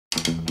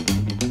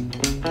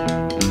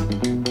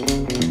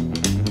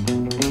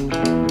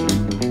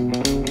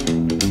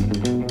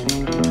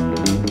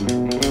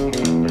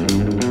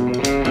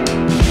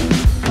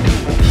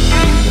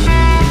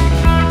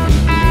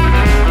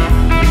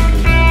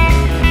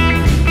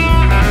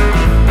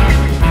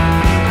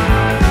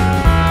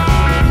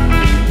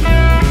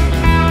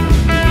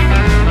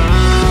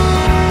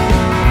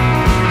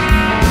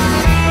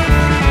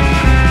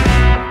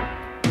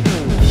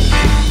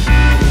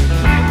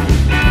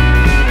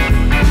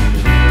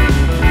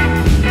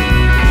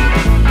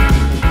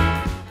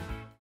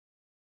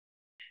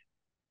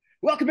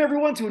Welcome,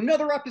 everyone, to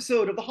another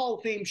episode of the Hall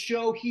of Fame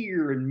show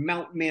here in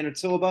Mount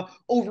Manitoba,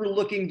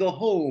 overlooking the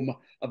home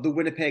of the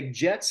Winnipeg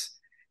Jets.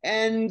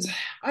 And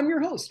I'm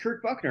your host,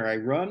 Kirk Buchner. I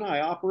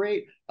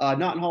operate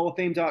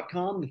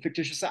NotInHallOfFame.com, the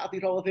Fictitious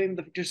Athlete Hall of Fame,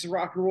 the Fictitious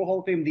Rock and Roll Hall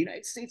of Fame, the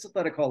United States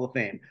Athletic Hall of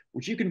Fame,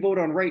 which you can vote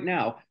on right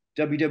now,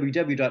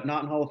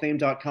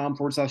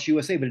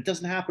 www.notinhalloffame.com/USA. But it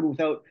doesn't happen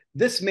without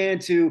this man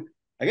to,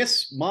 I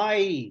guess,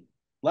 my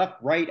left,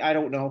 right, I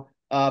don't know.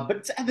 But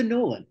it's Evan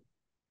Nolan.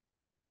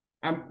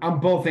 I'm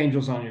both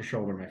angels on your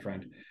shoulder, my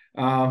friend.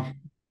 So,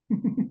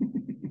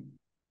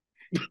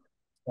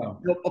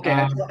 Nope. Okay,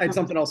 I had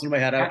something else in my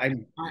head. I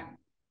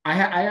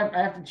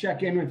have to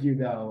check in with you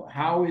though.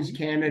 How is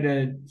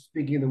Canada,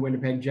 speaking of the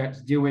Winnipeg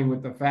Jets, doing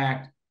with the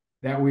fact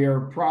that we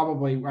are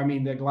probably, I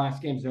mean, the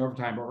last game's in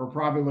overtime, but we're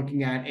probably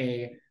looking at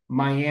a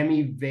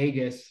Miami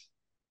Vegas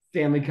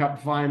Stanley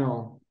Cup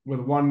final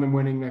with one of them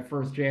winning their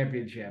first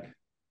championship.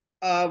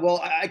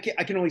 Well, I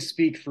can only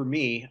speak for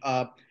me.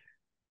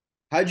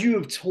 Had you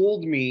have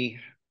told me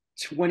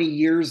 20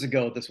 years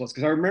ago this was,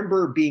 because I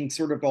remember being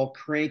sort of all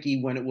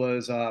cranky when it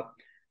was,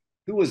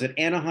 who was it?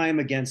 Anaheim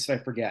against, I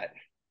forget.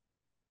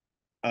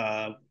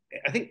 Uh,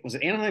 I think, was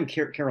it Anaheim,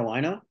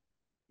 Carolina?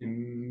 It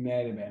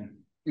might have been.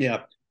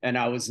 Yeah. And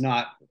I was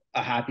not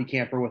a happy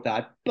camper with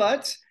that.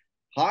 But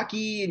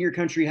hockey in your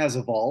country has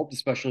evolved,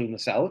 especially in the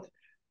South.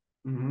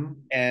 Mm-hmm.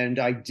 And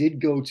I did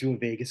go to a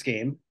Vegas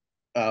game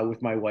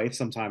with my wife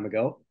some time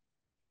ago.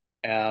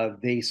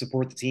 They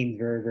support the team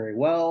very, very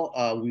well.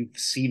 We've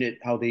seen it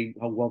how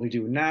well they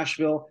do in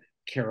Nashville,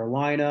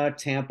 Carolina,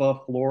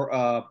 Tampa,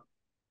 Florida,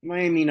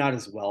 Miami, not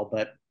as well,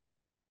 but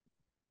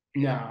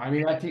No, I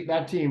mean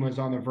that team was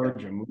on the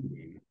verge of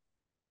moving.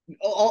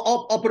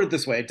 I'll put it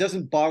this way: it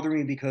doesn't bother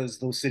me because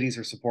those cities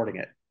are supporting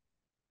it.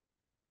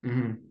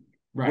 Mm-hmm.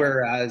 Right.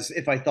 Whereas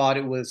if I thought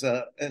it was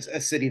a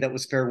city that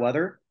was fair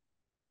weather,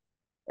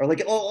 or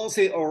like I'll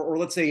say, or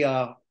let's say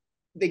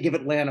they give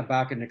Atlanta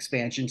back an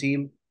expansion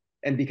team,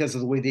 and because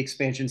of the way the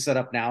expansion's set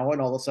up now,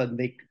 and all of a sudden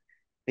they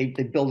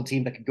build a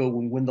team that could go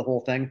and win the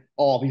whole thing.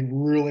 Oh, I'll be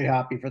really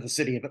happy for the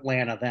city of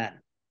Atlanta then.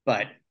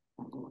 But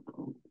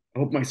I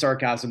hope my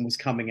sarcasm was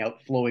coming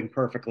out flowing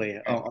perfectly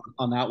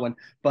on that one.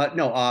 But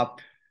no,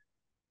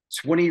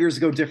 20 years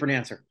ago, different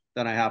answer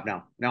than I have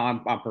now. Now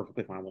I'm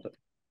perfectly fine with it.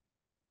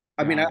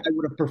 I mean, I Got it.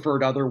 would have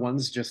preferred other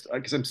ones just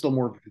because I'm still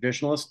more of a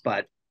traditionalist,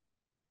 but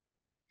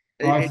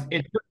Well,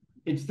 it,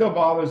 it still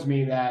bothers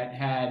me that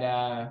had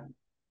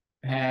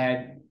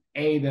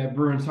A, the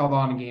Bruins held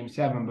on in game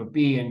seven, but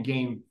B, in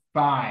game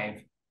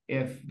five,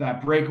 if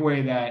that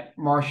breakaway that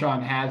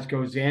Marchand has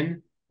goes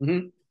in,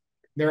 mhm.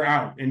 they're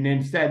out. And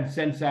instead,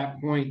 since that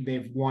point,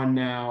 they've won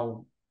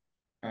now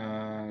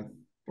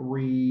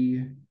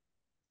three.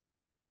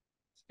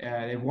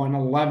 They've won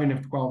 11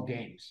 of 12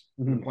 games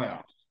in the Mhm.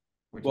 playoffs,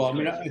 which Well, is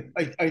I mean,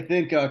 crazy. I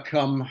think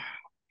come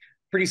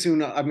pretty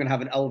soon, I'm going to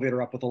have an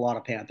elevator up with a lot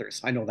of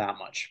Panthers. I know that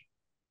much.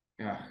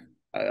 Yeah.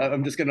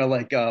 I'm just going to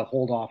like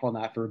hold off on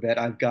that for a bit.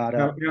 I've got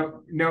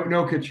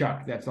No,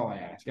 Kachuk. That's all I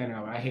ask. I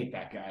know. I hate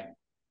that guy.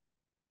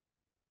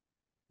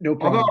 no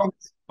problem.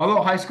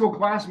 Although high school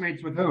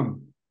classmates with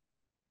whom?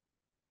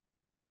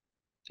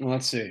 Well,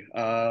 let's see.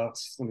 Let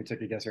me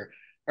take a guess here.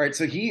 All right,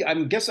 so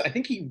I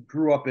think he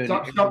grew up in.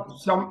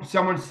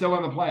 Someone's still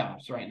in the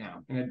playoffs right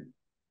now.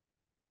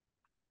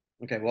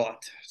 Okay, well,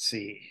 let's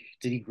see.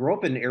 Did he grow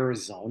up in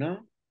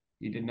Arizona?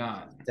 He did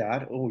not.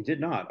 Dad? Oh, he did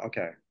not.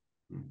 Okay.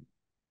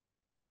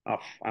 Oh,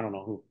 I don't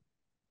know who.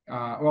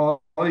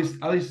 Well,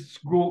 at least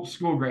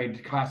school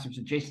grade class was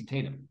Jason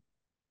Tatum.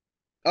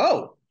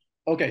 Oh,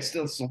 okay.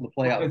 Still in the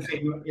Well,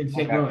 playoff. in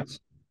St. Okay. Louis.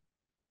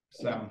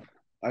 So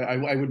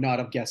I would not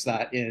have guessed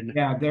that in.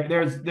 yeah,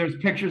 there's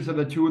pictures of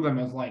the two of them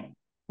as like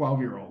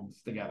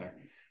 12-year-olds together.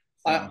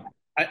 I, So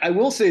I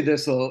will say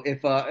this though,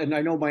 if and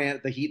I know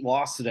the Heat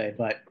lost today,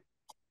 but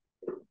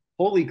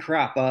holy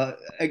crap!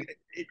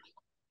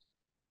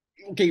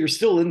 Okay, you're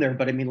still in there,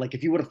 but I mean, like,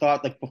 if you would have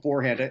thought like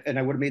beforehand, and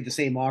I would have made the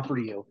same offer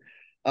to you.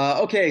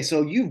 Okay,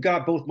 so you've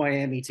got both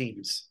Miami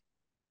teams,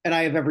 and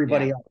I have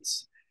everybody yeah,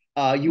 else.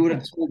 You would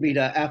have told me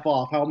to f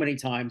off how many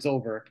times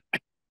over?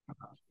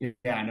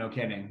 yeah, no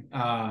kidding.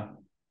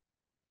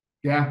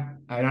 Yeah,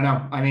 I don't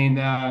know. I mean,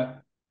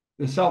 the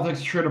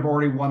Celtics should have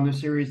already won the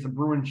series. The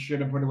Bruins should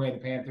have put away the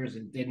Panthers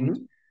and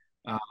didn't.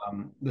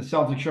 Mhm. The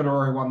Celtics should have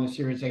already won the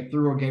series. They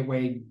threw a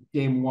gateway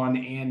game one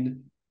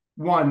and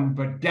one,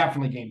 but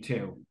definitely game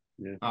two.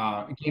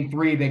 Yeah. Game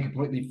three, they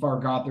completely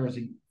forgot there was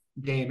a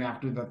game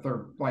after the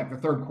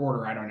third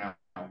quarter. I don't know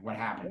what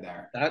happened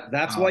there.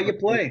 That's why you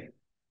But play.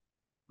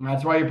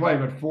 that's why you play.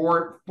 But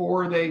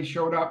four they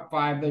showed up.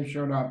 Five they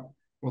showed up.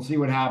 We'll see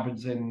what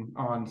happens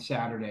on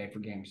Saturday for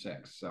Game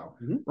 6. So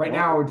right Well,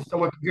 now it's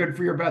still looking good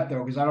for your bet though,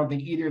 because I don't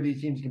think either of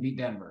these teams can beat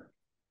Denver.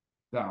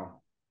 So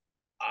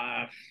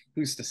uh,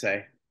 who's to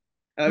say?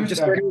 who's Just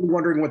for that? anyone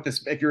wondering what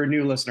this, if you're a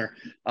new listener,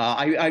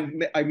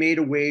 I made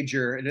a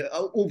wager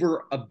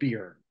over a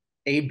beer,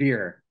 A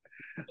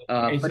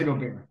but single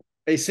beer.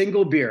 a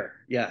single beer.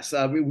 Yes,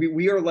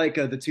 we are like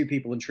the two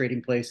people in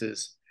Trading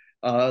Places.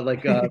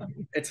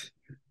 It's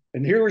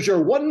and here's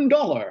your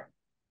 $1.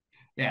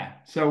 Yeah.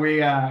 So we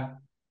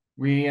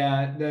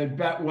The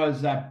bet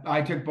was that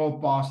I took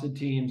both Boston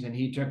teams and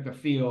he took the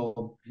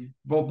field.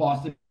 Both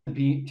Boston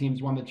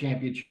teams won the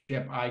championship.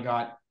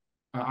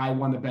 I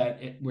won the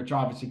bet, which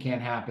obviously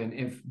can't happen.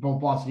 If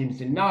both Boston teams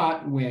did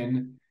not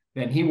win,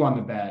 then he won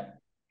the bet.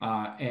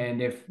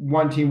 And if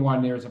one team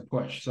won, there's a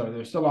push. So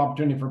there's still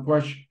opportunity for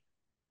push.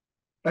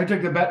 I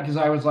took the bet because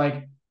I was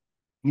like,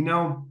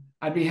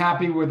 I'd be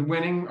happy with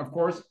winning, of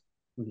course,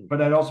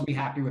 but I'd also be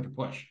happy with the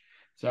push.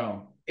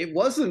 So it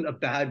wasn't a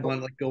bad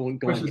one, like going.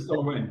 Push is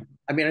still a win.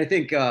 I mean, I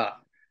think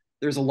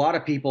there's a lot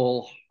of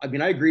people. I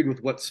mean, I agreed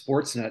with what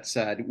Sportsnet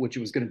said, which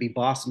was going to be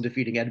Boston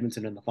defeating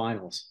Edmonton in the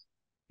finals.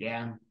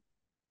 Yeah.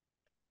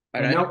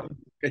 And I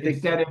think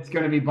instead it's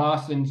going to be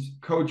Boston's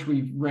coach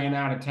we ran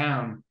out of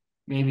town,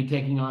 maybe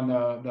taking on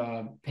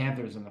the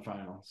Panthers in the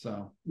final.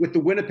 So with the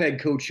Winnipeg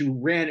coach who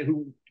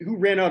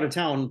ran out of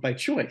town by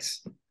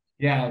choice.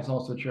 Yeah, it's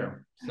also true.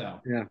 So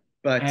yeah,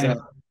 but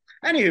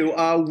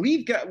anywho,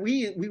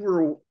 we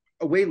were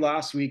away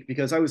last week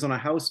because I was on a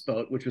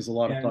houseboat, which was a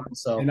lot of fun.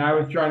 So and I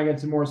was trying to get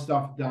some more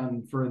stuff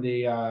done for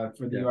the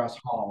US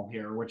Hall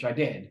here, which I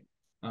did.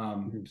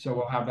 So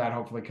we'll have that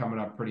hopefully coming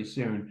up pretty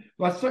soon.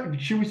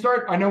 Should we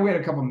start? I know we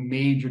had a couple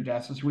major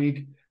deaths this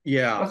week.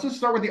 Yeah. Let's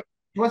start with the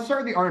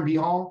R&B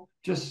Hall,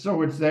 just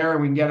so it's there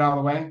and we can get out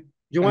of the way.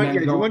 You want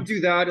to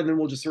do that, and then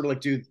we'll just sort of like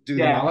do.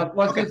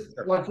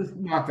 Let's just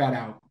knock that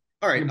out.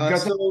 All right.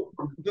 So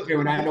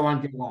when I don't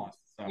want to get lost.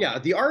 So. Yeah,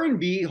 the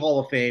R&B Hall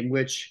of Fame,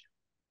 which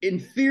in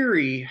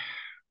theory,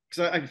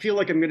 because I feel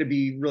like I'm going to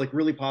be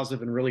really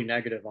positive and really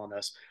negative on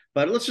this,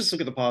 but let's just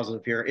look at the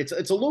positive here. It's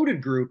a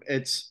loaded group.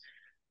 Is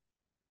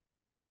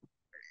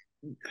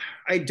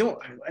it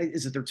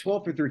their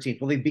 12th or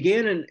 13th? Well, they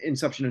began in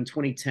inception in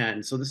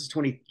 2010, so this is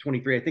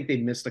 2023. I think they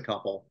missed a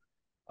couple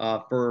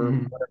for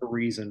whatever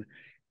reason,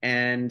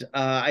 and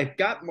I've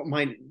got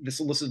this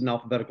listed in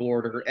alphabetical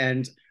order,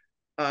 and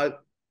I'm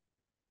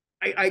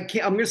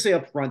going to say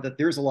up front that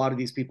there's a lot of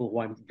these people who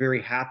I'm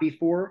very happy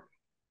for.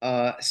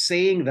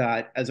 Saying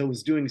that as I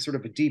was doing sort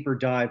of a deeper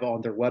dive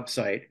on their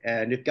website,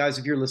 and if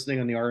you're listening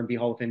on the R&B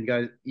Hall of Fame,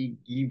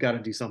 you got to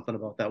do something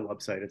about that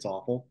website. It's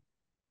awful.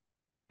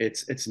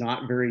 It's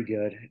not very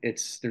good.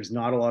 There's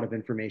not a lot of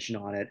information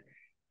on it.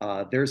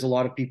 There's a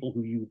lot of people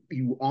who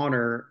you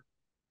honor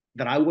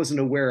that I wasn't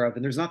aware of,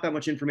 and there's not that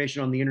much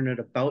information on the internet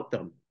about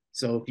them.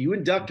 So if you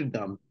inducted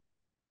them,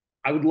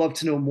 I would love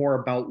to know more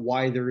about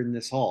why they're in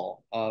this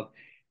hall.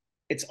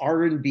 It's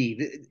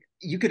R&B.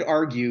 You could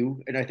argue,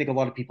 and I think a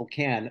lot of people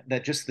can,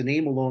 that just the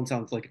name alone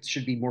sounds like it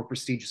should be more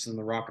prestigious than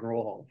the Rock and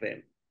Roll Hall of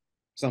Fame.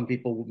 Some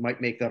people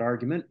might make that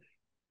argument.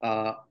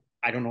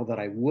 I don't know that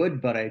I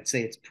would, but I'd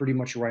say it's pretty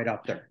much right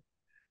up there.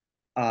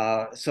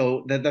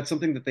 So that's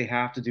something that they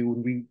have to do.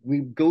 When we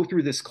go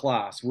through this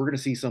class, we're going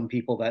to see some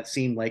people that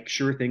seem like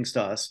sure things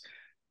to us,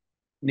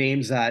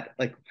 names that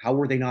like, how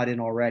were they not in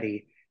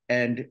already?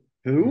 And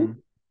who?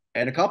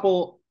 And a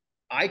couple,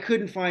 I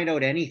couldn't find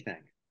out anything.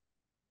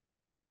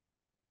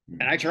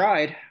 And I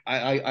tried.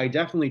 I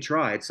definitely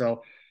tried.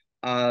 So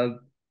I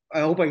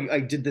hope I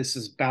did this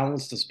as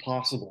balanced as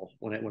possible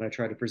when I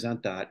try to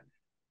present that.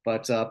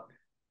 But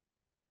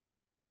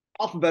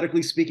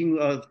alphabetically speaking,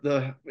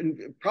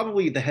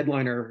 probably the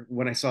headliner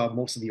when I saw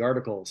most of the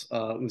articles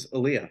was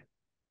Aaliyah.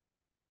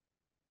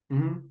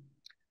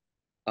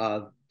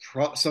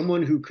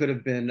 Someone who could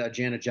have been a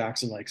Janet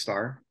Jackson-like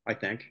star, I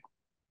think.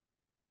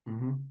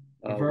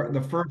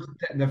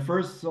 The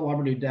first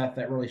celebrity death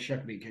that really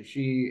shook me because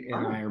she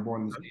and I are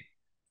born the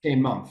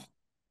same month.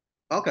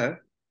 Okay.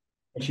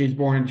 She's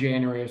born in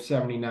January of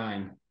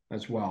 '79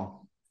 as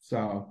well.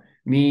 So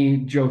me,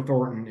 Joe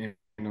Thornton,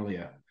 and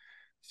Aaliyah.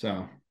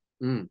 So.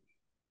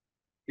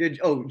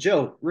 Oh,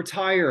 Joe,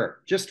 retire.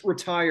 Just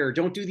retire.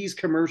 Don't do these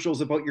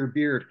commercials about your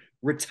beard.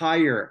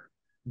 Retire.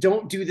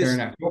 Don't do this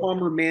Tom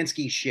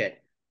Romansky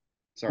shit.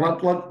 Sorry.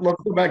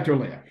 Let's go back to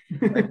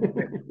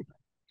Aaliyah.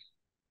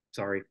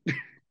 Sorry.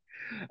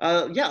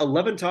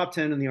 11 top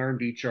 10 in the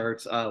R&B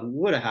charts.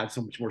 Would have had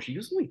so much more. She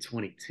was only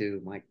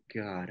 22. My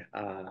God.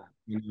 Man,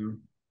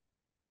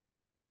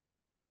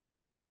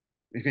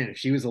 if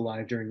she was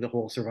alive during the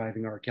whole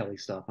surviving R. Kelly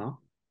stuff, huh?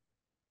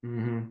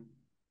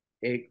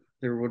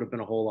 There would have been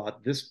a whole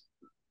lot.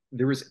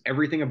 There was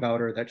everything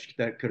about her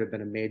that could have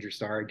been a major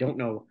star. I don't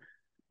know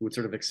who would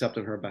sort of accept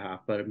on her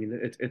behalf, but I mean,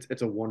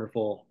 it's a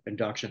wonderful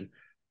induction.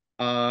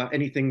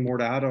 Anything more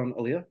to add on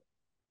Aaliyah?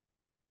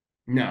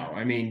 No,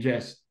 I mean,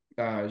 just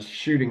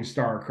shooting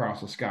star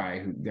across the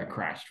sky who got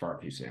crashed far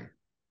too soon.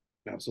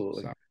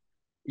 Absolutely. So.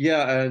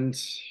 Yeah, and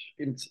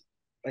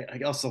I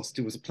guess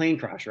it was a plane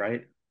crash,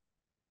 right?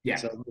 Yeah.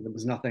 So there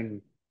was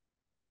nothing.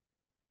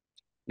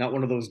 Not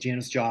one of those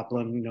Janis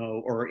Joplin,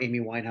 or Amy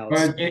Winehouse.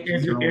 But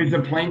it was a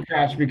plane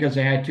crash because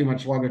they had too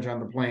much luggage on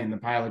the plane. The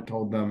pilot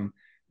told them,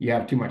 you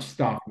have too much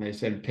stuff, and they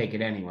said, take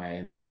it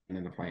anyway. And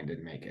then the plane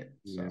didn't make it.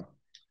 So,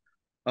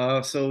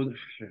 so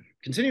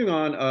continuing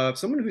on,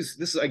 someone this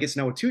is, I guess,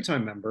 now a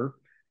two-time member,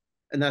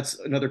 and that's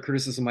another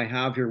criticism I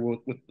have here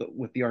with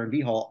the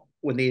R&B Hall.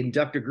 When they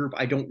induct a group,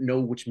 I don't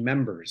know which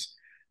members,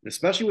 and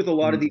especially with a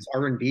lot of these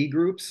R&B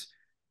groups,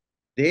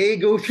 they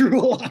go through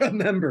a lot of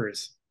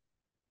members.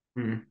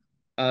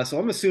 So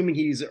I'm assuming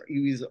he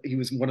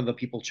was one of the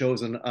people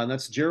chosen. And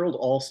that's Gerald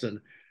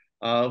Alston,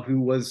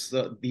 who was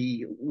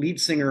the lead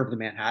singer of the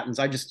Manhattans.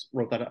 I just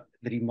wrote that up,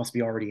 that he must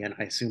be already in.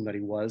 I assume that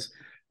he was.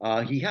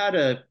 He had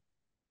a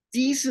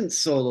decent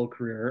solo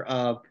career.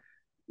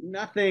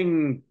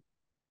 Nothing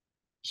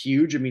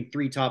huge. I mean,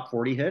 three top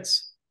 40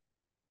 hits,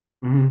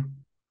 Mm-hmm.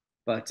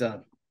 but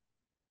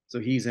so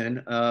he's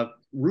in.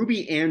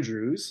 Ruby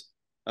Andrews.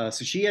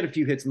 So she had a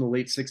few hits in the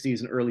late 60s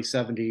and early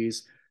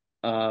 70s.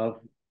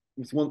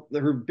 With one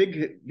her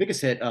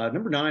biggest hit,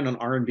 number 9 on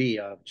R&B.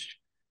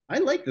 I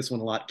like this one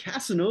a lot.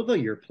 Casanova,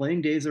 your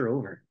playing days are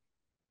over.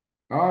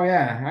 Oh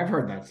yeah, I've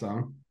heard that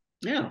song.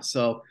 Yeah,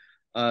 so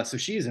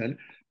she's in.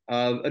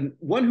 And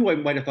one who I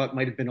might have thought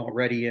might have been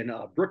already in,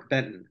 Brooke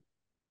Benton.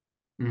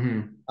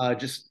 Mm-hmm.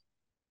 Just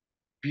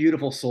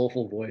beautiful,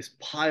 soulful voice,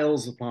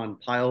 piles upon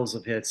piles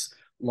of hits,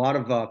 a lot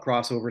of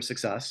crossover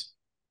success.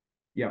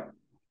 Yep.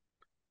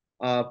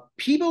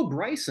 Peebo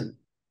Bryson.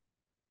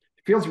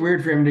 Feels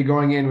weird for him to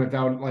going in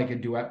without like a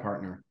duet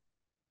partner.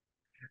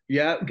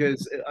 Yeah,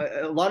 because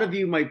a lot of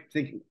you might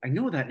think, I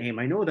know that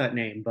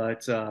name,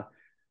 but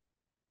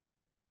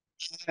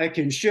I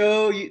can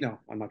show you. No,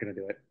 I'm not going to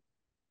do it.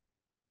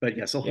 But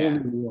yes, a whole Yeah.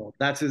 new world.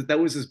 That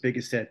was his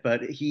biggest hit.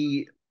 But Well, you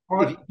if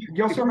also you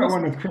got listen,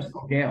 one with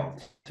Crystal Gale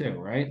too,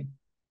 right?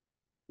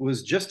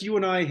 was just you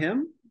and I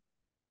him?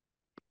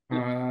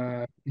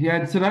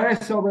 Yeah. Tonight I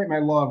celebrate my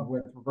love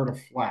with Roberta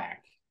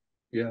Flack.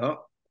 Yeah.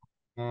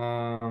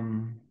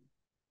 There's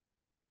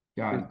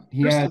God, a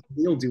he had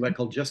Crystal Gale duet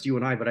called Just You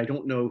and I, but I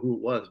don't know who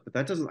it was. But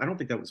that doesn't. I don't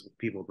think that was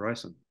People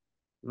Bryson.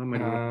 That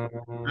might have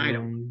been. I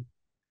don't. um,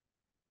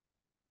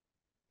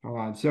 hold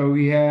on. So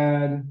he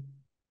had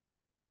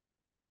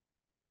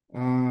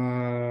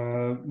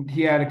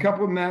a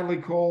couple with Natalie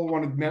Cole,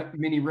 one with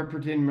Minnie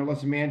Riperton,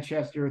 Melissa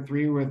Manchester,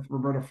 three with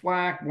Roberta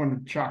Flack, one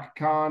with Chaka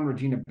Khan,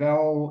 Regina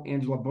Bell,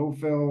 Angela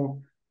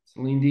Bofill,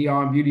 Celine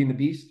Dion, Beauty and the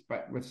Beast,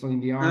 but with Celine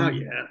Oh Dion.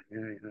 yeah, yeah.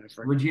 I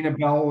forgot. Regina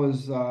Bell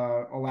was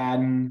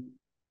Aladdin.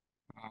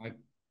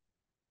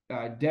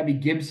 Uh, Debbie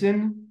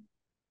Gibson.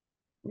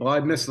 Well, I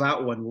missed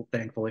that one,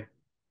 thankfully.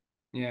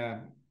 Yeah,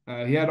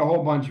 he had a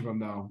whole bunch of them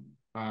though.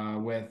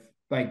 With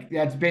like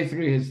that's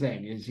basically his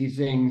thing is he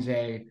sings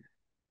a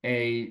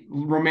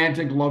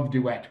romantic love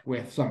duet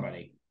with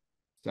somebody.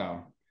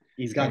 So,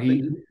 He's but got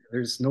the.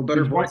 There's no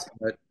better he's won voice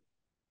than it.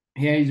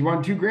 yeah he's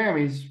won two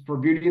Grammys for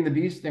Beauty and the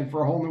Beast and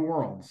for A Whole New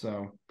World.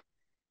 So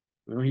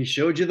Well, he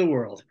showed you the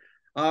world.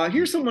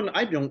 Here's someone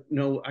I don't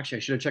know. Actually,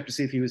 I should have checked to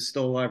see if he was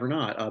still alive or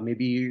not.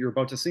 Maybe you're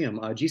about to see him.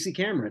 GC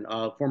Cameron,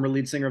 former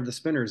lead singer of the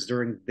Spinners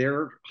during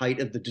their height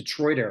of the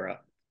Detroit era.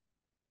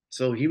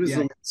 So he was the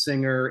yeah, lead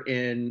singer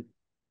in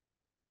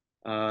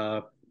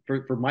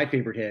for my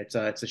favorite hit,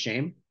 "It's a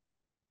Shame."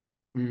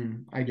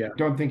 I Yeah,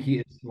 don't think he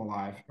is still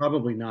alive.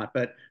 probably not,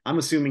 but I'm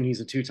assuming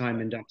he's a two-time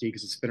inductee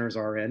because the Spinners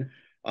are in.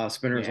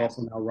 Spinners Yeah,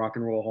 also now Rock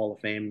and Roll Hall of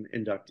Fame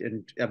induct,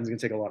 and Evan's gonna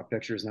take a lot of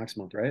pictures next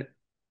month, right?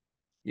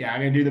 yeah,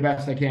 I'm gonna do the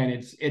best I can.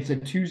 It's a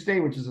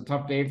Tuesday, which is a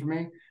tough day for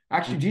me.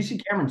 Actually,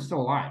 GC Cameron's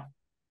still alive.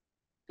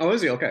 Oh,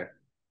 is he? Okay.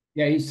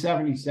 Yeah, he's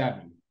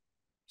 77.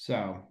 So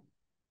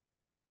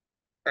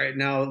All right,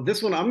 now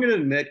this one I'm going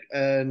to admit,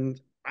 and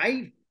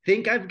I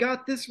think I've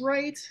got this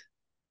right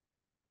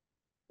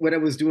when I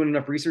was doing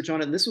enough research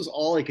on it, and this was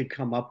all I could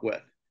come up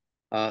with.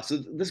 So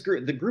this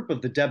group, the group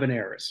of the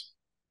Debonaires,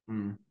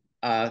 mm,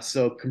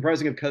 so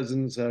comprising of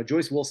cousins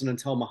Joyce Wilson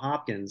and Telma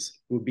Hopkins,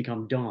 who would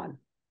become Dawn,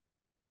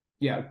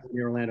 yeah.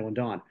 Orlando and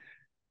Dawn.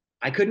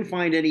 I couldn't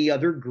find any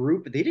other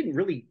group. They didn't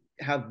really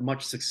have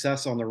much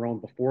success on their own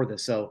before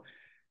this, so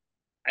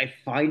I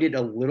find it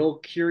a little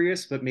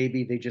curious. But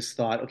maybe they just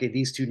thought, okay,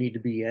 these two need to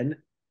be in,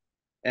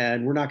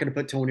 and we're not going to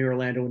put Tony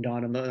Orlando and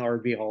Don in the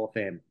R&B Hall of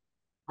Fame.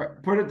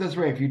 Put it this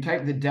way, if you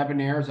type the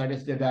Debonaires, I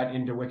just did that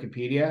into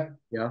Wikipedia.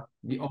 Yeah.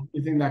 The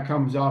only thing that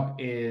comes up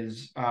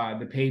is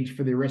the page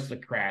for the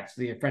Aristocrats,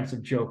 the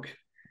offensive joke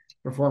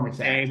performance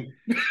act, Same.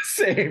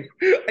 Same.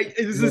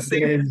 It was the which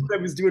same is I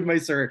was doing my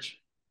search.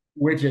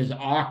 which is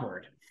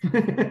awkward.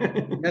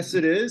 Yes,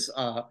 it is.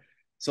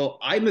 So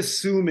I'm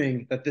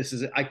assuming that this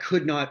is, I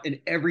could not, in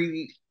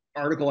every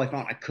article I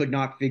found, I could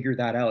not figure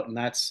that out. And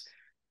that's,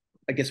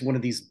 I guess, one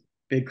of these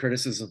big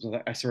criticisms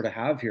that I sort of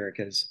have here.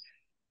 Because,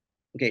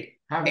 okay,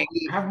 have A,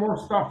 have more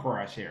stuff for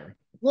us here,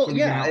 well, so we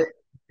can yeah. out.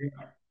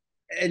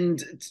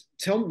 And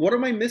tell me, what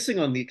am I missing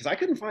on the, because I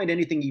couldn't find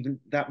anything even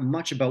that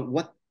much about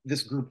what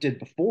this group did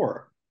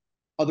before,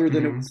 other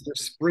than it Mm-hmm. was their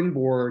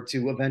springboard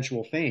to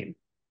eventual fame.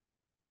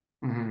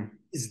 Mm-hmm.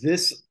 Is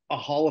this a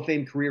Hall of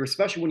Fame career,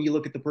 especially when you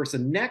look at the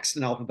person next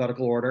in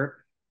alphabetical order,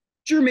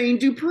 Jermaine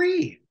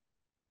Dupri?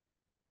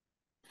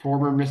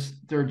 Former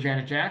Mr.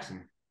 Janet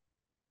Jackson.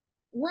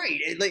 Right.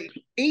 Like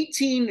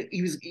 18,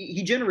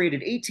 he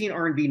generated 18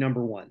 R&B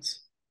number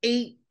ones.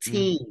 Mm.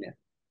 18.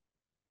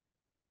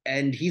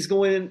 And he's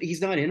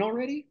not in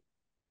already?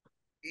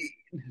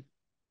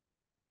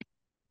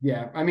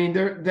 Yeah, I mean,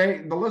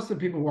 the list of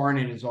people who aren't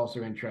in is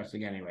also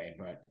interesting anyway.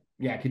 But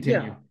yeah, Yeah.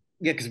 continue.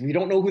 Yeah, because we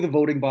don't know who the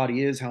voting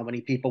body is, how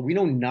many people. We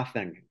know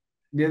nothing.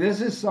 Yeah,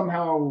 this is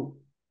somehow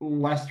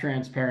less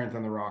transparent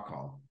than the Rock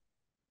Hall.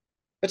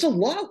 It's a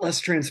lot less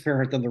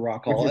transparent than the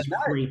Rock which Hall, is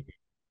creepy.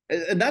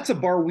 and that's a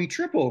bar we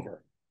trip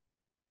over.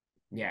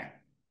 Yeah.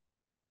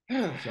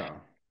 So,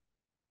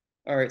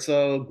 All right,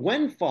 so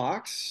Gwen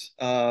Fox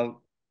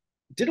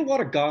did a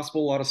lot of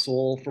gospel, a lot of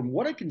soul. From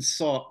what I can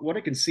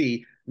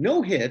see,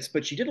 no hits,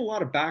 but she did a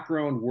lot of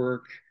background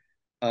work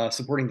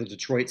supporting the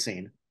Detroit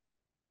scene.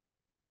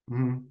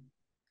 mhm.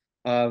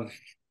 Uh,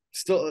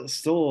 still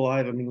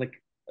alive. I mean,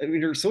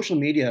 her social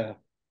media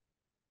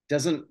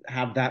doesn't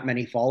have that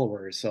many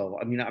followers, so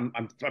I mean,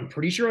 I'm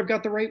pretty sure I've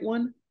got the right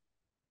one,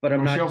 but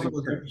I'm Well, not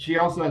too sure. she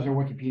also has a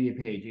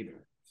Wikipedia page either.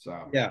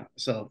 So, Yeah,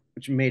 so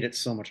which made it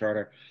so much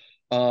harder.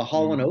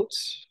 Hall and mhm.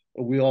 Oates,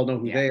 we all know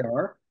who Yeah, they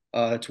are.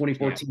 yeah.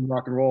 2014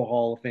 Rock and Roll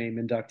Hall of Fame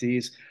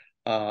inductees.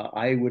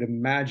 I would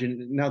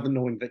imagine now that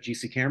knowing that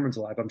GC Cameron's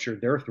alive, I'm sure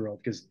they're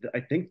thrilled because I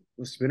think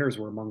the Spinners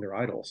were among their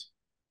idols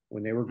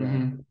when they were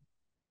growing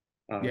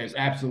up. Hmm. Yeah,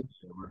 absolutely.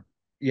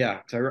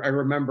 Yeah, so I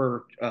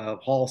remember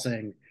Hall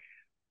saying,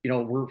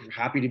 we're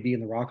happy to be in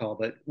the Rock Hall,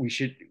 but we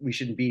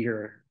shouldn't be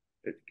here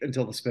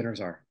until the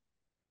Spinners are.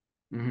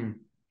 Hmm.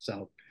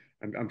 So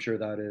I'm sure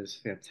that is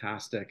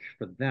fantastic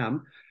for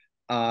them.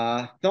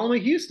 Thelma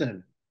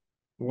Houston.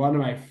 One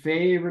of my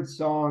favorite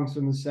songs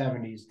from the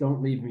 70s,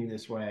 Don't Leave Me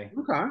This Way.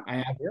 Okay. I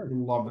Yeah. absolutely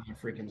love that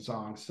freaking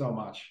song so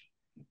much.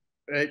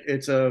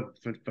 It's a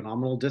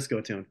phenomenal disco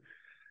tune.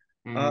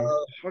 Uh,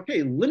 Hmm.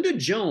 okay, Linda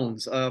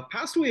Jones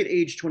passed away at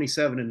age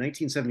 27 in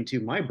 1972,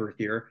 my birth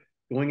year,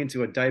 going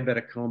into a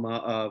diabetic coma.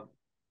 Mm.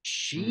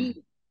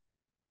 She,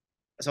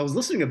 so I was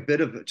listening a bit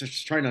of it,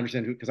 just trying to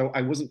understand who, because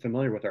I wasn't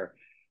familiar with her.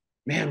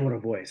 Man, what a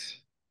voice!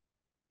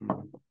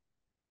 Mm.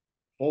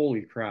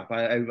 Holy crap!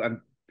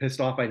 I'm pissed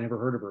off. I never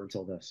heard of her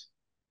until this.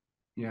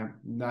 Yeah,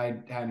 I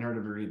hadn't heard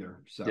of her either.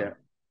 Yeah. So,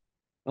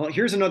 Well,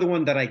 here's another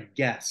one that I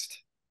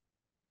guessed.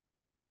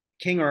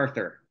 King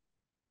Arthur.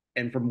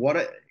 And from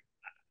what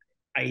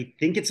I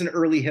think it's an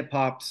early hip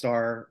hop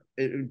star.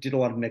 It did a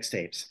lot of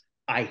mixtapes.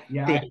 I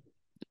yeah, think.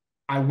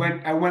 I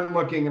went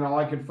looking, and all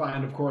I could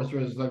find, of course,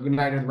 was the Good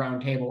Night of the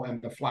Round Table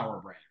and the Flower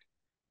Brand.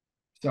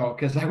 So,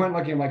 because I went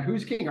looking, like,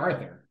 who's King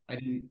Arthur? I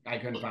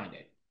couldn't find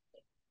it.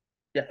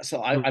 Yeah,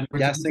 so I'm Which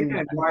guessing.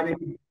 again,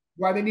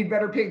 why they need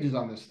better pages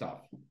on this stuff.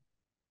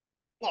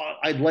 Well,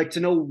 I'd like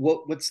to know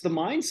what's the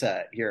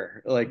mindset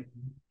here. Like,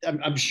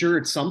 I'm sure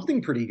it's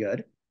something pretty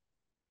good,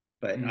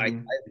 but Mm-hmm.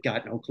 I've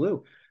got no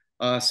clue.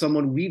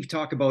 Someone we've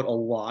talked about a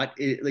lot,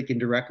 like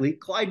indirectly,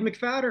 Clyde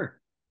McFadder.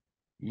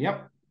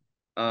 Yep.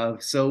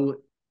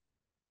 So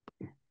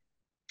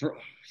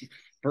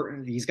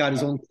for, he's got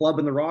his Yep. own club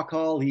in the Rock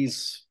Hall.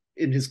 He's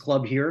in his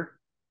club here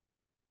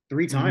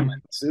 3 times, I'm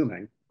Mm-hmm.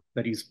 assuming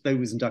that he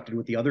was inducted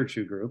with the other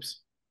two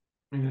groups.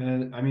 I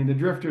mean, the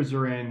Drifters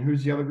are in.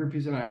 Who's the other group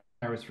he's in? I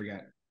always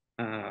forget.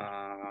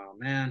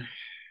 Man,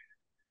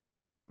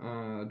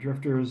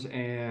 Drifters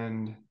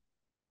and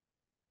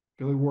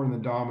Billy Ward and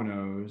the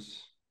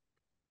Dominoes.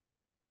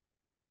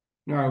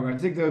 No, I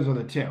think those are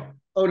the two.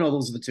 oh no,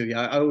 those are the two.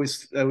 Yeah, I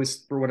always,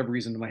 for whatever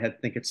reason in my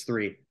head, think it's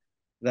three.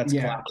 That's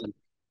Yeah. Clapton.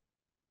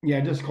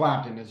 Yeah, just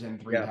Clapton is in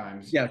three Yeah,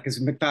 times. yeah, because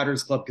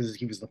McFadder's club because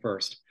he was the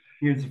first.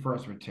 Here's the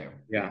first one too.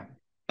 Yeah.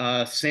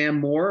 Yeah. Sam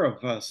Moore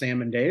of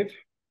Sam and Dave.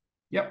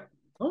 Yep.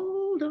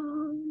 Hold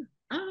on,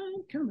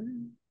 I'm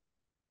coming.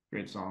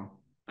 Great song.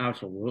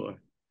 Absolutely.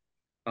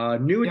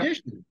 New Yep.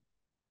 Edition,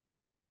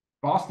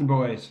 Boston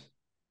Boys.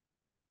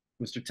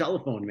 Mr.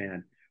 Telephone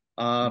Man.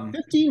 Mm.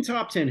 15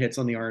 top 10 hits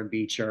on the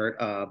R&B chart.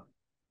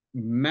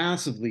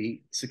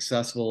 Massively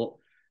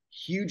successful,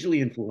 hugely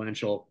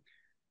influential,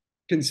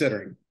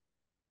 considering,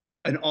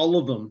 and all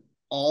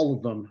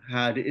of them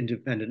had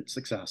independent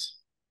success.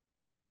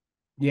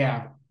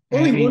 Yeah.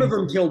 And I Only one of mean,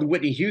 them killed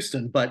Whitney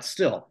Houston, but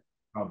still.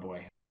 oh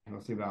boy,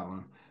 let's see that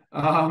one.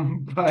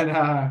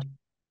 But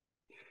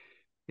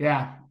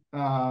yeah.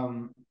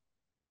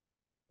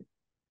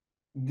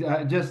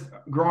 Just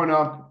growing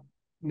up,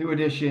 New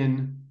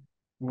Edition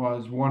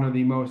was one of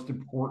the most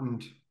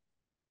important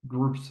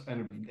groups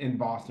in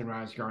Boston when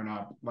I was growing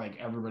up. Like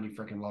everybody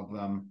freaking loved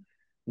them.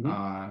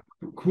 Mhm.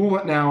 Uh, cool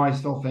It Now, I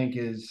still think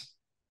is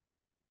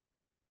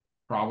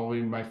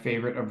probably my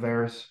favorite of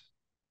theirs.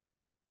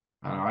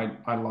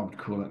 I loved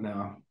Cool It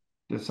Now.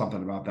 There's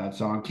something about that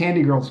song.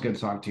 Candy Girl's a good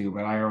song too,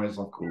 but I always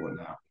love Cool It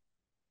Now.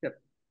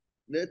 Yep.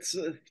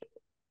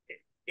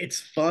 It's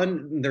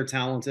fun. They're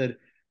talented.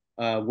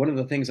 One of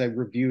the things I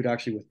reviewed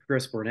actually with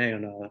Chris Burnett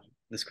on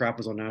this crap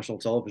was on national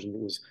television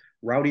was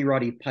Rowdy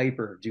Roddy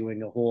Piper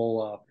doing a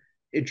whole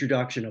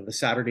introduction of the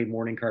Saturday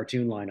morning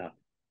cartoon lineup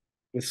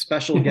with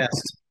special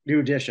guest, New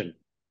Edition,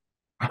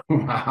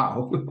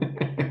 Wow.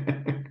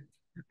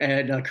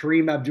 and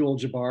Kareem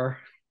Abdul-Jabbar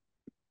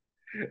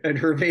and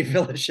Hervé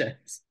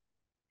Villechaize.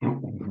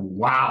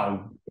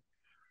 Wow.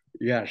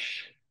 Yes,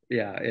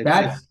 yeah,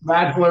 it's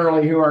That's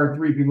literally who are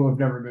three people who've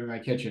never been in my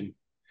kitchen.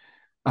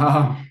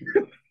 Um,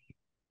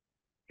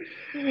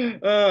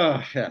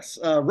 yes.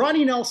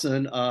 Ronnie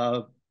Nelson,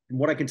 from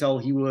what I can tell,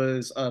 he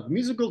was a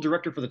musical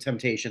director for the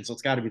Temptations, so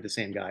it's got to be the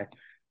same guy.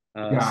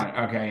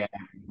 God, okay,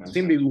 yeah.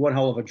 Seemed to be one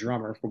hell of a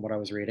drummer, from what I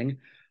was reading.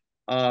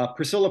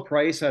 Priscilla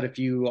Price had a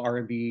few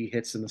R&B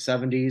hits in the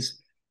 '70s.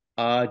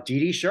 Dee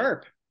Dee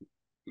Sharp,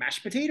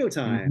 mashed potato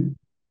time. Mhm.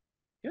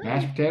 Yeah.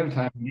 Mashed potato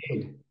time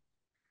indeed.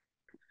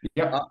 Uh,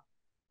 Yep.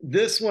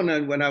 this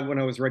one, when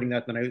I was writing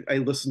that, then I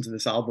listened to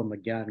this album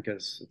again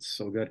because it's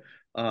so good.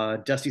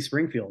 Dusty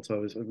Springfield. So I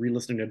was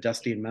re-listening to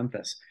Dusty in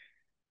Memphis.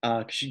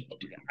 She,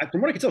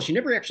 from what I can tell, she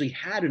never actually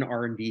had an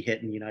R&B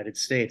hit in the United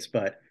States,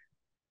 but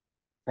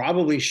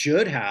probably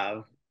should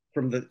have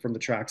from the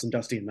tracks in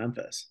Dusty in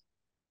Memphis.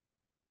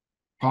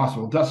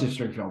 Possible. Dusty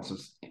Springfield's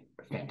is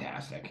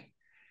fantastic.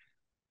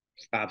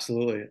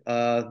 Absolutely.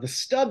 The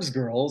Stubbs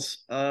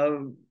girls,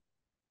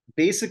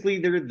 basically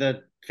they're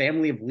the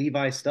family of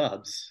Levi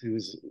Stubbs,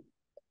 who's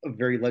a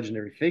very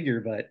legendary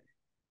figure, but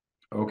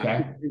I don't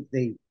Okay. think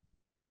they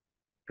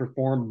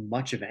perform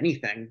much of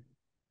anything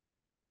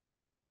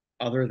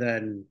other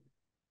than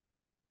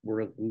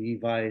we're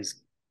Levi's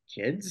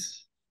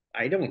kids.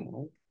 I don't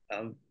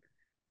know.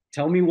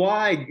 Tell me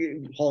why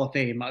Hall of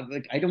Fame.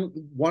 Like I don't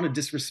want to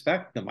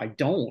disrespect them. I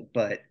don't,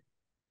 but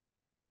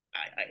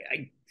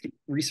I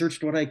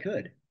researched what I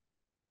could.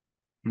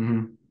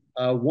 Mm-hmm.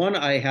 One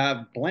I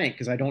have blank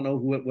because I don't know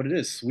what it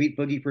is. Sweet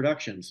Boogie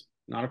Productions.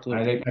 Not a clue.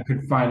 I think I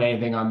couldn't find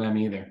anything on them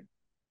either.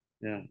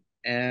 Yeah.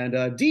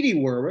 And Dee Dee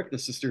Warwick, the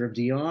sister of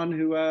Dion,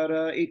 who had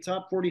 8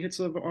 top 40 hits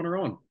on her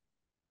own.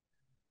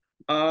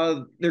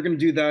 They're going to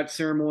do that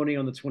ceremony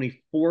on the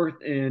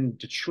 24th in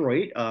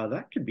Detroit.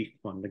 That could be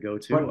fun to go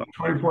to.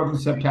 24th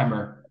of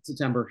September.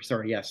 September,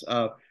 sorry, yes.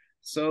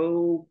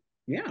 So,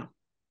 yeah,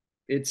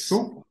 it's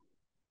Cool.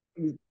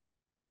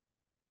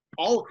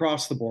 all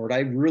across the board. I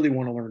really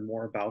want to learn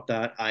more about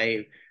that.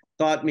 I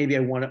thought maybe I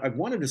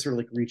wanted to sort of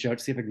like reach out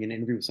to see if I can get an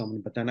interview with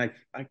someone, but then I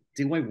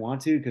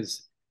want to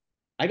because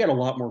I got a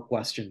lot more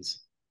questions,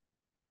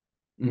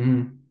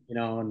 Mm-hmm.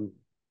 and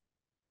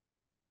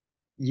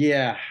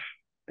yeah,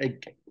 I,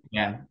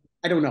 Yeah.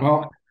 I don't know.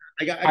 Well,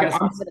 I I, got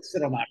I'm to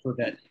sit on that for a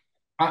bit.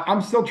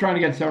 I'm still trying to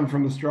get someone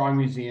from the Strong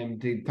Museum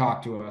to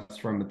talk to us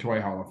from the Toy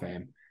Hall of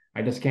Fame.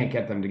 I just can't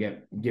get them to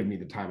give me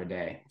the time of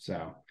day.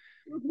 So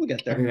We'll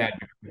get I think there. that'd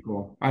be pretty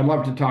cool. I'd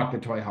love to talk to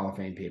Toy Hall of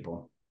Fame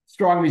people.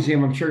 Strong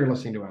Museum, I'm sure you're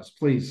listening to us.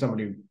 Please,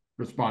 somebody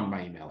respond to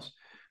my emails.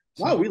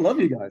 Wow, So we love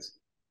you guys.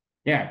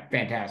 yeah,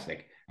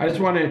 fantastic. I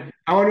want to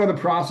know the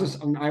process.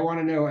 I want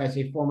to know as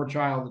a former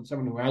child and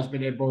someone who has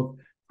been at both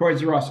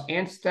Toys R Us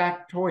and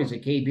Stack Toys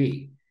at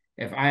KB,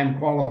 if I am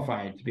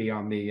qualified to be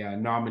on the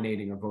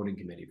nominating or voting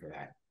committee for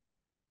that.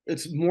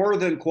 It's more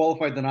than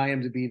qualified than I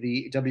am to be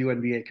the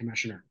WNBA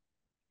commissioner.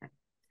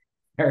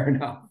 Fair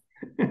enough.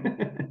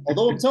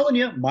 Although I'm telling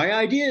you, my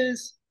idea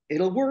is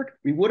it'll work.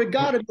 We would have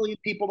got 1 million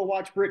people to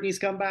watch Britney's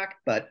comeback,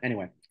 but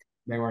anyway.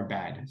 They weren't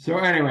bad. So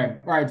anyway,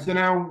 all right. So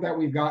now that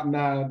we've gotten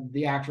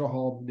the actual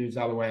whole news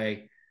out of the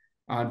way,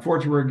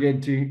 unfortunately, we're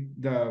good to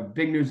the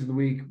big news of the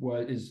week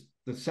is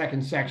the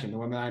second section, the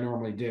one that I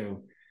normally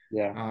do.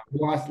 Yeah. We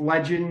lost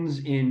legends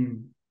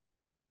in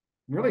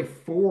really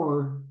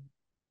four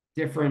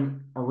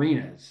different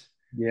arenas: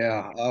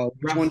 Yeah.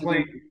 Which one?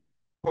 wrestling, Yeah.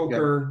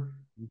 poker,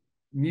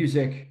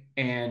 music,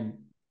 and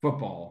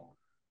football.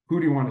 Who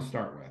do you want to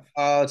start with?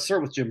 Let's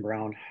start with Jim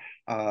Brown.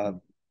 Uh,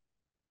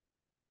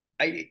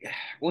 I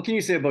what can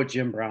you say about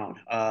Jim Brown?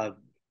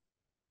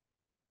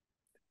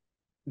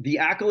 The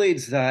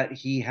accolades that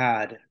he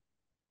had,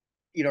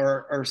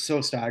 are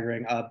so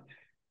staggering.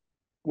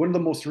 One of the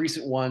most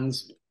recent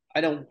ones,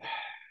 I don't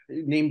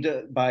named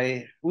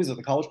by who is it?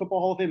 The College Football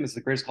Hall of Fame is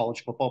the greatest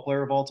college football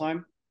player of all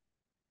time,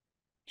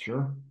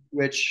 Sure.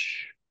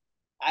 which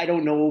I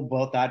don't know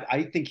about that.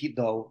 I think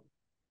though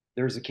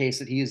there's a case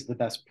that he is the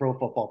best pro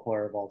football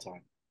player of all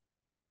time.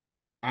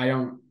 I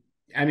don't,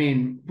 I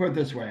mean, put it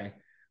this way.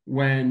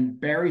 When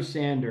Barry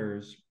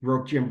Sanders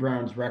broke Jim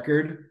Brown's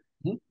record,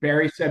 Mhm.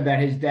 Barry said that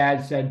his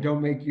dad said,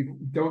 don't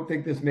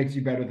think this makes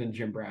you better than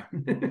Jim Brown.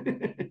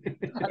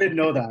 I didn't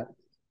know that,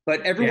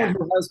 but everyone Yeah.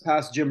 who has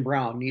passed Jim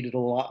Brown needed a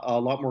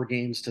lot more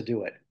games to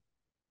do it.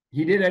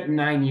 He did it in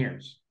 9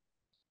 years.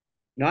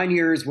 9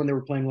 years when they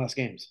were playing less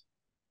games.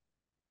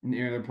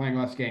 They're playing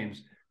less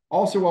games.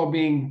 Also, while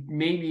being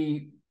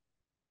maybe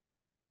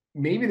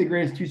the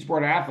greatest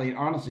two-sport athlete,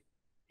 honestly,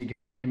 you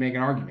can make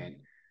an argument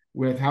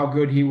with how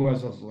good he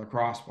was as a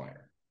lacrosse player.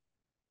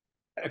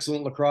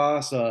 Excellent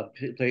lacrosse,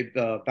 played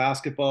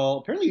basketball.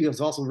 Apparently, he was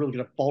also really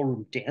good at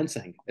ballroom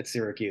dancing at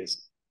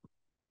Syracuse.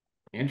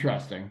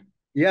 Interesting.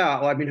 Yeah,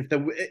 well, I mean,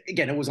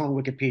 again, it was on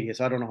Wikipedia,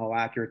 so I don't know how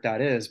accurate that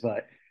is,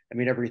 but I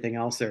mean, everything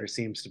else there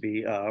seems to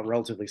be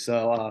relatively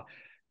so.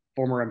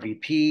 Former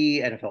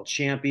MVP, NFL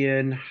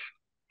champion.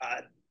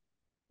 Uh,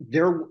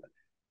 there,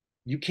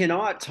 you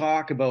cannot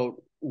talk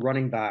about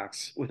running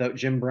backs without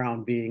Jim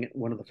Brown being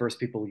one of the first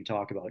people you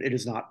talk about. It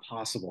is not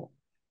possible.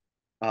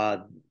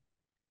 Uh,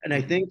 and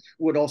I think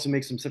what also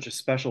makes him such a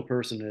special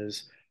person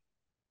is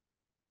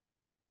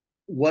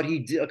what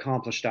he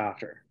accomplished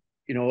after.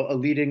 A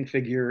leading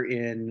figure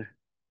in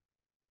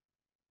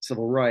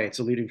civil rights,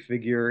 a leading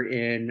figure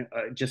in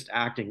just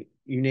acting,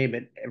 you name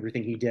it,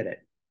 everything he did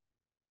it.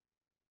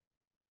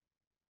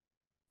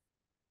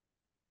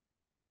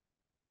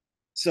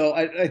 So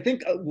I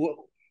think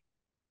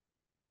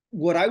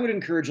what I would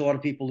encourage a lot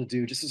of people to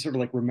do, just to sort of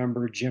like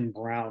remember Jim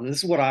Brown.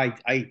 This is what I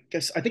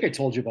guess I think I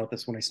told you about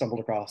this when I stumbled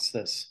across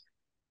this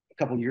a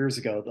couple of years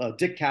ago.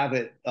 Dick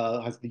Cavett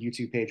has the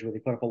YouTube page where they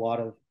put up a lot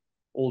of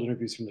old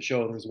interviews from the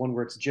show. There's one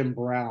where it's Jim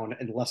Brown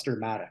and Lester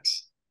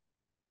Maddox,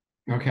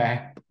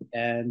 Okay.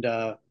 and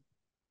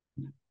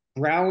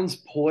Brown's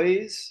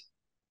poise,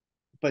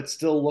 but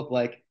still look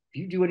like if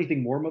you do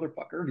anything more,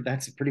 motherfucker,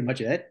 that's pretty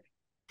much it.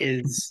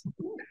 Is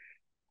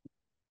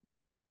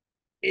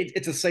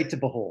it's a sight to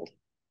behold.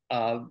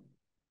 Uh,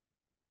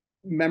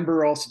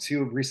 Member also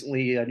too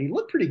recently, and he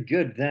looked pretty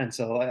good then.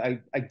 So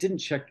I didn't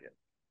check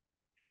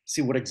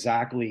see what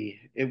exactly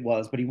it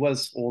was, but he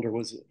was older.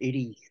 Was it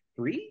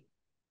 83?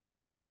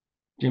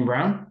 Jim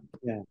Brown?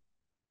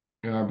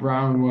 Yeah.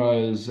 Brown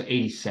was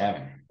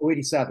 87. Oh,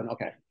 87.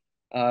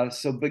 Okay.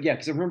 So, but yeah,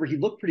 because I remember he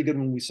looked pretty good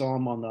when we saw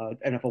him on the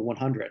NFL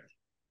 100.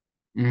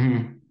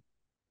 Mm-hmm.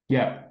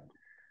 Yeah.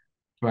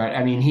 But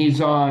I mean, he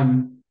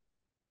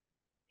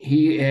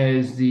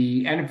is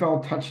the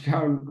NFL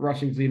touchdown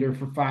rushing leader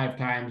for 5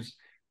 times,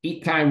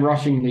 8-time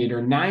rushing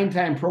leader,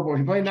 9-time Pro Bowler.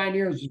 He played 9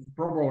 years,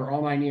 Pro Bowler,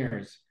 all 9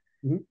 years.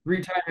 Mhm.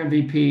 3-time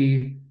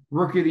MVP,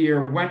 Rookie of the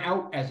Year, went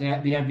out as the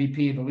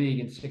MVP of the league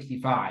in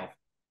 65.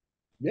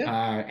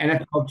 Yeah.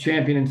 NFL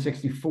champion in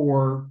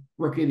 64,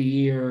 Rookie of the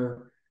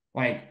Year.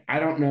 Like, I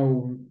don't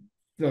know,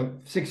 the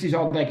 60s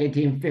All Decade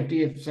Team,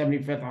 50th,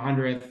 75th,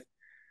 100th,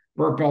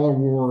 Burt Bell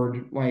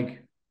Award.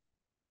 Like,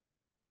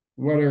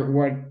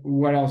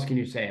 what else can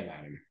you say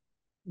about him?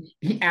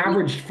 He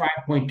averaged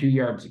 5.2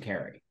 yards a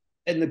carry.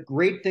 And the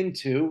great thing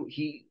too,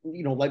 he,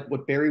 like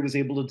what Barry was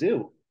able to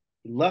do,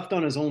 he left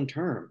on his own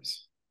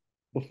terms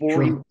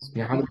before he True. was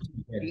Yeah,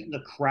 beating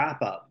the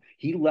crap up.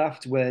 He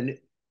left when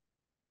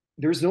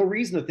there's no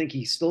reason to think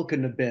he still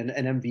couldn't have been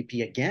an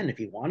MVP again if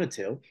he wanted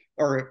to,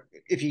 or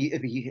if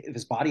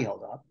his body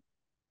held up.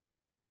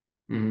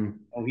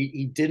 mm-hmm.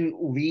 He didn't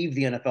leave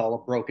the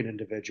NFL a broken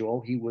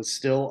individual. He was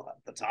still at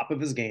the top of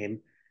his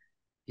game.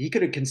 He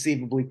could have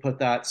conceivably put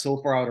that so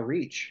far out of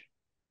reach,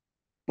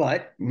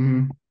 but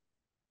Mm-hmm.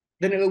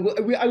 then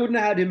I wouldn't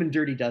have had him in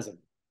Dirty Dozen.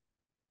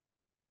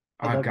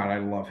 I Oh love God, I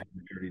love how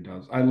Dirty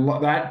does. I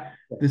love that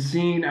the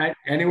scene. I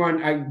don't want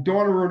to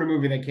ruin a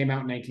movie that came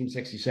out in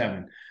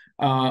 1967,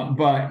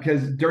 but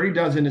because Dirty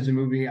Dozen is a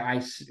movie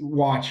I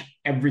watch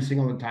every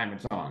single time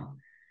it's on,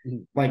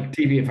 it. like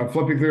TV. If I'm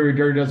flipping through,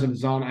 Dirty Dozen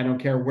is on. I don't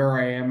care where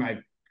I am.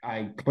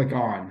 I click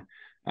on.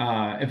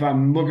 If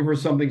I'm looking for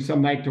something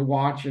some night to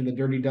watch and the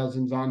Dirty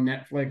Dozen's on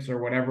Netflix or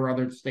whatever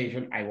other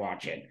station, I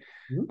watch it.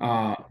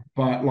 Mhm.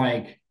 But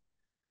like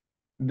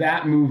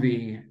that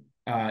movie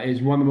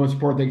is one of the most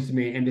important things to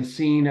me. And the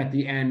scene at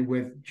the end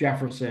with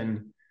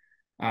Jefferson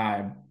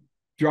uh,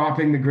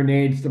 dropping the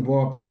grenades to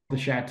blow up the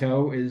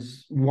chateau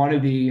is one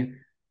of the.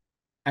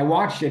 I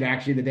watched it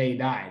actually the day he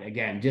died.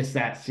 Again, just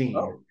that scene.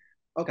 Oh,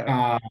 okay.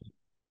 Uh,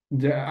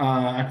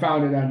 I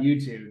found it on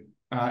YouTube.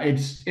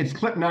 It's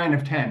clip 9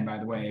 of 10, by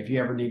the way. If you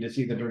ever need to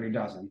see the Dirty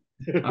Dozen,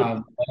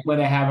 when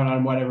I have it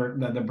on whatever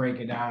the break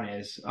it down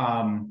is.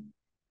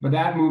 But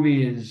that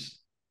movie is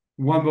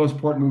one of the most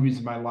important movies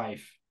in my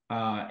life.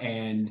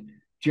 And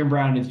Jim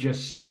Brown is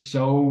just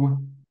so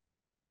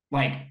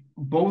like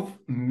both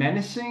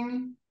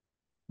menacing,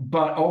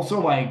 but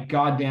also like,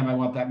 goddamn, I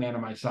want that man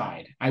on my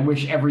side. I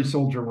wish every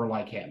soldier were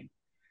like him.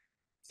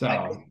 I, So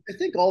I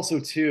think also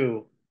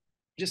too,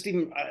 just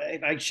even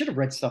I should have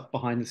read stuff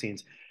behind the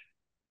scenes.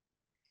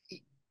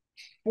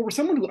 For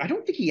someone who I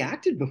don't think he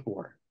acted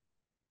before.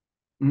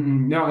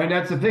 no, and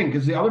that's the thing,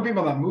 because the other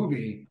people in that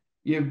movie,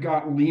 you've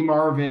got Lee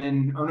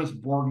Marvin, Ernest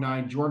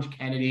Borgnine, George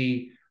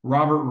Kennedy,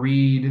 Robert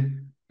Reed,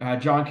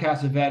 John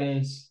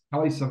Cassavetes,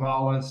 Kelly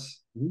Savalas,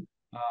 Mhm.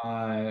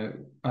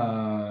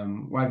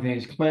 what name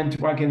is Clint?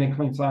 Why can't they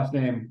Clint's last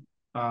name?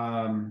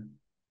 Crap,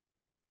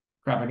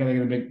 I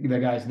gotta get the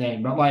guy's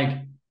name, but like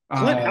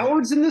Clint uh,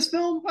 Howard's in this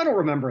film? I don't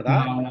remember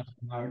that.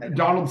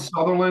 Donald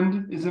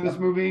Sutherland is in this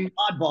movie.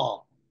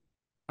 Oddball.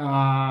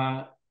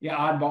 Yeah,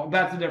 Oddball.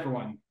 That's a different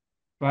one,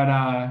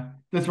 but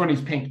this one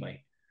he's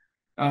Pinkley.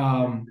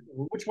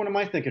 Which one am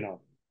I thinking of?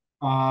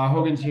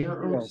 Hogan's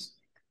Heroes. Heroes.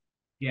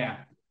 Yeah.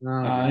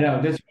 Okay.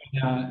 No, this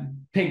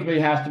one, Pinkley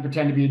has to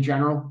pretend to be a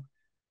general.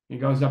 He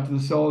goes up to the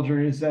soldier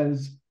and he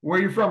says, "Where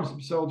are you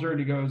from, soldier?" And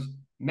he goes,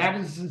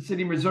 "Madison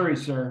City, Missouri,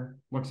 sir."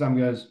 Looks up and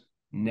goes,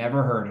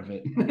 "Never heard of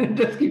it."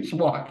 Just keeps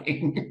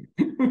walking.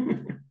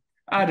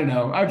 I don't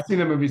know. I've seen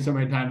the movie so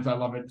many times. I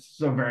love it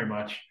so very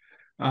much.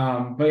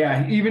 But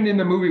yeah, even in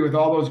the movie with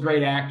all those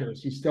great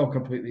actors, he still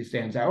completely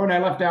stands out. Oh, and I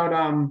left out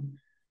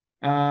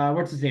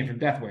what's his name from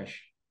Death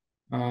Wish?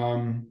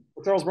 Um,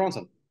 Charles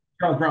Bronson.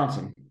 Charles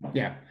Bronson.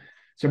 Yeah.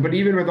 So, but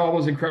even with all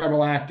those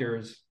incredible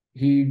actors,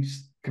 he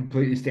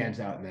completely stands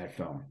out in that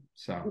film.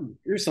 So,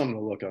 Here's something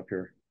to look up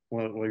here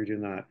while you're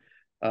doing that.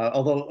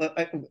 Although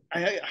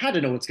I had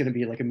to know it's going to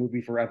be like a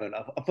movie for Evan,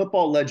 a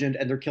football legend,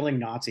 and they're killing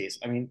Nazis.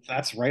 I mean,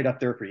 that's right up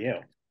there for you.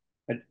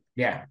 But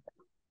yeah.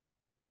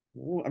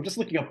 I'm just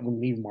looking up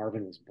when Lee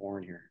Marvin was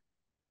born here.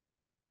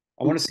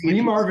 I want to see if Lee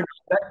he's Marvin,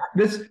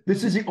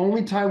 this is the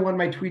only time one of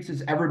my tweets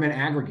has ever been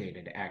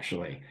aggregated,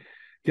 actually.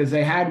 because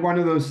they had one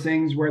of those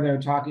things where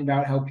they're talking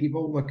about how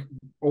people look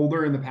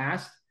older in the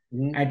past.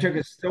 Mhm. I took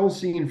a still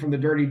scene from The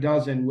Dirty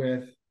Dozen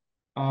with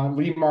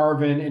Lee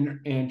Marvin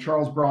and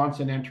Charles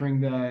Bronson entering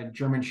the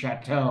German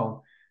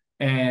chateau.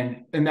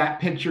 And in that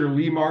picture,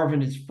 Lee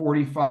Marvin is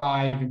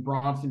 45 and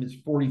Bronson is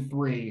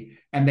 43,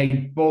 and they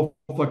both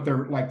look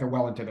like they're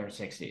well into their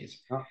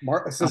 60s.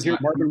 It says here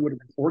Marvin would have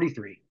been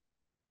 43.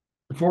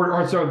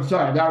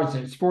 Sorry, that was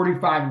it. It's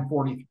 45 and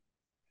 43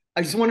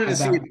 I just wanted to at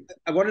see. that.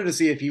 I wanted to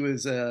see if he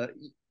was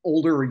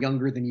older or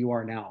younger than you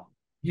are now.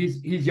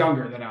 He's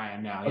younger than I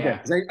am now. Okay, Yeah.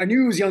 because I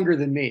knew he was younger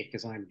than me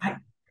because I'm. I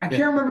Yeah.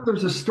 can't remember. There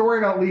was a story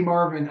about Lee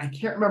Marvin. I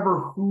can't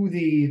remember who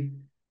he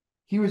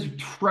was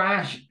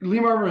trash. Lee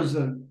Marvin was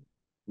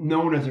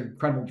known as an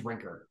incredible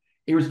drinker.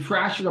 He was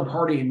trash at a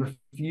party and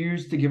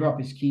refused to give up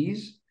his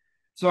keys.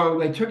 So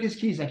they took his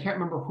keys. I can't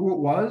remember who it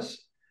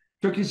was.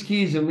 Took his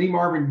keys, and Lee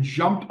Marvin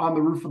jumped on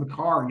the roof of the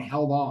car and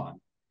held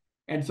on.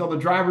 And so the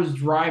driver's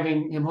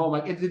driving him home.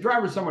 Like, if the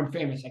driver's someone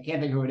famous, I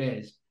can't think who it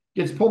is,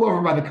 gets pulled over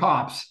by the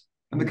cops.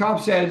 And the cop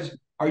says,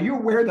 "Are you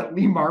aware that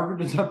Lee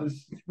Marvin is on the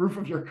roof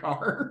of your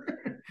car?"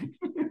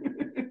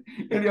 And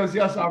he goes,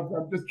 "Yes, I'm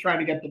just trying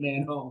to get the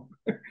man home."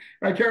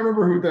 I can't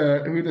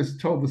remember who this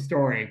told the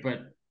story,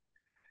 but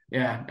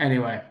yeah.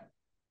 Anyway,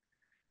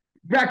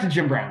 back to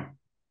Jim Brown.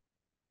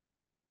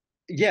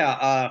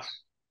 Yeah,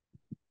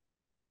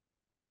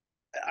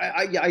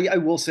 I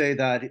will say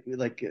that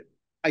like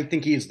I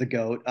think he is the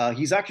goat.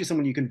 He's actually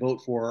someone you can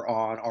vote for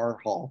on our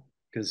hall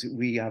because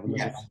we have him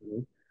as a Yes.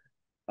 nominee.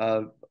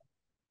 Uh,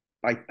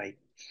 I, I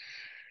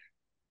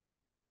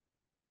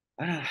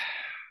uh,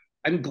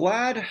 I'm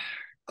glad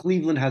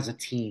Cleveland has a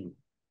team.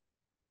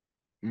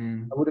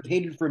 Mm. I would have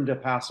hated for him to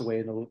pass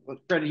away.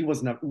 Granted, he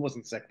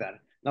wasn't sick then.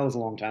 That was a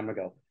long time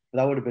ago. But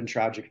that would have been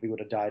tragic if he would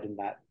have died in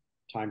that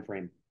time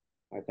frame.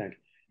 I think.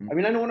 I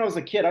mean, I know when I was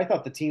a kid, I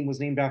thought the team was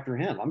named after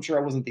him. I'm sure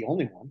I wasn't the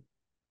only one.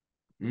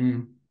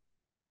 Mm.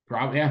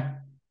 Probably, yeah.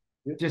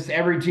 Yeah. Just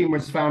every team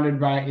was founded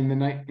by in the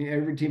night.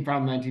 Every team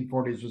founded in the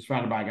 1940s was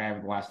founded by a guy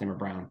with the last name of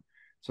Brown.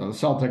 So the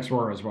Celtics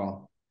were as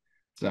well.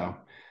 So,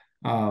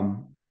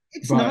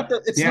 It's not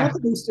but the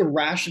most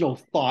irrational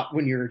thought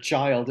when you're a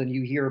child and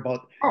you hear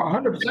about. oh, I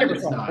 100% never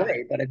it's saw him not.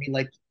 play, but I mean,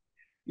 like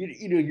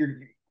you know,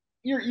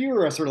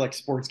 you're a sort of like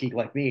sports geek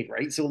like me,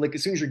 right? So like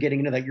as soon as you're getting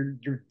into that,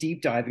 you're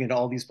deep diving into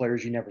all these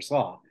players you never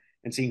saw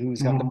and seeing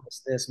who's got the Mhm.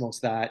 most this,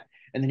 most that,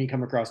 and then you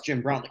come across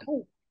Jim Brown, like,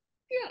 oh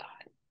yeah,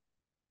 and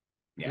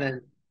Yeah.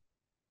 then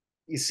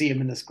you see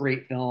him in this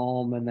great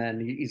film, and then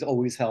he's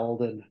always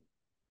held in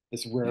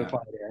this Yeah.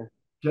 rarefied air.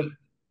 Just,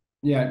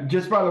 yeah.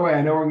 Just by the way,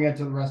 I know we're gonna get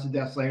to the rest of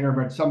Death later,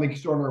 but something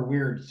sort of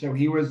weird. So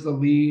he was the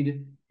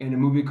lead in a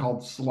movie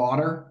called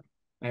Slaughter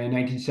in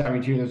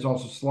 1972. There's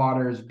also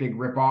Slaughter's big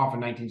ripoff in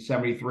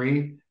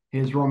 1973.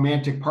 His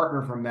romantic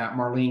partner from that,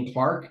 Marlene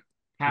Clark, Mhm.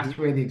 passed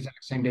away the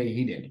exact same day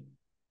he did.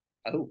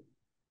 Oh,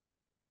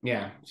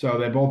 Yeah. So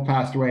they both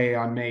passed away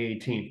on May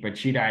 18th, but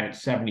she died at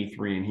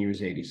 73 and he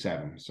was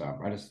 87. So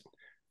I just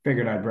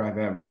figured I'd bring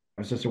that. It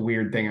was just a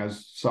weird thing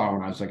saw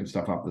when I was looking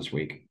stuff up this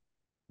week.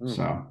 hmm,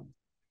 So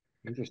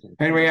interesting.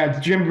 anyway, yeah,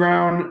 Jim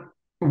Brown,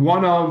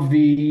 one of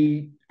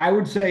the, I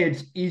would say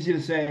it's easy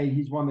to say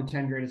he's one of the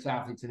 10 greatest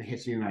athletes in the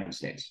history of the United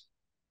States.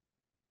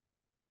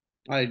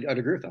 I'd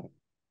agree with that.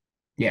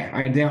 Yeah,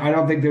 I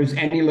don't think there's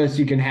any list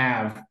you can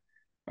have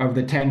of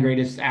the 10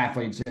 greatest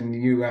athletes in the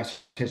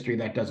U.S. history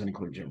that doesn't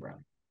include Jim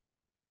Brown.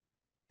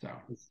 So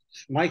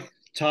My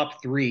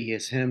top three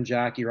is him,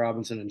 Jackie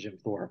Robinson, and Jim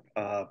Thorpe.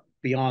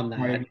 Beyond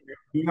that,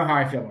 you know how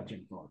I feel about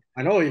Jim Thorpe.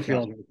 I know how you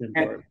feel So, about Jim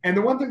and Thorpe. and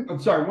the one thing, I'm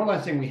sorry, one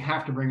last thing we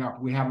have to bring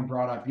up, we haven't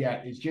brought up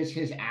yet, is just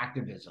his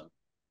activism.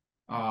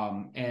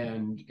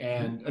 And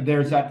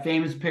there's that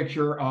famous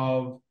picture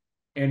of,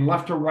 and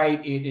left to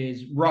right, it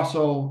is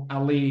Russell,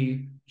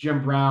 Ali,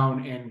 Jim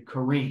Brown, and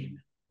Kareem,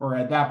 or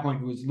at that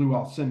point it was Lou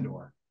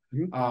Alcindor,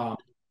 Mhm.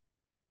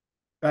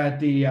 at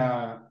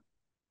the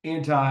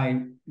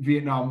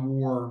anti-Vietnam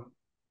War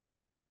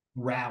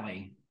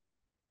rally.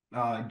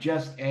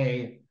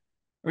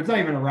 It's not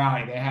even a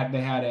rally. They had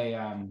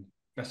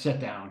a sit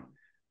down,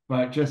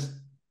 but just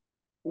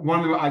one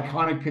of the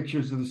iconic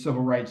pictures of the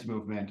civil rights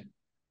movement,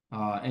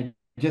 and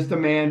just a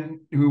man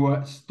who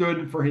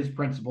stood for his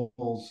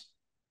principles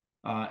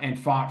and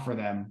fought for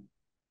them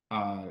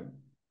uh,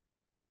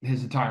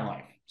 his entire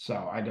life.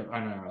 So I don't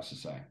know what else to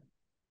say.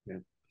 Yeah.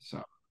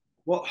 So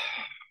Well,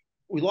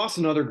 we lost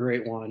another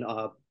great one,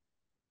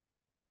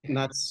 and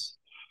that's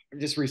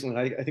just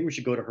recently. I think we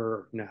should go to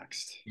her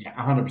next. yeah,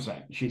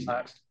 100%. She's Uh,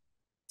 next.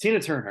 Tina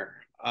Turner,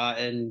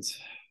 and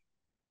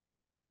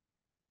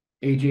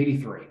Age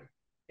 83.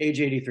 age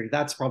 83.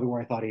 That's probably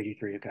where I thought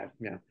 83. Okay,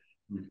 yeah.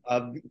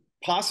 Mm.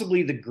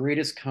 Possibly the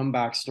greatest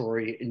comeback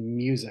story in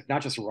music,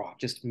 not just rock,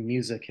 just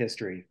music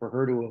history, for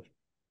her to have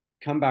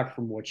come back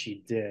from what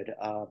she did.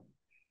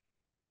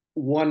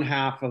 One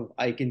half of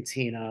Ike and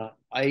Tina.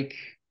 Ike,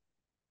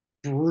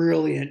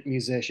 brilliant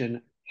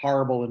musician,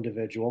 horrible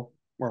individual,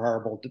 or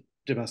horrible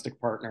domestic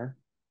partner.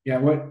 Yeah,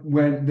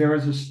 when there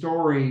was a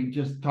story,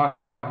 just talk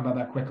about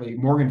that quickly.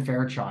 Morgan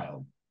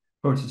Fairchild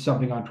posted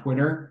something on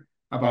Twitter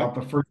Okay. about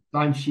the first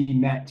time she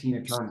met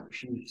Tina Turner.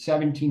 She was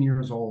 17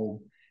 years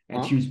old and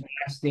Huh? she was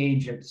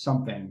backstage at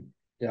something.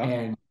 Yeah.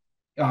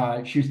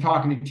 And she was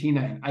talking to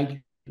Tina, and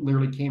Ike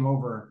literally came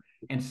over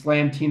and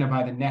slammed Tina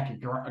by the neck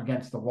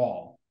against the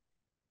wall.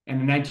 And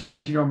the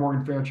 19-year-old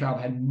Morgan Fairchild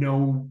had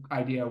no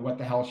idea what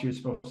the hell she was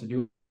supposed to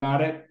do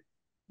about it.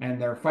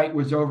 And their fight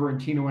was over, and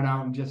Tina went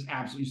out and just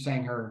absolutely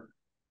sang her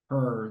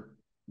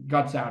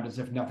guts out as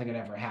if nothing had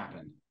ever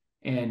happened.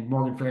 And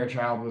Morgan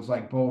Fairchild was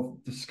like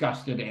both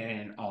disgusted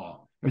and in awe.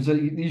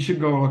 You should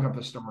go look up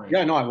the story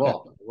Yeah, no, I that,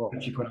 will. I will.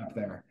 that she put up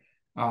there.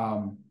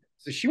 Um,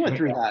 So she went but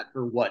through yeah, that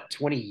for what,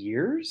 20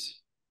 years?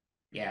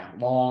 yeah,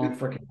 long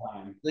freaking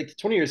time. Like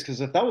 20 years,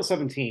 because if that was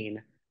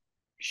 17,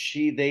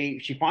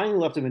 she finally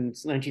left him in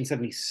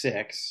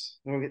 1976.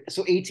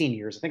 So 18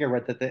 years. I think I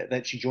read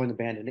that she joined the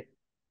band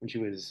when she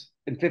was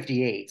in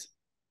 58.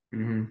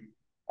 Mm-hmm.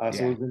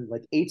 So Yeah, it was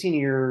like 18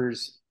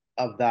 years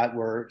of that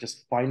where it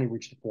just finally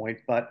reached the point.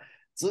 But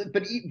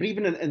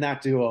even in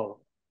that duo,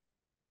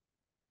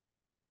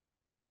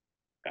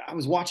 I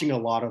was watching a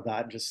lot of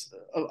that, just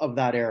of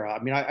that era.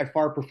 I mean, I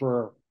far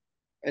prefer,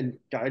 and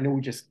I know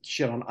we just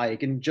shit on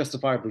Ike, and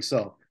justifiably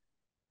so.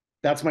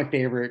 That's my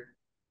favorite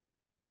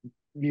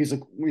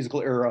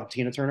musical era of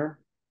Tina Turner,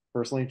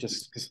 personally,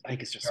 just because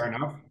Ike is just fair so.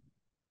 enough.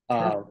 Sure.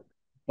 Uh,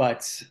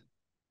 but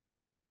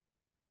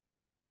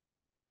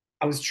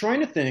I was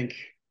trying to think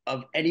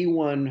of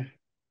anyone.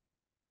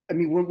 I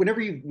mean, whenever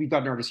we've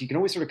got an artist, you can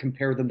always sort of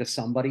compare them to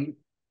somebody.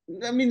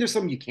 I mean, there's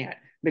some you can't.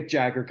 Mick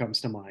Jagger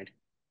comes to mind.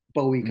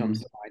 Bowie comes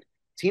Mm-hmm. to mind.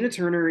 Tina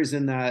Turner is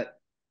in that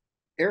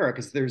era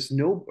because there's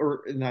no,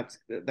 or in that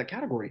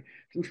category.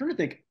 I'm trying to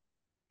think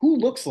who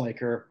looks like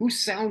her, who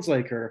sounds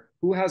like her,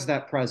 who has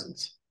that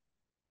presence,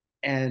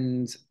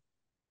 and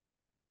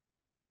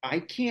I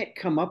can't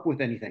come up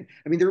with anything.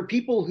 I mean, there are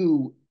people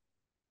who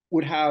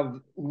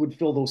would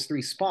fill those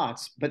three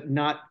spots, but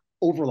not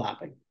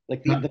overlapping.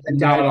 Like the Venn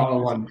Not diagram all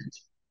in one.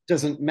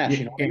 doesn't mesh. Yeah,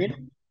 You know what I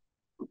mean?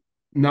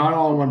 not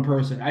all in one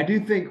person. I do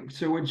think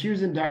so. When she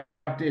was inducted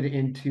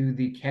into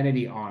the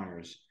Kennedy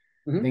Honors,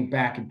 I Mm-hmm. think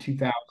back in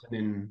 2000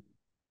 and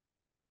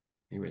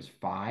it was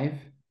five.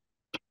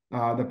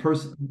 The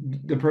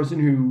person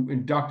who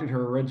inducted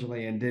her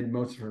originally and did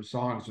most of her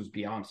songs was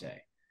Beyonce.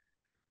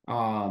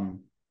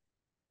 Um,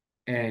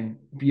 and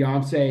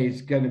Beyonce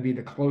is going to be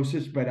the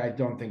closest, but I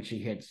don't think she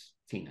hits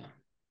Tina.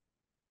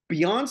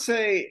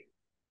 Beyonce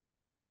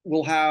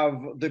will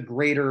have the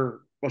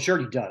greater, well, she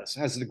already does,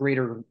 has the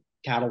greater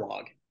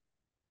catalog.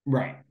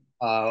 Right.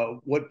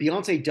 What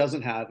Beyonce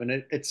doesn't have, and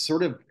it's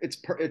sort of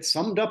it's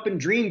summed up in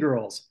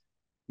Dreamgirls.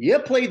 You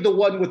played the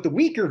one with the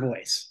weaker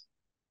voice,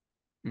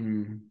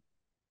 Mm,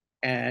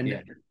 and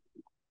yeah.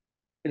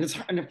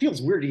 it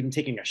feels weird even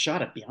taking a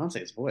shot at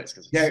Beyonce's voice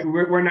because it's Yeah, so.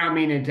 we're not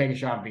meaning to take a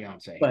shot at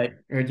Beyonce But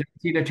here.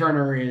 Tina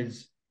Turner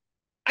is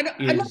I'm not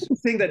is even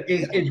saying that.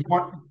 is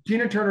one.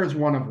 Tina Turner is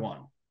one of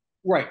one.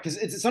 Right, because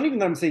it's not even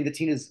that I'm saying that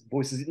Tina's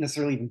voice is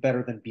necessarily even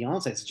better than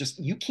Beyonce's. It's just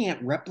you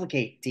can't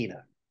replicate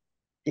Tina.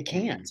 You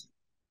can't. Mm-mm.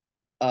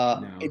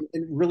 No.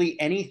 In really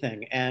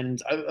anything.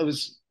 And I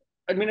was,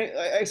 I mean,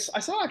 I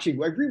saw actually,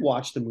 I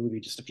rewatched the movie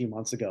just a few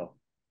months ago.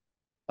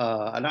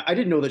 And I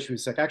didn't know that she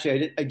was sick.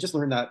 Actually, I just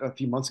learned that a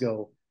few months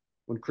ago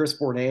when Chris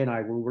Bournet and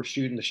I were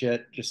shooting the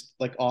shit just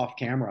like off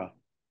camera.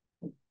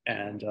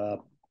 And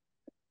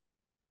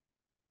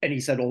and he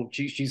said, "Oh,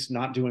 she's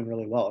not doing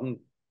really well." And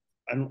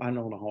I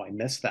don't know how I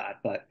missed that,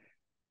 but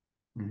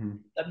Mm-hmm.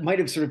 that might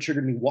have sort of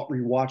triggered me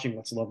rewatching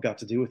What's Love Got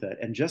to Do with It.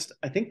 And just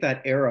I think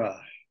that era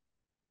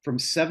from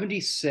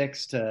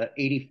 76 to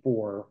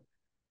 84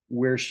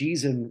 where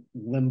she's in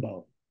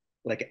limbo,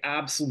 like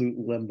absolute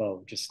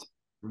limbo, just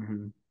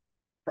Mm-hmm.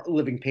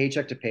 living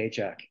paycheck to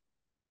paycheck.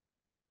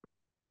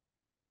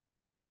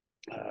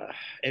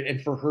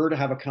 And for her to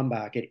have a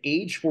comeback at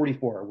age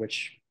 44,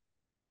 which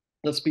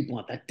let's be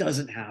blunt, that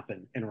doesn't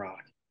happen in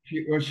rock.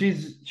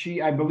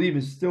 She I believe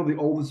is still the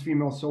oldest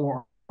female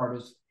solo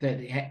artist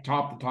that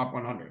topped the top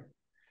 100,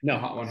 the No,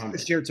 Hot 100.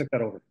 Cher took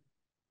that over.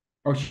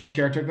 Oh,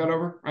 Cher took that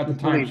over at the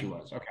With time. Believe. She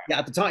was okay. Yeah,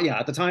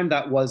 at the time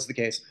that was the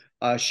case.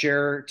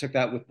 Cher took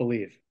that with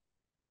Believe.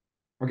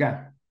 Okay.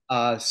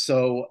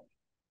 So,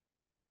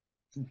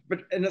 but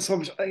and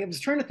so I was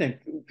trying to think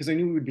because I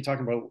knew we would be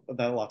talking about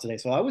that a lot today.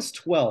 So I was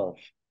 12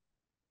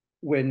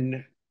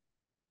 when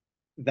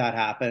that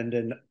happened,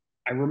 and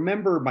I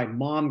remember my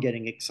mom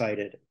getting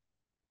excited,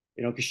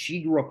 because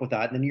she grew up with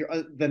that. And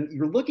then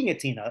you're looking at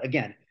Tina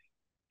again.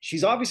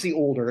 She's obviously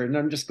older, and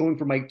I'm just going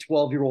from my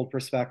 12-year-old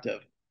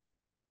perspective.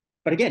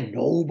 But again,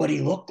 nobody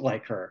looked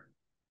like her.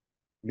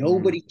 Mm-hmm.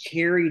 Nobody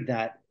carried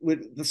that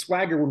with the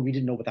swagger when we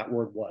didn't know what that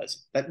word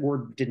was. That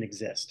word didn't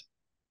exist.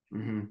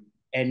 Mm-hmm.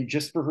 And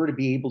just for her to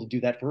be able to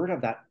do that, for her to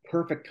have that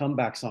perfect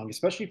comeback song,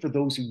 especially for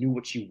those who knew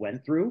what she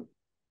went through,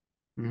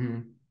 Mm-hmm.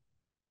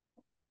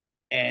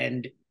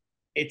 and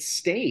it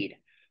stayed.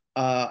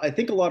 I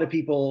think a lot of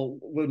people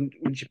when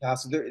she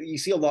passed, you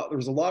see a lot. There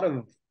was a lot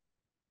of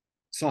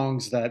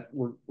songs that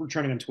were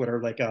trending on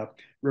Twitter, like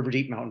 "River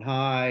Deep, Mountain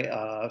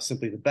High,"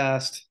 "Simply the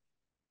Best."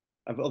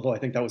 Although I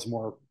think that was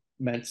more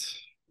meant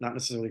not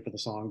necessarily for the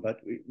song, but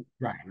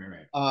Right. Right.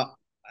 Right. uh,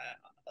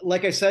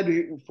 like I said,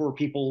 for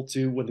people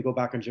to when they go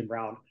back on Jim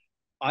Brown,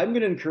 I'm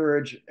going to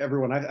encourage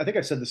everyone. I think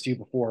I've said this to you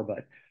before, but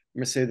I'm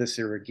going to say this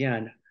here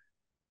again.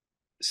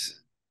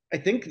 I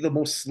think the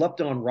most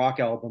slept on rock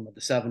album of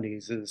the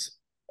 70s is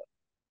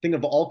Thing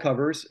of All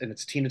Covers, and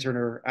it's Tina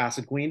Turner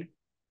Acid Queen,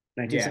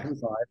 Yeah,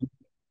 1975.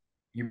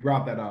 you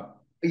brought that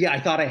up. Yeah, I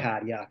thought I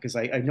had, yeah, because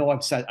I know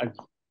I've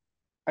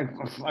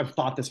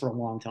thought this for a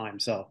long time.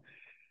 So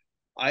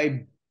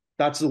I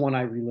that's the one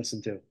I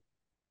re-listen to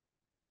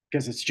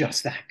because it's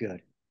just that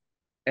good.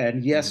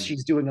 And yes, Mhm.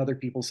 she's doing other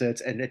people's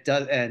hits, and it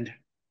don't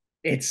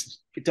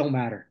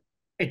matter.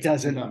 It It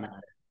doesn't. doesn't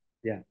matter.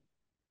 Yeah.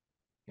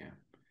 Yeah.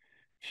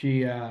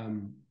 She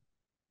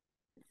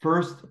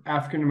first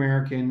African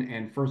American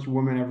and first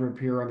woman ever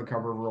appear on the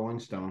cover of Rolling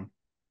Stone.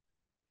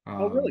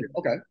 Oh, really? Um,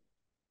 Okay. I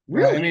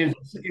Really? mean,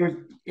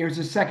 it was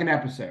the second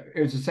episode.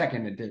 It was the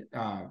second that did.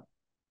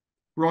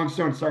 Rolling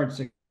Stone started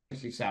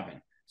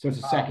 67, so it's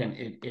a second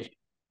issue.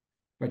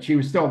 But she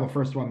was still the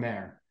first one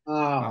there.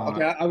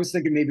 Okay. I was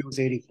thinking maybe it was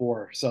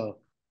 84. So,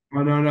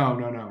 Oh no, no,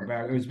 no, no.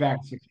 It was back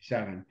in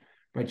 67.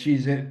 But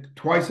she's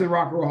twice in the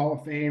Rock and Roll Hall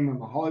of Fame and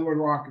the Hollywood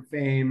Rock of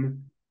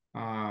Fame.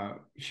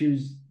 She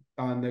was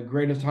on the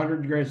greatest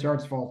 100 greatest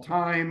artists of all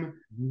time.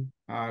 mhm.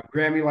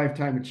 Grammy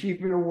Lifetime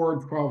Achievement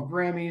Award, 12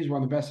 Grammys,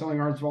 one of the best-selling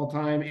artists of all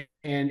time.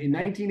 And in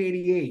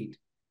 1988,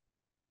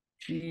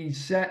 she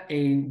set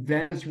a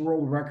Venice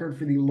World Record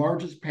for the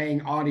largest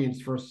paying audience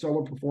for a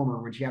solo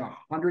performer when she had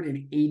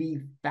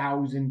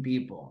 180,000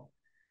 people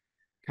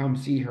come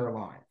see her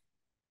live.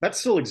 That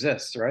still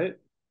exists, right?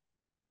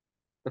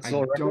 That's I still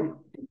a record. don't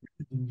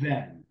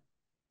then.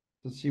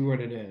 Let's see what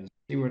it is.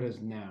 See what it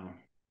is now.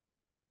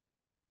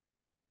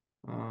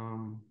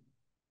 Um,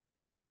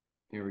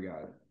 Here we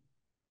got it.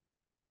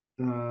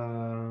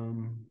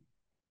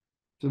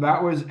 So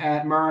that was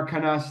at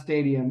Maracana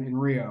Stadium in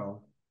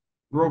Rio,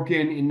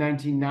 broken in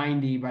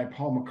 1990 by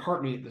Paul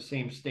McCartney at the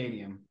same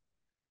stadium.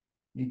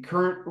 The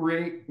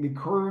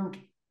current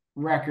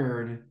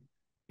record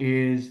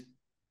is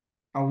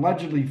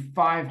allegedly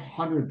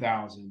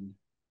 500,000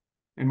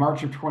 in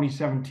March of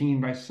 2017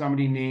 by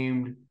somebody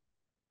named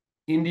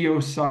Indio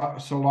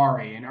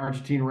Solari, an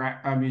Argentine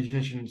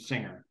musician and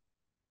singer.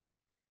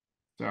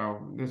 So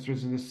this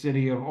was in the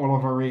city of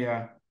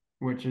Olavarria,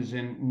 which is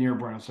in near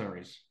Buenos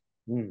Aires.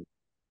 Hmm.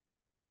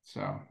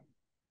 So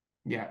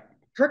yeah,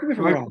 Correct me if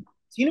I'm like wrong.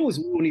 Tina was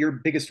one of your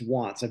biggest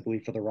wants, I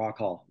believe, for the Rock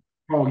Hall.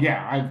 oh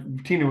yeah,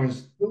 Tina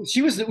was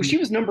She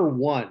was number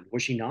one,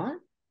 was she not?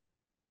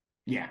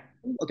 yeah,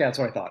 Okay, that's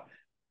what I thought.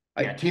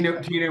 I yeah.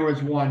 Tina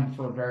was one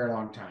for a very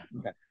long time.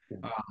 okay. Yeah.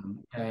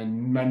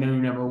 And my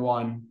new number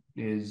one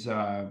is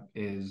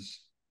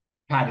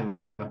Patty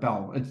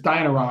LaBelle. It's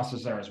Diana Ross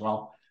is there as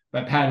well,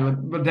 but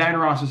Diana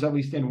Ross is at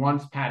least in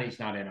once. Patty's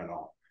not in at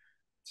all.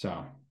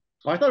 So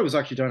Oh, I thought it was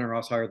actually Diana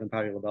Ross higher than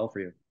Patti LaBelle for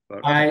you, but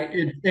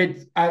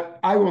okay.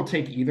 I will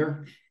take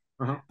either,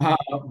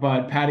 Uh-huh.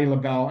 but Patty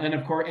LaBelle and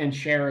of course and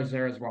Cher is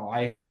there as well.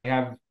 I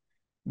have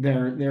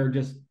they're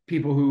just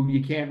people who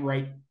you can't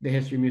write the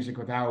history of music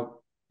without.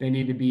 They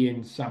need to be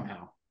in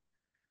somehow.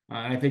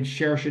 I think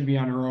Cher should be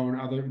on her own,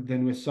 other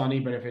than with Sonny.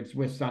 But if it's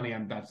with Sonny,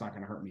 that's not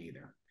going to hurt me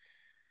either.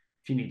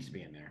 She needs to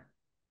be in there.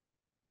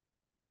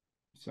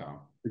 So,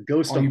 The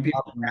ghost all of you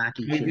people, Bob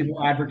Mackie all you should be.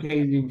 people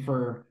advocating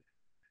for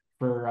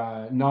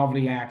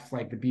novelty acts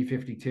like the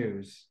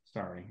B-52s.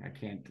 Sorry, I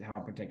can't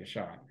help but take a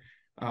shot.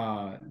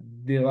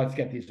 Let's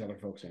get these other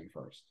folks in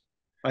first.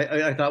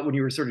 I thought when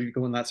you were sort of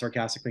going that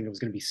sarcastic thing, it was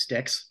going to be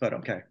Styx, but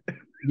okay.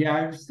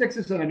 Yeah, Six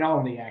is a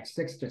novelty act.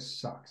 Six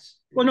just sucks.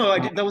 Well, no,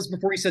 Uh, that was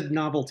before you said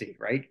novelty,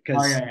 right? oh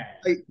Because yeah, yeah,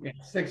 I, yeah. Yeah,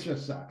 Six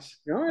just sucks.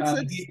 you know, it's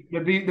The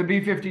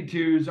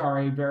B-52s are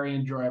a very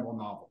enjoyable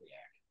novelty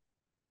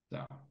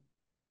act. So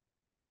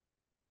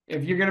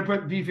if you're gonna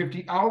put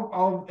B-50,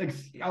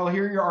 I'll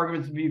hear your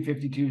arguments of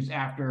B-52s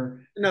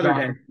another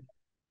day.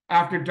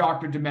 After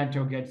Dr.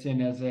 Demento gets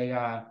in as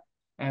a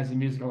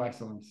musical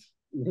excellence.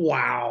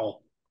 Wow.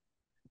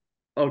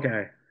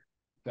 Okay.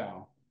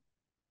 So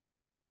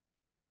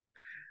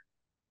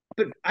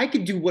But I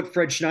could do what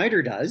Fred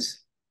Schneider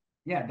does.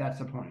 yeah, that's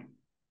the point.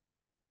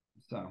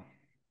 So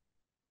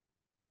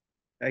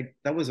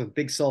That was a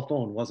big cell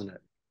phone, wasn't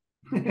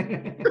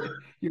it?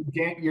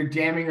 you're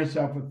damning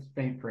yourself with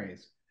faint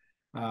praise.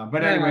 But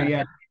Yeah. anyway,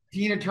 yeah,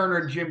 Tina Turner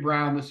and Jim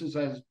Brown. This is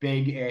as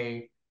big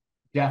a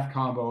death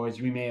combo as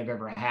we may have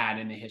ever had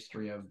in the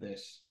history of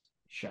this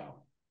show.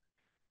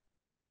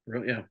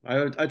 Really, yeah,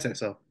 I'd say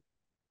so.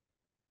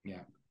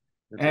 Yeah.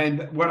 I'd say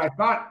so. And what I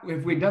thought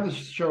if we'd done the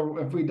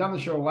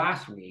show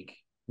last week,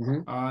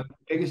 Mhm. the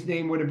biggest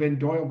name would have been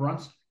Doyle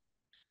Brunson.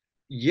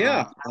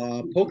 Yeah,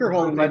 Uh, Poker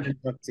Hall of Fame legend.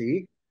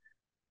 inductee.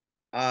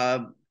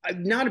 I'm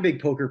not a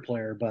big poker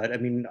player, but I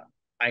mean,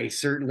 I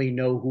certainly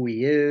know who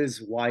he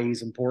is, why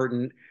he's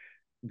important.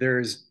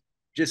 There's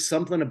just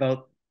something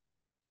about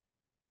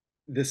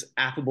this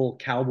affable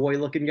cowboy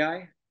looking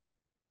guy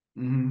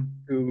Mm-hmm.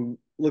 who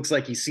looks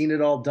like he's seen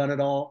it all, done it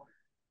all,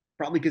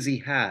 probably because he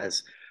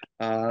has.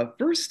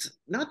 First,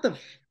 not the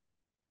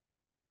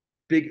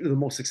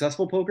most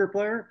successful poker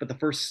player, but the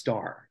first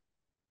star,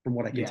 from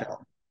what I can Yeah.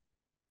 tell.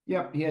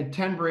 Yep, he had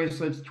 10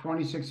 bracelets,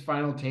 26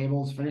 final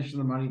tables, finished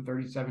the money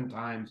 37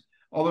 times.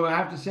 Although I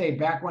have to say,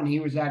 back when he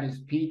was at his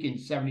peak in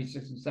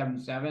 76 and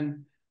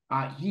 77,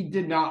 he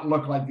did not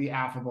look like the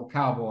affable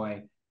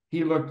cowboy.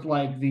 He looked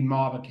like the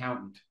mob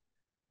accountant.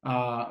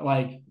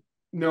 Like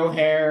no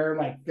hair,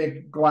 like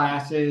thick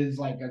glasses,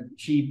 like a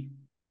cheap,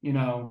 you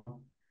know,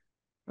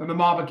 and the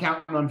mob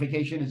accountant on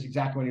vacation is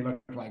exactly what he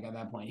looked like at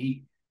that point.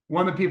 He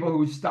one of the people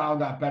whose style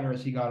got better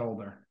as he got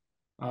older.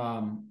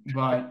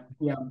 But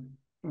yeah,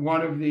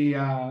 one of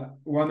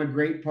the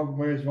great poker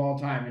players of all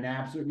time, an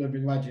absolute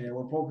living legend. And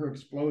where poker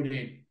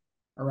exploded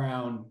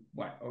around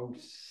what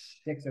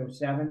 06,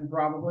 07,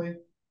 probably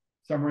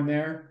somewhere in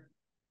there.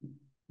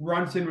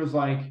 Brunson was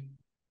like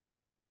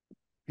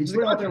He he's was the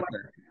put out there like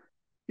godfather.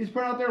 he's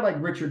put out there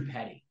like Richard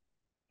Petty.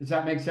 Does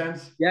that make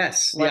sense?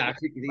 Yes, Like,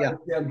 yeah,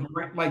 yeah.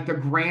 like the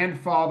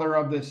grandfather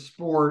of the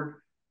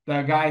sport,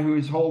 the guy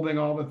who's holding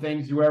all the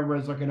things whoever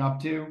is looking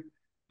up to.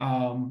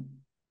 Um,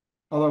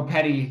 Although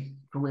Petty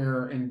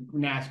career in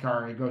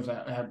NASCAR, it goes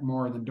at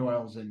more than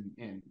Doyle's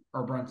and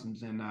or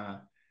Brunson's in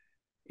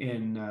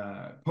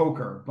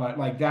poker, but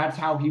like that's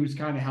how he was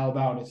kind of held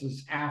out as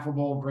this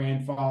affable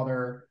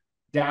grandfather,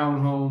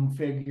 down home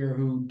figure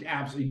who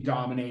absolutely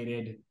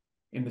dominated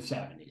in the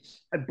 70s.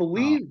 I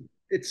believe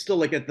it's still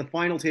like at the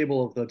final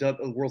table of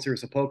the World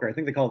Series of Poker. I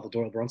think they call it the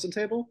Doyle Brunson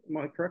table. Am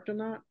I correct in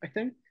that? I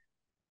think.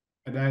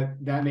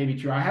 That may be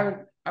true.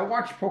 I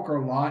watched poker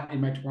a lot in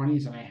my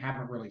 20s and I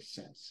haven't really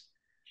since.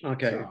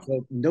 Okay, So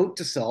so note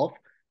to self: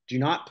 do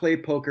not play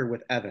poker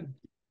with Evan.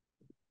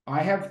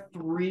 I have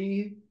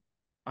three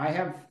I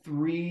have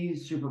three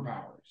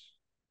superpowers.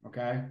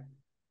 Okay.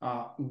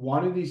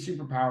 One of these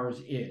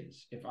superpowers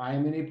is if I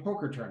am in a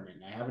poker tournament,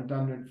 I haven't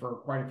done it for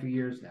quite a few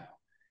years now.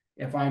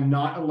 If I'm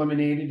not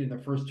eliminated in the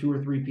first two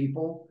or three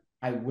people,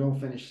 I will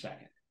finish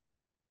second.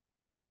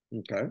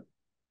 Okay.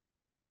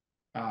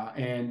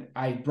 And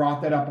I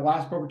brought that up the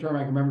last poker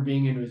tournament I can remember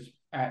being in was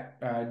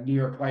at New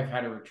York Life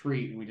had a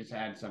retreat and we just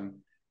had some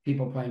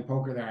people playing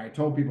poker there. I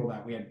told people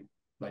that we had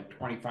like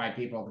 25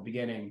 people at the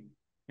beginning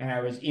and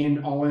I was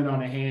in all in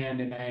on a hand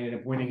and I ended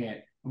up winning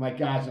it. I'm like,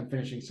 guys, I'm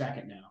finishing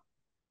second now.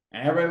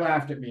 And everybody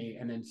laughed at me.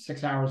 And then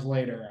 6 hours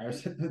later, I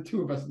was the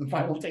two of us at the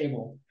final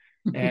table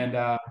and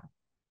I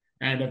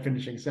ended up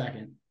finishing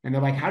second. And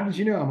they're like, how did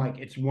you know? I'm like,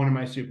 it's one of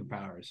my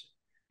superpowers.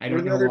 I What are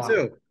don't the know other why.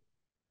 two?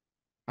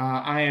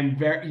 I am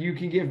very. You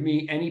can give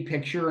me any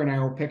picture, and I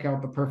will pick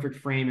out the perfect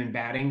frame and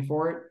batting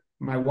for it.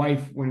 My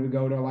wife, when we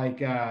go to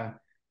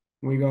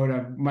when we go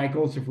to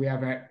Michael's, if we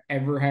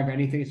ever have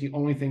anything, it's the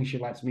only thing she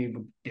lets me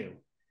do.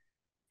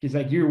 She's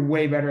like, "You're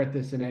way better at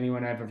this than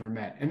anyone I've ever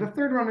met." And the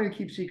third one, I'm gonna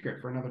keep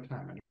secret for another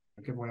time. I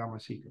don't give away all my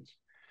secrets.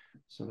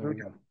 So there we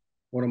Okay. go.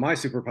 One of my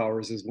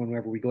superpowers is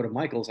whenever we go to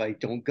Michael's, I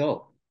don't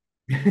go.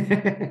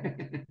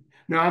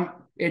 No, I'm.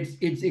 It's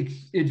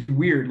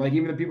weird. Like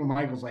even the people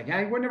Michael's like,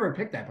 I would never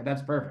pick that, but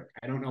that's perfect.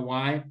 I don't know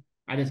why.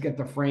 I just get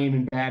the frame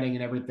and batting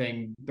and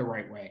everything the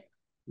right way.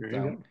 There So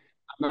you go.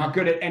 I'm not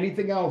good at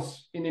anything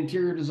else in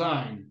interior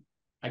design.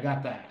 I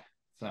got that.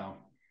 So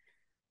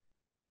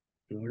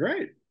All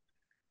right.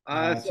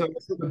 uh, So, so,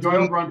 so so do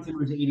Doyle we? Brunson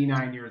was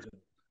 89 years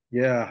old.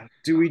 Yeah.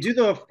 Do we do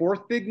the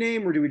fourth big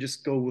name, or do we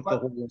just go with the But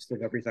whole list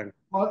of everything?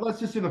 let's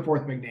just do the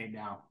fourth big name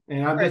now.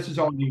 And All right. this is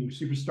all new.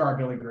 Superstar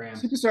Billy Graham.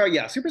 Superstar.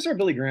 Yeah. Superstar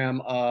Billy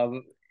Graham.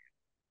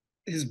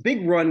 His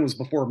big run was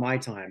before my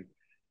time.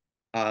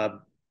 Uh,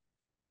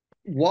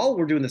 while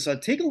we're doing this,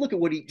 take a look at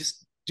what he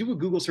just do a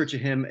Google search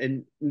of him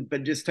and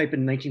but just type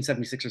in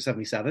 1976 or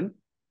 77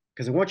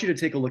 because I want you to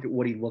take a look at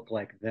what he looked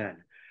like then.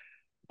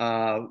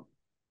 Uh,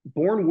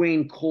 Born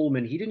Wayne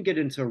Coleman, he didn't get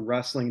into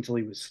wrestling until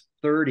he was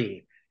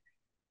 30,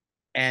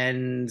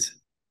 and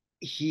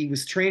he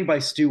was trained by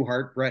Stu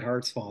Hart, Bret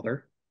Hart's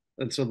father,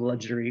 and so the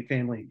legendary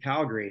family in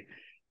Calgary.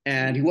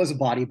 And he was a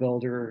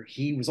bodybuilder.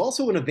 He was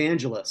also an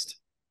evangelist,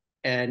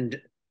 and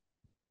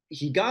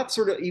he got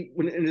sort of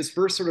when in his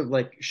first sort of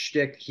like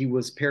shtick, he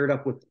was paired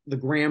up with the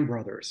Graham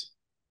brothers.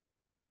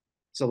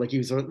 So like he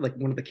was like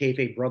one of the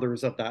kayfabe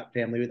brothers of that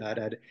family that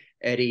had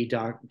Eddie,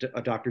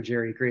 Dr.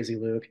 Jerry, Crazy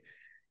Luke,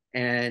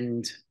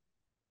 and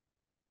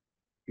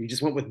he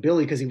just went with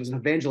Billy because he was an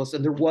evangelist,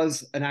 and there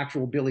was an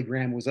actual Billy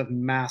Graham who was a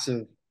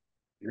massive.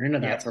 You're into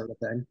that Yep. sort of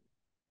thing,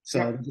 so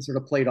Yep. he sort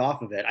of played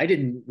off of it. I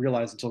didn't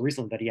realize until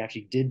recently that he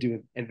actually did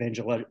do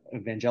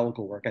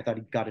evangelical work. I thought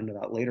he got into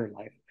that later in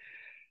life.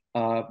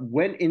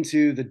 Went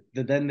into the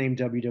then named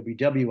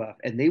WWF,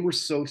 and they were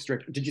so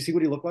strict. Did you see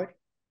what he looked like?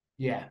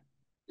 Yeah.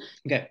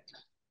 Okay,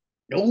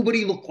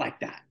 nobody looked like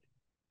that,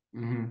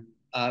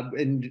 Mm-hmm.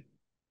 and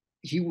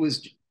he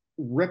was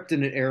ripped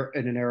in an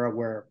era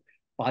where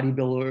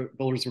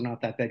bodybuilders were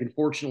not that big.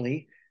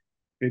 Unfortunately,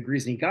 big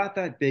reason he got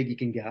that big, you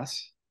can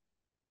guess.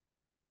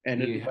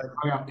 And He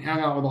hung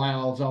out with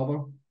Lionel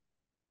Zelda.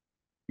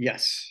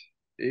 yes,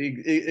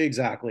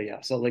 exactly.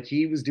 Yeah. So like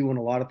he was doing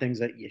a lot of things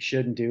that you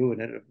shouldn't do,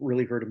 and it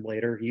really hurt him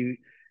later. He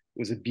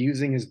was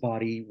abusing his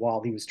body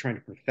while he was trying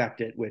to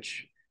perfect it,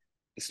 which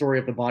the story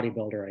of the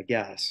bodybuilder, I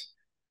guess.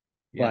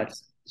 Yeah. But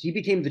he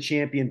became the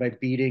champion by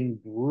beating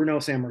Bruno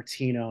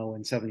Sammartino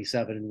in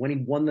 '77. And when he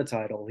won the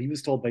title, he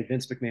was told by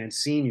Vince McMahon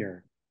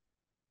Sr.,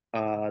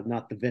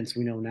 not the Vince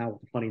we know now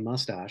with the funny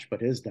mustache,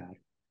 but his dad,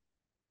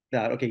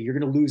 that, okay, you're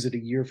going to lose it a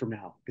year from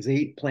now because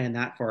they planned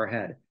that far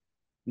ahead.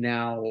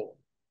 Now,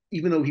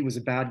 even though he was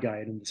a bad guy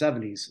in the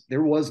 '70s,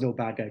 there was no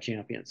bad guy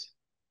champions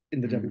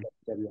in the Mm-hmm.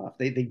 WWF.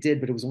 They did,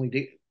 but it was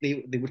only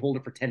they would hold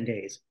it for 10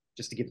 days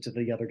just to give it to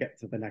the other guy,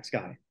 to the next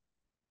guy.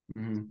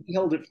 Mm-hmm. He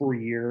held it for a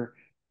year.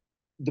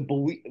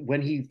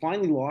 When he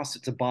finally lost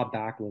it to Bob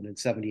Backlund in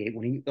 '78,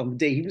 when he on the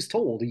day he was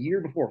told a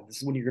year before, this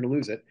is when you're going to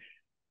lose it,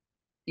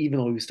 even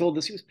though he was told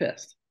this, he was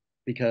pissed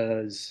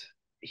because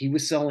he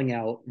was selling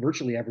out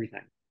virtually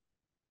everything.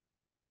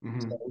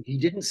 Mm-hmm. So he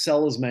didn't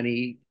sell as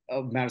many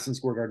of Madison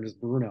Square Garden as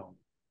Bruno,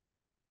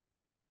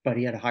 but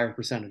he had a higher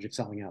percentage of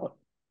selling out.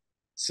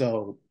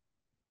 So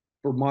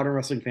for modern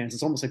wrestling fans,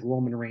 it's almost like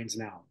Roman Reigns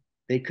now.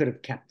 They could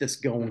have kept this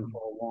going Mm-hmm.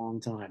 for a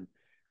long time,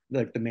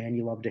 like the man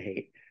you love to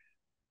hate.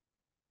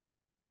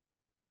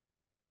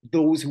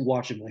 Those who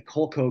watch him, like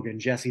Hulk Hogan,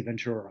 Jesse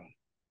Ventura,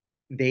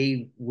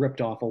 they ripped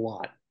off a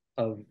lot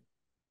of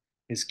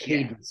his Yeah,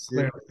 cadence,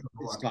 clearly.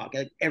 his talk,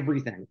 like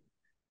everything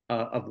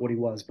of what he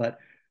was. But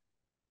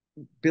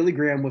Billy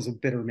Graham was a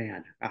bitter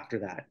man after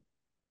that.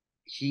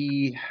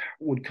 He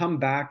would come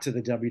back to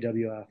the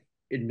WWF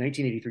in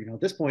 1983. Now,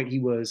 at this point, he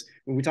was,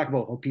 when we talk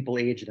about how people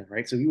age then,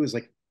 right? So he was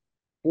like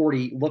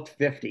 40, looked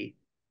 50.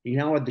 He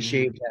now had the Mm-hmm.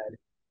 shaved head.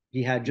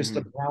 He had just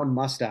a Mm-hmm. brown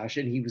mustache,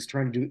 and he was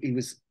trying to do, he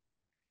was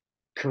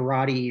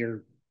karate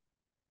or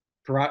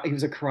karate, he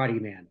was a karate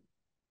man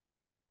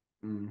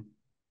Mm-hmm.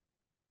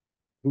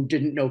 who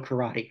didn't know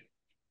karate.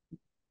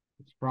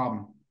 It's a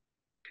problem.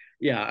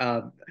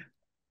 Yeah,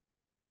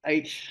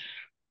 I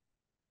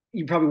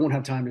you probably won't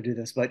have time to do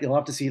this, but you'll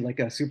have to see like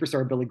a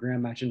superstar Billy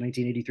Graham match in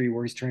 1983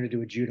 where he's trying to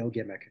do a judo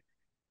gimmick,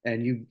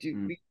 and you do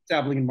Mm.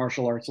 dabbling in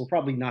martial arts will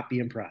probably not be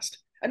impressed.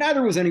 And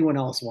neither was anyone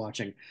else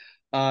watching.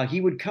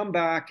 He would come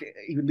back,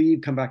 he would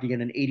leave, come back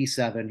again in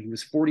 '87. He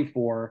was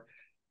 44,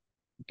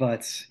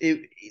 but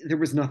there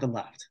was nothing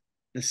left.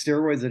 The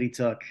steroids that he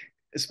took,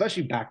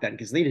 especially back then,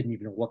 because they didn't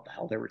even know what the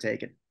hell they were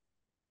taking.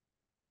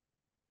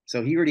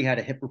 So he already had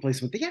a hip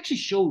replacement. They actually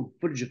showed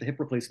footage of the hip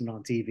replacement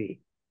on TV,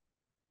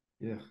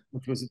 Yeah.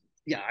 which was,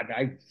 yeah,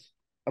 I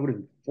would have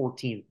been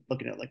 14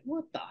 looking at it like,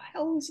 what the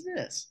hell is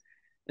this?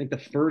 Like the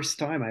first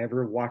time I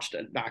ever watched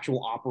an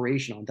actual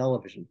operation on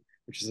television,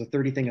 which is a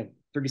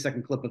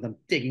 30-second clip of them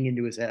digging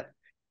into his hip.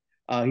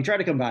 He tried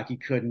to come back, he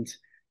couldn't.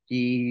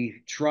 He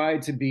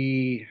tried to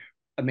be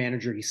a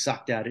manager, he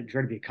sucked at it. He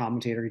tried to be a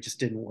commentator, it just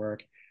didn't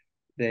work.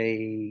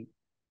 They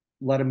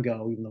let him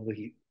go, even though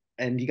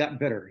he got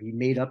bitter. He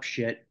made up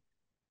shit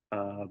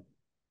uh,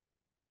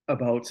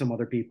 about some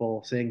other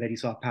people, saying that he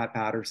saw Pat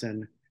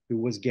Patterson, who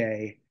was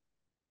gay,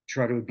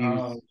 try to abuse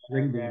Oh, yeah,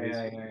 ring yeah, boys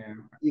yeah, yeah, yeah. I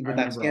with that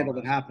remember all scandal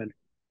that this. happened.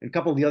 And a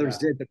couple of the others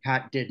Yeah. did, but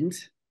Pat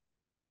didn't.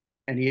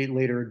 And he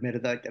later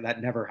admitted that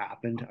that never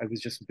happened. I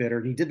was just bitter.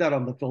 And he did that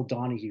on the Phil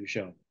Donahue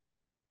show,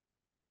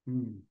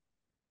 Hmm.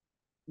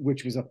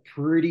 which was a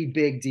pretty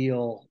big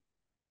deal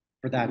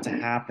for that to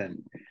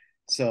happen.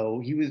 So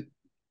he was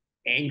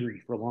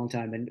angry for a long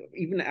time. And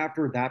even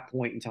after that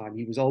point in time,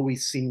 he was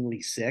always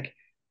seemingly sick.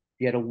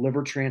 He had a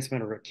liver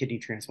transplant or a kidney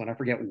transplant. I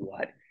forget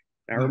what.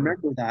 And I Liver.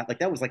 remember that, like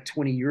that was like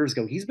 20 years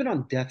ago. He's been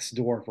on death's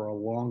door for a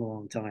long,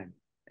 long time.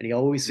 And he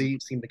always Hmm.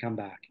 seemed to come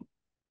back.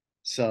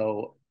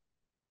 So,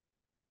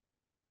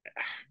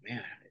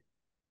 man,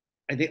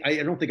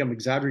 I don't think I'm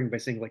exaggerating by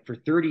saying like for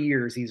 30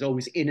 years he's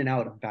always in and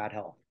out of bad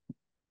health,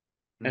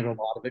 and a Hmm.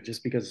 lot of it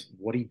just because of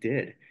what he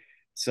did.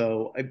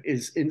 So,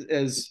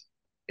 as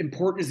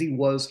important as he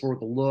was for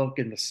the look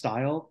and the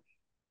style,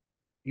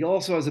 he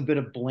also has a bit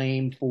of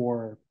blame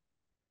for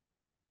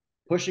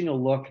pushing a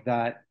look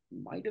that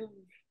might have.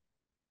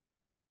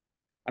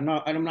 I'm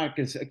not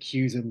going to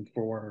accuse him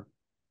for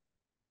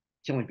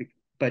killing people,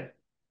 but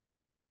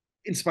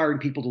inspiring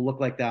people to look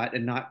like that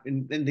and not,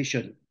 and they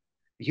shouldn't.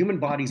 The human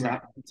body's Right.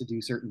 not meant to do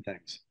certain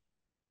things.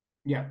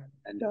 Yeah.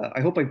 And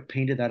I hope I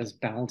painted that as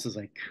balanced as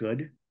I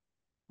could.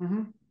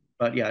 Hmm.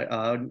 But yeah,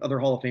 other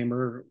Hall of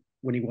Famer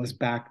when he was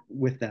back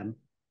with them,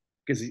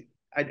 because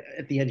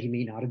at the end he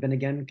may not have been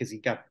again because he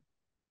got,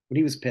 when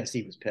he was pissed,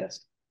 he was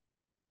pissed.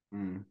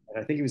 Mm. And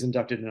I think he was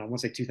inducted in, I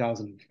want to say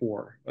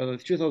 2004,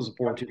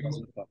 2004,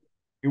 2005.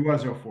 It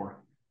was '04.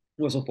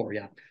 It was 04,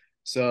 yeah.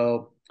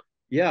 So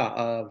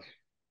yeah,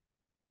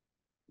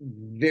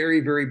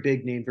 very, very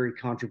big name, very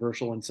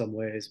controversial in some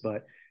ways,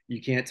 but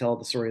you can't tell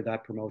the story of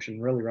that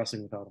promotion really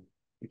wrestling without him.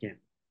 You can't.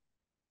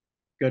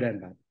 Good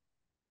and bad.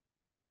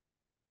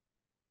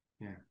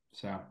 Yeah.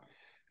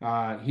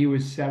 So he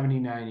was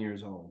 79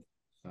 years old.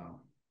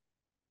 So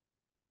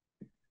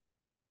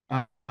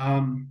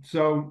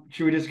so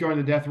should we just go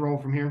into death roll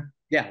from here?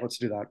 Yeah, let's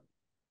do that.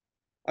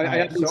 All I had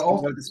right. no So scheme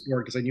also, about this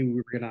board because I knew we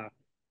were gonna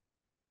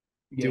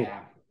do it.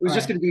 yeah. It was All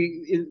just right. going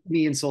to be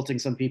me insulting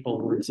some people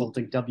who were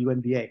insulting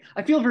WNBA.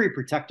 I feel very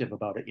protective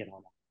about it,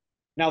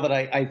 now that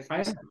I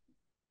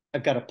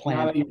I've got a now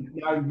plan. that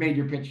now you've made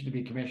your pitch to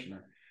be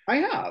commissioner. I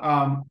have.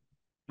 Um,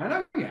 I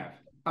know you have.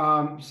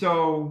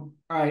 So,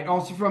 all right.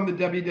 Also from the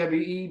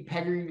WWE,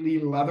 Peggy Lee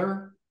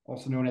Leather,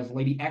 also known as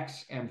Lady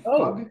X and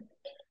Oh, Thug,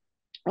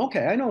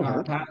 okay, I know uh,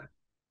 her. pa-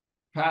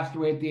 passed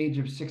away at the age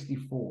of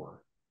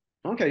 64.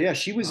 Okay, yeah,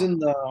 she was Uh, in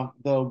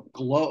the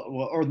glow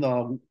or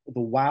the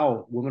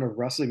Wow Women of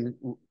Wrestling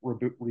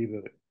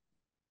reboot.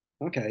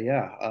 Okay,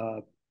 yeah.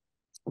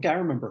 Okay, I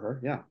remember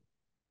her. Yeah.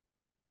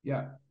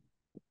 yeah,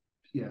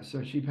 yeah.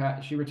 So she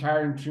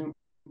retired in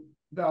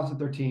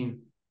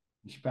 2013.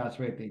 And she passed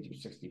away at the age of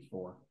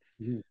 64.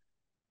 Mhm.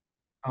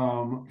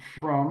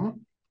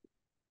 From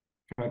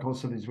try to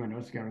close some of these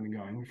windows to get everything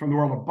going. From the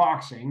world of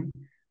boxing,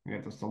 we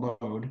got this to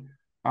load.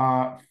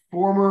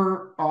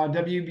 Former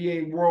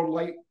WBA World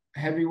Light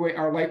Heavyweight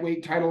or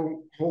Lightweight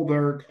title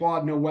holder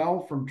Claude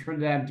Noel from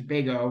Trinidad and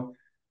Tobago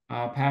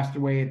passed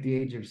away at the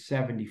age of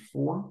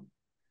 74.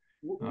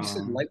 You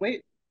said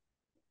lightweight?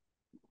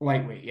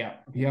 Lightweight, yeah.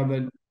 He held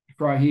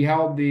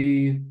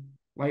the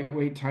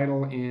lightweight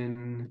title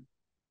in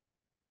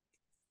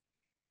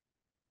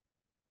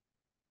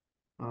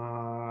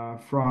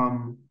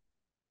from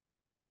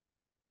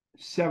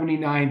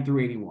 79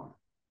 through 81.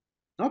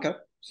 Okay,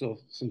 so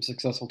some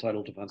successful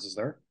title defenses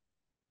there.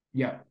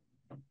 Yeah.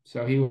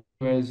 So he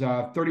was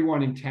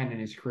 31 and 10 in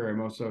his career.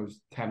 Most of those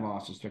 10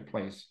 losses took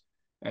place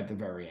at the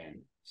very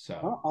end.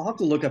 So, I'll have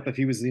to look up if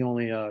he was the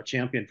only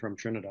champion from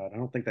Trinidad. I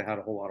don't think they had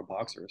a whole lot of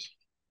boxers.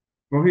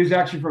 well, he was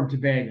actually from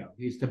Tobago.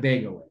 He's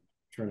Tobagoan, Oh,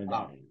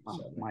 Trinidadian.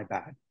 So my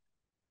bad.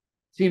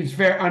 seems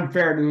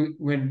unfair to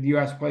when the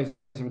U.S. plays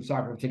in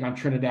soccer to take on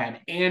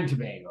Trinidad and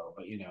Tobago,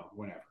 but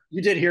whatever.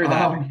 You did hear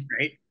that, Um,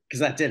 right? Because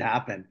that did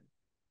happen.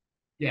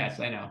 yes,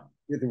 I know.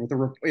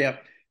 Yeah,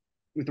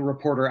 with the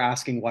reporter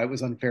asking why it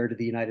was unfair to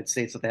the United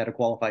States that they had to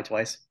qualify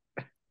twice.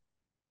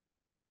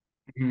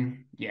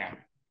 Yeah.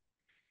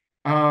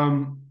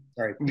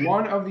 Sorry.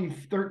 One of the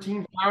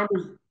 13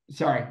 founders,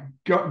 sorry,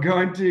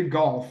 going to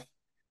golf.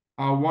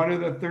 One of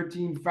the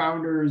 13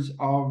 founders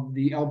of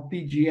the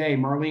LPGA,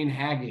 Marlene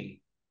Haggy,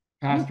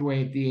 Hmm. passed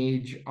away at the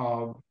age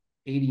of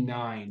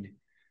 89.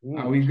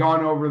 Hmm. We've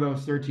gone over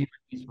those 13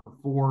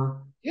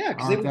 before. Yeah,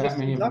 because they Aren't were that just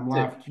many of them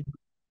inducted. left?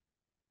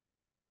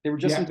 They were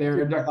just Yeah, they're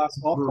inducted in the inducted.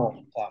 last golf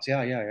class.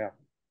 Yeah, yeah, yeah.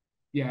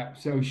 Yeah,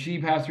 so she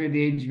passed away at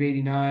the age of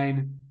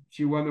 89.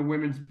 She won the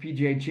Women's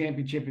PGA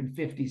Championship in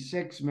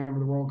 56, member of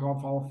the World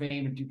Golf Hall of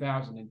Fame in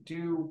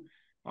 2002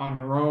 on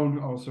her own,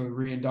 also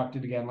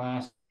reinducted again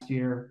last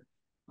year.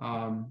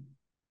 Um,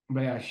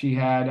 but yeah, she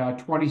had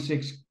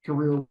 26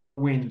 career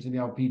wins in the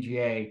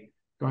LPGA,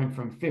 going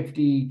from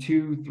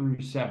 52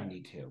 through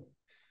 72.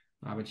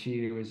 But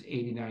she was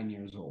 89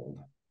 years old.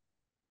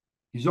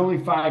 She's only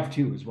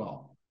 5'2" as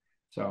well.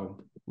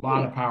 So a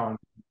lot Hmm. of power,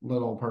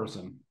 little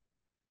person.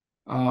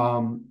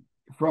 Um,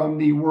 from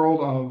the world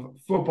of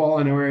football,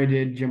 I know where I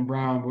did Jim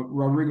Brown, but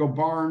Rodrigo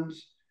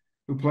Barnes,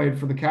 who played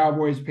for the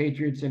Cowboys,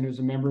 Patriots, and was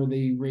a member of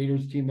the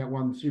Raiders team that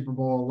won the Super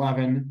Bowl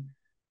 11,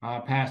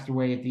 passed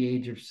away at the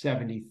age of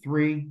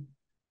 73.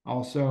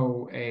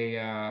 Also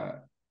a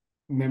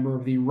member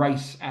of the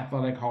Rice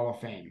Athletic Hall of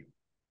Fame.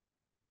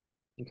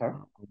 Okay.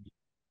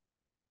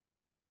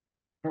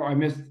 Oh, I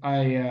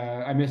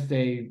missed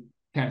a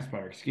tennis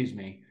player. Excuse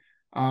me.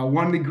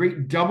 One of the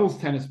great doubles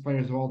tennis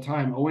players of all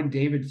time, Owen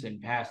Davidson,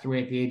 passed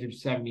away at the age of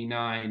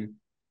 79.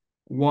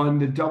 Won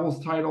the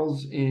doubles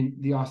titles in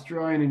the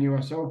Australian and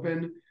U.S.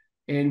 Open,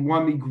 and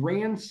won the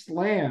Grand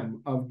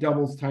Slam of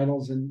doubles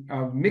titles and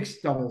of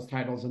mixed doubles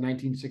titles in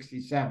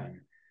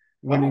 1967, Oh,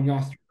 winning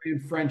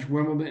Australian, French,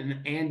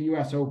 Wimbledon, and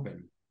U.S.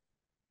 Open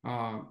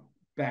uh,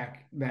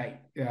 back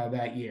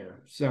that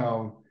year.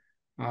 So,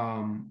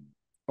 um,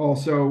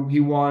 also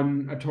he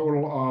won a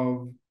total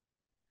of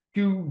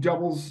two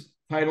doubles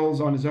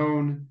titles on his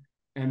own,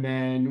 and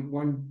then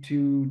one,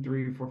 two,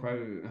 three, four,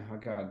 five. Oh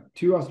God,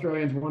 two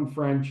Australians, one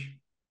French,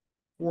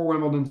 four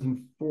Wimbledons,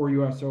 and four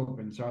U.S.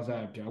 Opens. So I was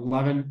at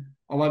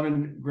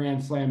 11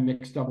 Grand Slam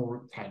mixed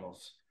double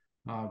titles.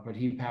 But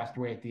he passed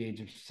away at the age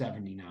of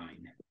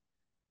 79.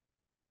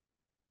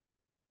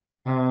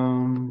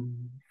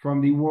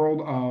 From the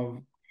world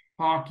of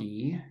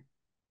hockey,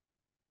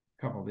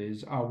 a couple of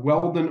these.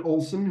 Weldon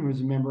Olson, who is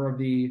a member of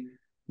the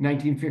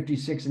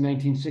 1956 and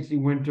 1960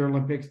 Winter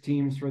Olympics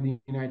teams for the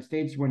United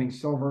States, winning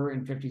silver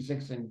in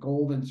 56 and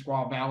gold in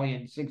Squaw Valley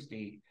in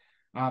 60,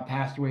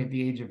 passed away at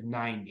the age of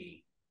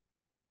 90.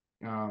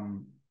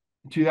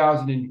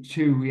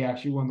 2002, he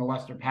actually won the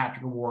Lester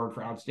Patrick Award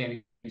for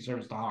outstanding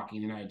service to hockey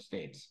in the United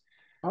States.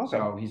 okay.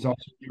 So he's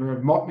also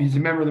he's a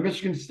member of the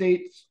Michigan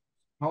State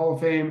Hall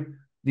of Fame,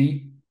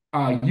 the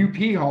UP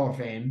Hall of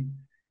Fame,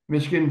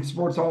 Michigan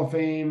Sports Hall of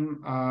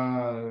Fame,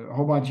 a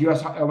whole bunch,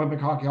 U.S. Olympic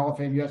Hockey Hall of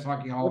Fame, U.S.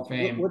 Hockey Hall of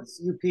Fame,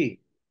 What's UP?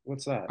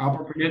 What's that?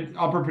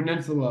 Upper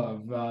Peninsula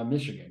of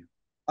Michigan,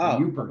 the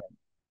Oh, Upper.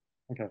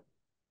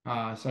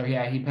 okay. So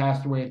yeah, he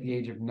passed away at the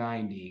age of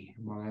 90.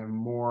 Well, I have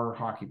more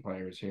hockey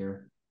players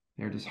here.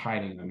 They're just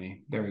hiding on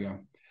me. There we go.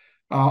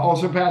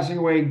 Also passing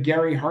away,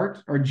 Gary Hart,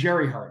 or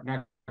Jerry Hart,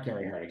 not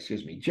Gary Hart,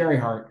 excuse me, Jerry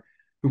Hart,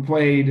 who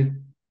played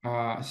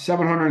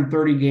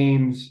 730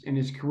 games in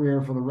his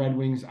career for the Red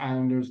Wings,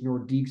 Islanders,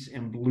 Nordiques,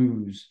 and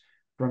Blues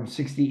from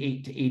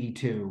 68 to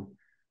 82.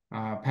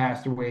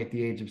 passed away at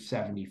the age of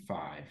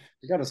 75.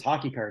 He got his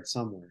hockey card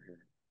somewhere here.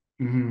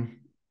 Mm-hmm.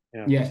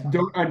 Yeah. Yes,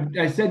 don't.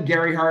 I said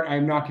Gary Hart.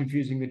 I'm not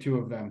confusing the two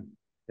of them.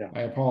 Yeah.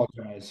 I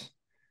apologize.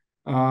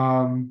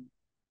 Um,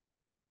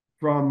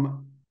 I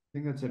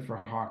think that's it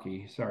for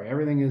hockey. Sorry,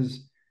 everything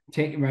is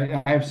taking.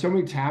 I have so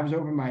many tabs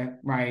open.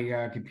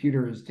 My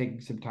computer is taking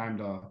some time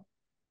to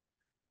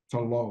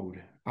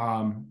load.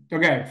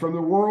 Okay, from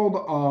the world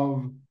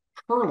of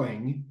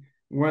curling,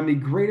 one of the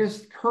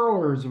greatest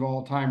curlers of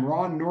all time,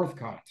 Ron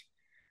Northcott,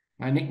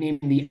 nicknamed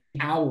the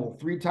Owl,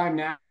 three-time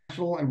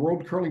national and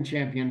world curling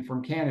champion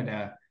from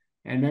Canada,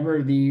 and member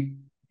of the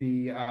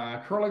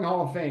Curling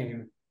Hall of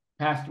Fame,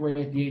 passed away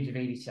at the age of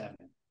 87.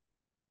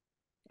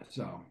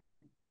 So,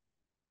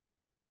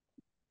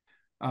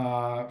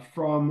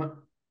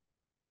 from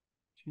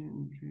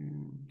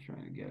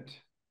trying to get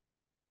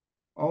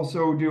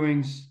also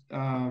doing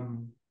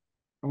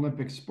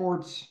Olympic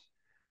sports.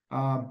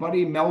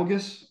 Buddy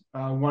Melgus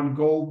won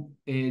gold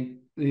in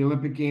the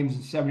Olympic Games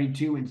in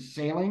 72 in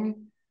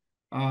sailing,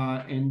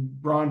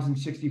 and bronze in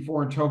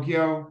 64 in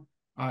Tokyo.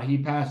 He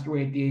passed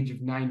away at the age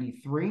of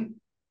 93.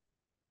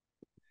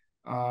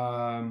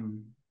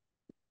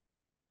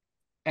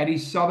 Eddie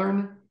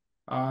Southern,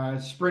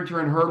 sprinter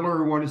and hurdler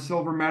who won a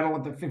silver medal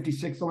at the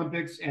 56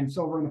 Olympics and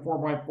silver in the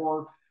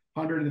 4x400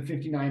 of the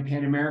 59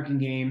 Pan American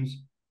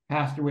Games,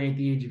 passed away at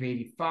the age of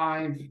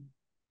 85.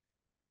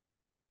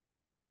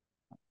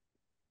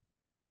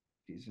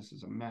 Jeez, this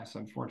is a mess,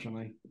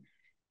 unfortunately.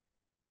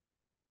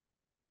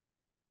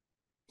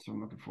 That's what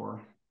I'm looking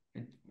for.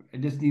 I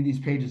just need these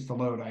pages to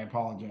load. I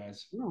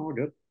apologize. No, we're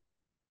good.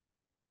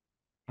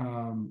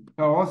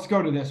 Let's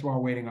go to this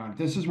while waiting on it.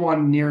 This is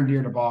one near and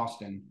dear to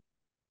Boston.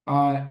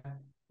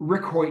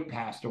 Rick Hoyt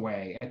passed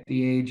away at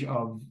the age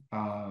of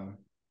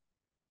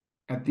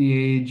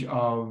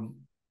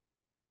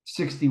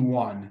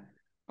 61.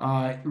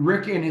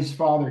 Rick and his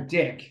father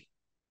Dick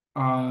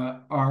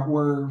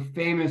were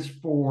famous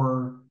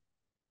for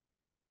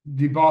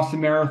the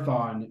Boston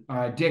Marathon.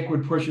 Dick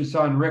would push his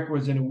son. Rick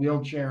was in a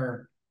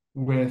wheelchair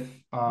with.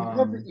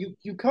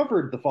 You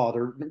covered the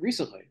father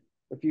recently,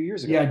 a few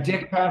years ago. Yeah,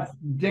 Dick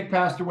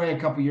passed away a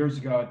couple years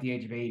ago at the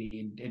age of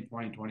 80 in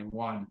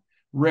 2021.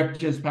 Rick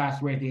just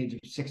passed away at the age of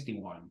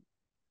 61.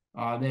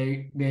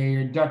 They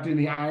inducted in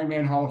the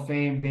Ironman Hall of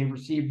Fame. They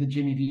received the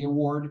Jimmy V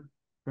Award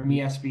from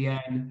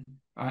ESPN.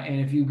 And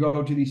if you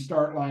go to the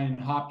start line in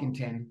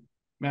Hopkinton,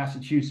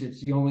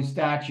 Massachusetts, the only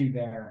statue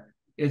there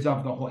is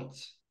of the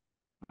Hoyts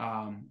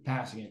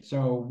passing it.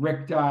 So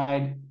Rick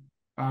died.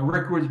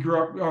 Dick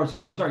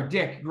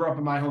grew up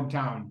in my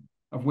hometown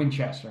of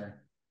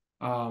Winchester,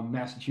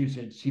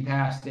 Massachusetts. He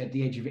passed at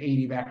the age of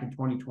 80 back in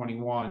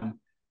 2021.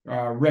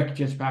 Rick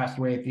just passed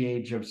away at the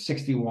age of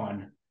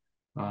 61.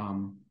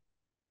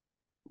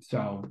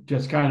 So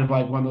just kind of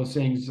like one of those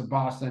things, a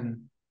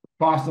Boston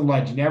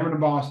legend. Everyone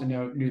in Boston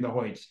knew the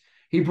Hoyts.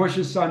 He pushed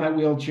his son that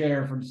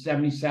wheelchair from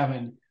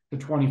 77 to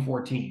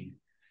 2014.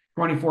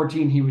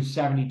 2014, he was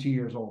 72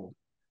 years old,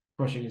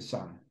 pushing his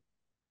son.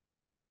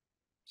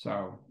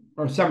 So,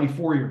 or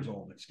 74 years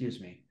old, excuse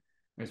me,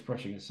 he was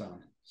pushing his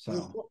son.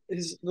 So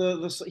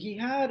he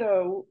had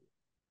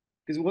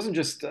because it wasn't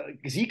just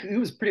because he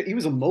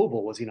was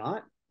immobile, was he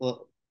not?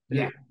 Well,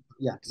 yeah,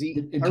 because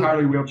he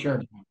entirely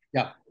wheelchair.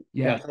 Yeah.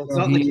 So it's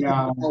not like he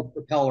could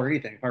propel or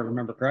anything, if I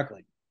remember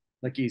correctly.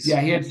 Like he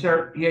had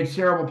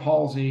cerebral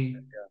palsy,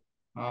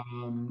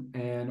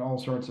 and all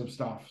sorts of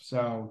stuff.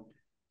 So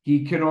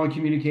he could only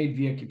communicate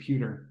via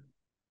computer.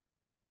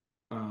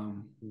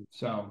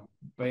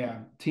 But yeah,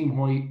 Team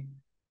Hoyt,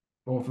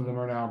 both of them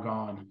are now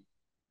gone.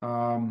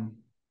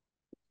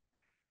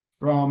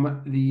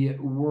 From the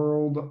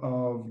world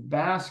of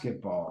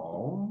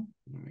basketball,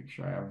 let me make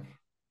sure I have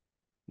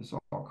this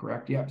all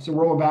correct. Yep. So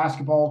world of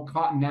basketball,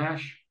 Cotton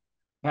Nash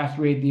passed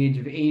away at the age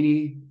of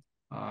 80,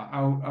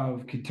 out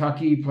of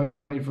Kentucky, played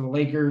for the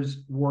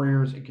Lakers,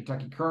 Warriors, and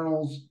Kentucky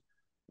Colonels.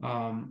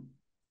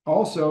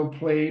 Also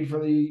played for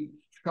the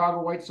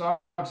Chicago White Sox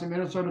and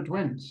Minnesota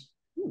Twins.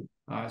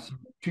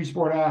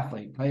 Two-sport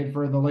athlete. Played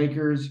for the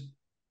Lakers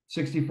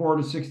 64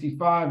 to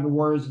 65, the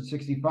Warriors at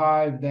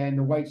 65, then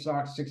the White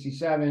Sox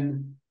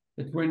 67,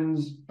 the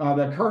Twins,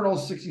 the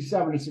Colonels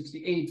 67 to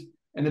 68,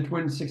 and the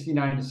Twins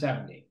 69 to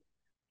 70.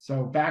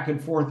 So back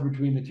and forth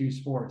between the two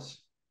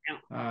sports.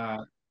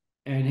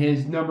 And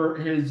his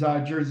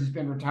jersey's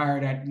been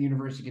retired at the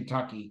University of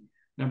Kentucky,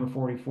 number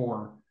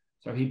 44.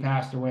 So he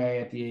passed away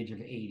at the age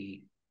of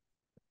 80.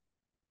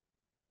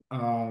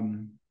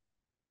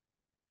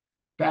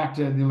 Back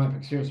to the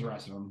Olympics. Here's the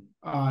rest of them.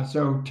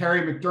 So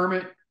Terry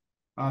McDermott,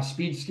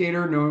 speed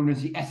skater known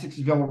as the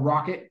Essexville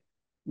Rocket,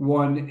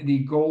 won the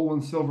gold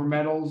and silver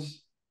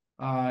medals,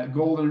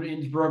 gold in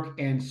Innsbruck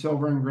and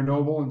silver in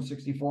Grenoble in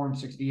 64 and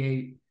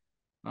 68.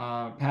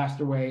 Passed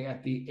away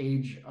at the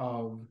age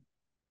of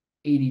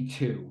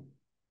 82.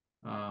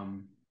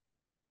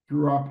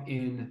 Grew up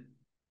in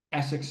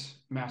Essex,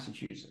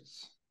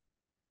 Massachusetts.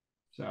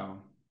 So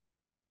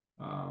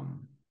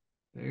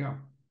there you go.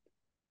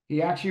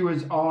 He actually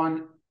was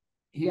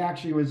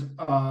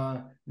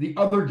the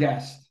other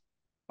guest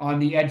on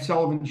the Ed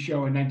Sullivan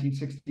Show in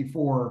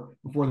 1964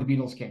 before the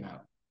Beatles came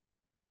out.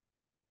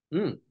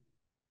 Mm,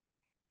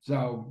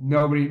 So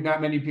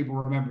not many people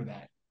remember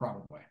that,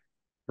 probably.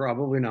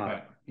 probably not.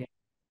 But yeah,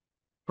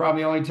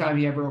 probably the only time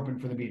he ever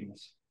opened for the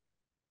Beatles.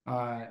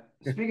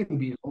 Speaking of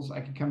the Beatles, I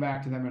can come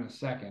back to them in a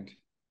second.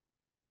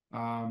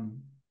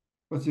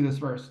 Let's do this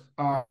first.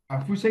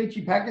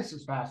 Fusaichi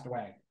Pegasus passed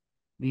away.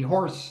 The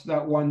horse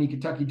that won the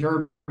Kentucky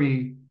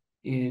Derby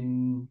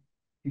in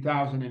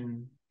 2000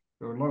 and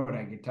or Lord,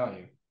 I could tell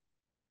you.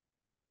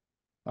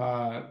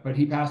 But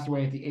he passed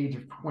away at the age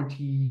of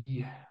 20.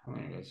 How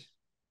many it is?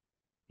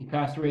 He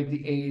passed away at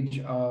the age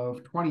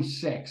of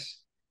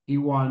 26. He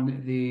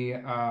won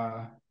the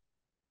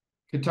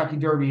Kentucky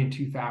Derby in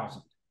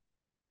 2000.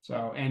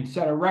 So, and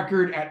set a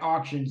record at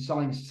auction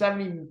selling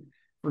 $70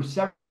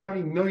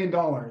 million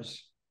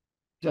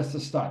just a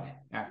stud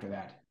after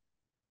that.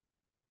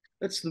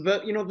 That's the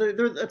best,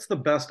 that's the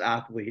best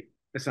athlete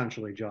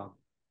essentially job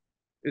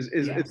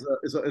Yeah.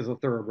 is a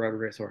thoroughbred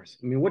racehorse.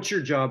 I mean, what's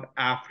your job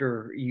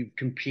after you've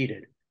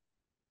competed?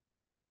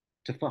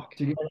 To fuck.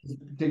 To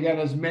get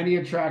as many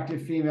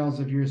attractive females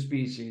of your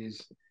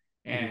species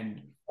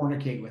and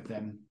fornicate with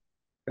them.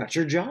 That's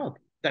your job.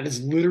 That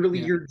is literally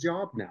Yeah. your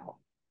job now.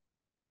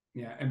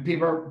 Yeah, and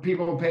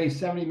people pay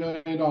 $70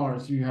 million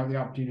so you have the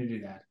opportunity to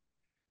do that.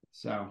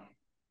 So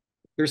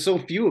There's so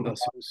few of us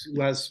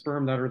who has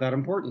sperm that are that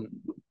important.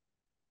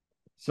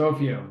 so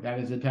few. That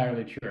is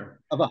entirely true.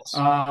 Of us.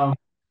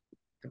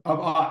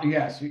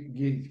 Yes,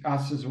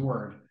 us is a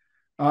word.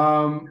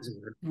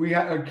 We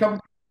had a couple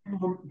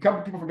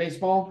people from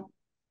baseball.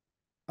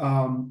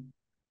 Futoshi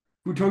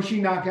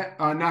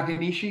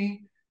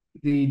Nakanishi,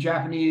 the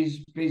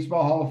Japanese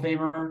Baseball Hall of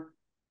Famer,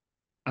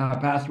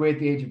 passed away at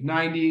the age of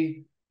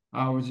 90.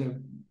 Was a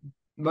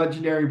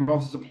legendary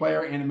both as a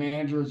player and a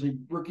manager. As a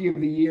Rookie of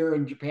the Year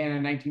in Japan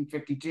in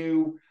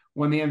 1952,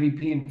 won the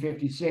MVP in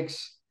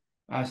 56.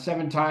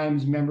 7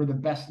 times member of the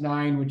best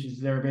 9, which is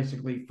their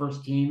basically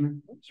first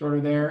team sort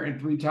of there, and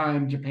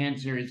 3-time Japan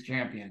Series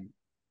champion.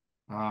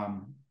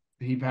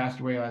 He passed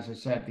away, as I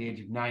said, at the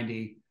age of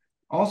 90.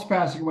 Also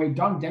passing away,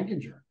 Don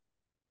Denkinger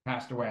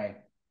passed away,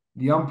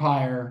 the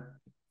umpire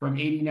from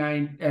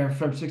 69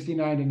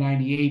 to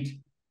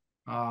 98.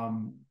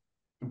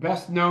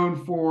 Best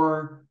known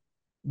for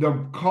the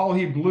call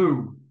he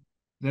blew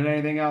than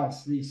anything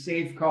else, the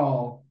safe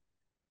call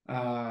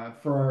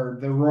for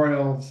the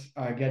Royals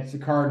against the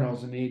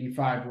Cardinals in the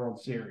 85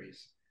 World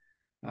Series.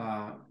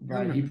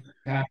 But he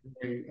passed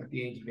away at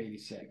the age of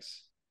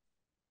 86.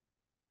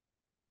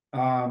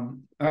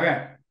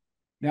 Okay.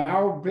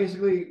 Now,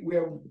 basically, we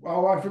have,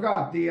 I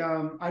forgot the,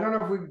 I don't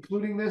know if we're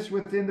including this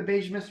within the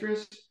Beige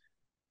Mistress,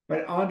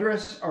 but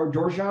Andres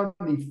Ardorjan,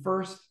 the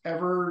first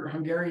ever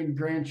Hungarian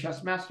Grand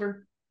Chess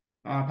Master,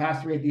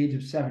 passed away at the age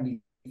of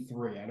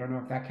 73. I don't know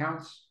if that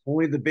counts.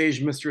 Only the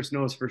beige mistress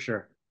knows for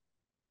sure.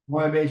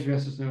 One of the Beige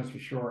Mistress knows for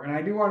sure. And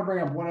I do want to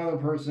bring up one other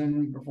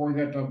person before we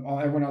get to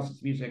everyone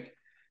else's music.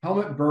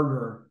 Helmut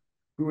Berger,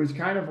 who was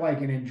kind of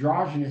like an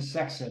androgynous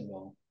sex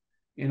symbol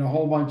in a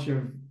whole bunch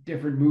of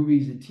different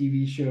movies and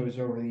TV shows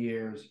over the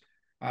years,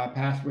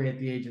 passed away at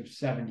the age of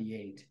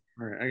 78.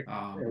 All right,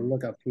 I'll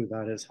look up who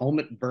that is.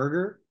 Helmut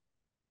Berger?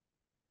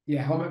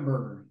 Yeah, Helmut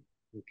Berger.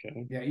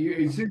 Okay. Yeah,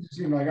 it seems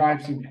like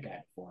I've seen that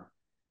guy before.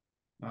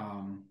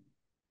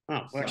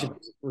 Well, actually, that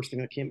was the first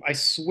thing that came. I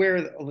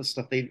swear that all this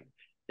stuff they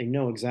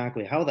know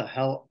exactly. How the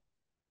hell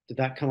did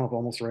that come up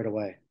almost right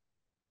away?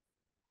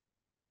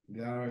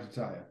 Yeah, I don't know what to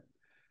tell you.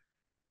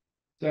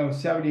 So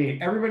 78.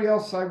 Everybody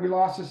else we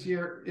lost this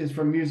year is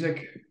from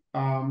music.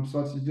 So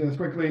let's do this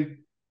quickly.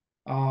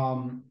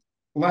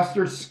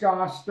 Lester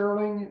Ska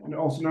Sterling, and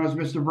also known as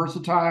Mr.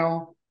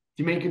 Versatile,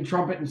 Jamaican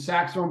trumpet and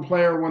saxophone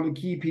player, one of the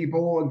key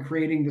people in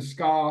creating the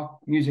ska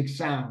music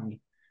sound,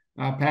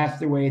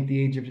 passed away at the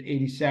age of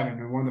 87,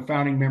 and one of the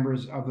founding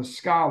members of the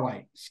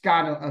Skatalites,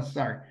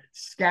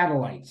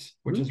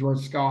 which is where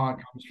ska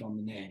comes from,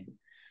 the name.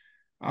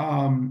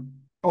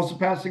 Also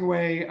passing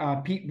away,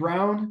 Pete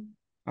Brown,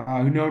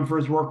 who's known for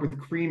his work with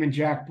Cream and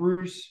Jack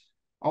Bruce.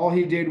 All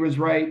he did was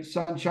write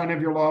Sunshine of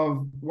Your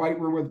Love, White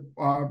Room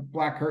with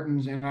Black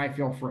Curtains, and I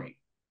Feel Free.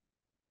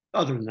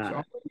 Other than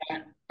that.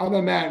 Other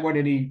than that, what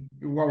was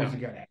he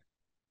good at?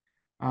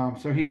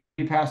 So he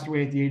passed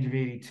away at the age of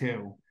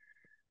 82.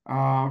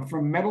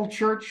 From Metal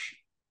Church,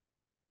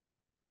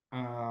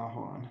 hold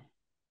on.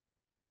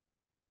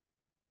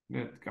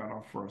 It got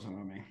all frozen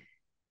on me.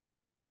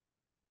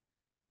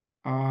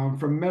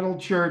 From Metal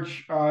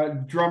Church,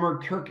 drummer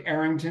Kirk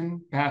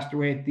Arrington passed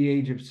away at the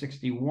age of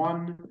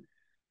 61.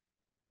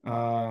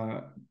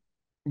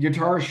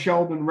 Guitarist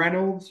Sheldon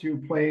Reynolds,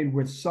 who played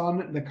with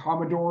Sun, the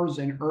Commodores,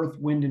 and Earth,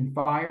 Wind, and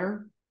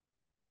Fire,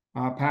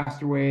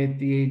 passed away at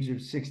the age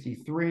of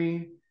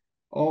 63.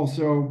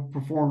 Also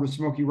performed with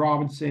Smokey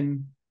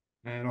Robinson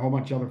and a whole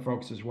bunch of other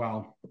folks as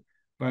well,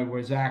 but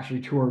was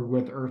actually toured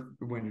with Earth,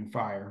 Wind, and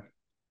Fire.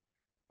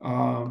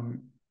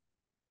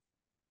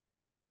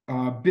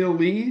 Bill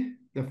Lee,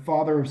 the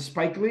father of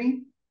Spike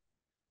Lee,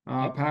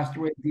 passed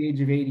away at the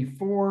age of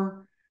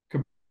 84.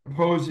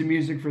 composed the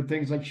music for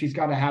things like She's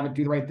Gotta Have It,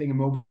 Do the Right Thing, and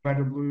Mo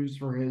Better Blues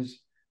for his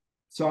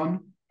son.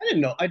 I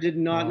didn't know. I did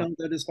not Uh, know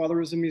that his father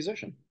was a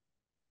musician.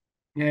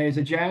 yeah, he's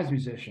a jazz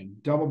musician,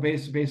 double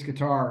bass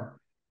guitar.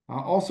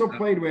 Also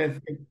played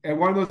with, and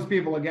one of those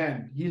people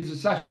again, he's a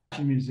session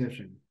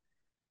musician.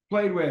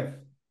 Played with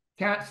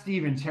Cat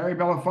Stevens, Harry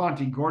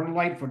Belafonte, Gordon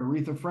Lightfoot,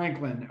 Aretha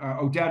Franklin,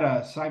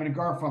 Odetta, Simon and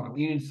Garfunkel,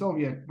 Ian and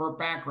Sylvia, Burt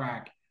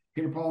Bacharach,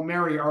 Peter Paul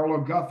Mary, Arlo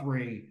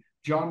Guthrie,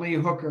 John Lee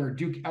Hooker,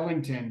 Duke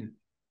Ellington,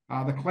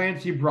 the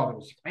Clancy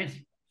Brothers,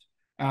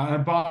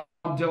 and Bob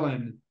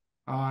Dylan.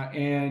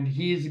 And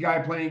he's the guy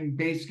playing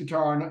bass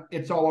guitar on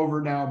It's All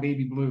Over Now,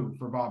 Baby Blue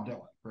for Bob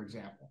Dylan, for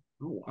example.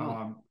 Oh,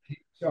 wow.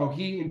 So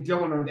he and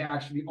Dylan are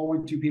actually the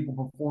only two people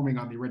performing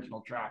on the original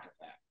track of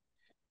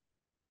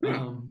that.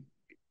 Hmm.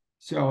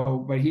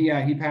 But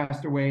he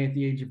passed away at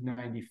the age of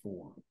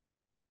 94.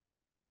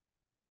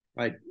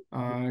 I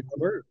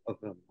heard of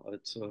him.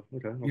 It's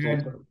okay.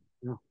 That's all.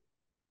 Yeah,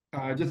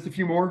 Yeah. just a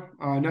few more.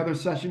 Another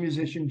session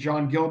musician,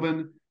 John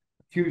Gilbin,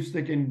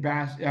 acoustic and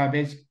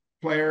bass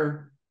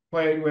player,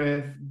 played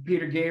with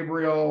Peter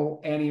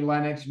Gabriel, Annie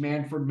Lennox,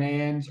 Manfred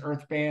Manns,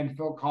 Earth Band,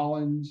 Phil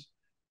Collins,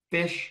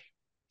 Fish,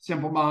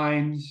 Simple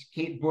Minds,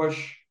 Kate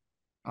Bush,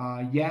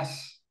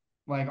 Yes,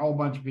 like a whole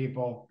bunch of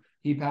people.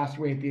 He passed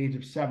away at the age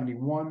of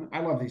 71. I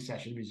love these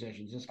session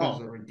musicians just because Oh,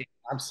 of the ridiculous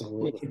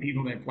absolutely.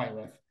 people they play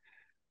with.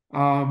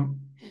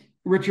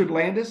 Richard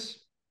Landis,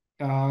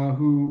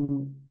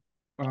 who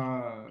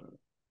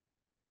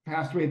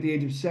passed away at the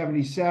age of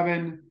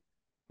 77.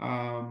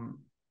 Um,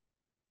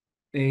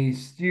 a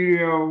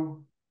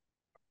studio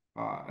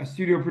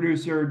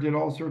producer, did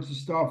all sorts of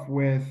stuff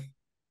with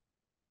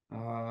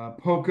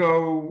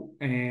Poco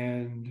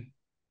and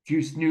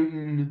Juice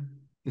Newton,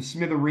 the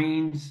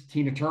Smithereens,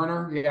 Tina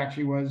Turner. He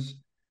actually was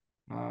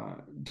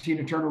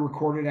Tina Turner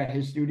recorded at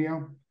his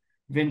studio.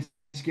 Vince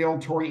Gill,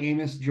 Tori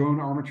Amos, Joan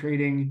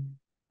Armatrading,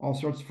 all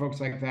sorts of folks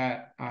like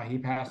that. He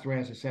passed away,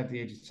 as I said, at the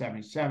age of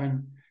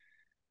 77.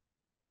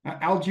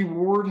 Algie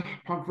Ward,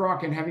 punk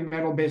rock and heavy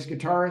metal bass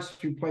guitarist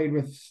who played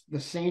with the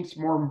Saints,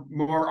 more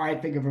I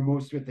think of him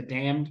most with the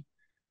Damned,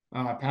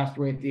 passed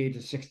away at the age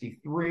of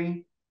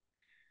 63.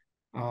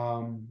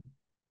 Floyd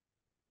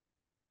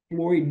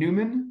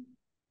Newman,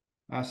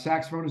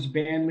 saxophonist,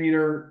 band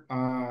leader,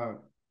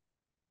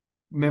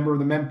 member of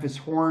the Memphis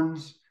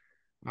Horns,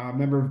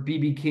 member of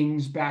B.B.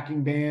 King's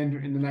backing band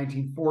in the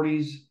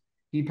 1940s.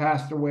 He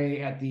passed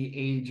away at the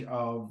age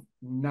of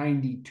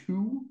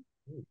 92.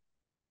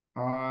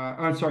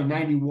 I'm sorry,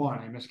 91.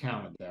 I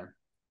miscounted there.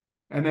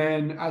 And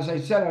then, as I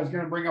said, I was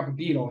going to bring up a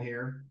Beatle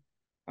here.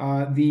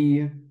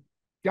 The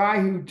guy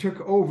who took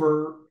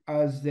over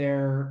as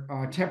their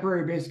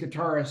temporary bass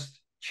guitarist,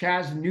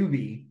 Chaz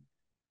Newby,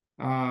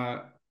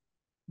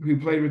 who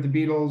played with the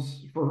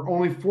Beatles for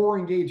only 4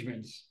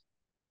 engagements,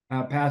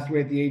 passed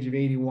away at the age of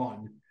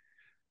 81.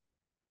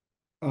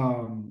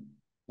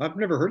 I've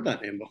never heard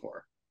that name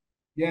before.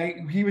 Yeah,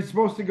 he was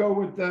supposed to go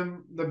with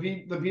them. The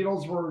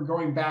Beatles were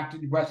going back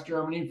to West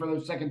Germany for their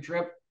second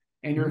trip,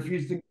 and he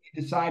refused to.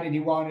 He decided he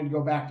wanted to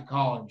go back to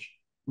college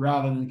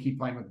rather than keep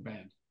playing with the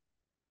band.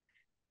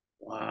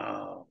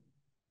 Wow.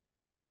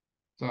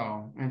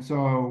 So You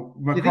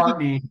think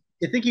McCartney.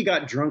 you think he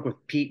got drunk with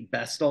Pete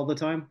Best all the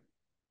time?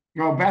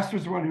 No, Best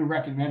was the one who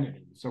recommended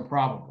him, so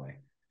probably.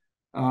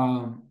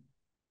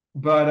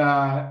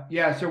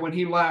 Yeah, so when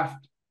he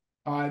left,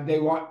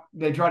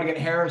 they tried to get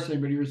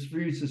Harrison, but he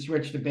refused to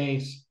switch to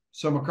bass.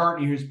 So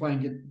McCartney, who's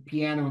playing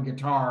piano and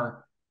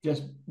guitar,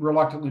 just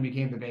reluctantly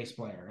became the bass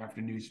player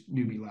after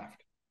Newby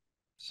left.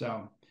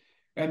 So,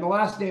 and the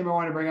last name I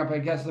want to bring up, I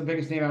guess the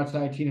biggest name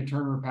outside Tina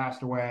Turner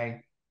passed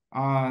away.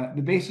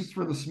 The bassist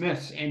for the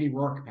Smiths, Andy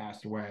Rourke,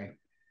 passed away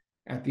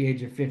at the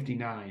age of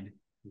 59.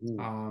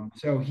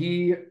 So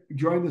he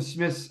joined the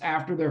Smiths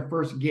after their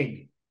first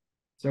gig.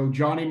 So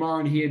Johnny Marr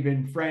and he had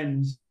been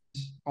friends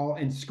all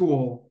in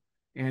school.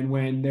 And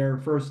when their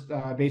first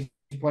bass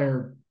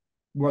player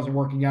wasn't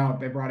working out,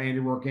 they brought Andy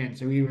Rourke in.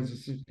 So he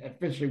was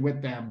officially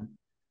with them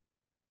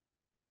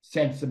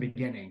since the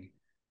beginning.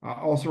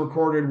 Also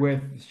recorded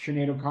with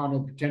Sinead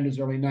O'Connell, Pretenders,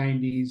 early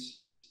 90s,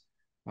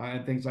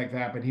 and things like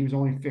that. But he was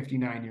only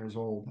 59 years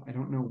old. I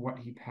don't know what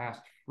he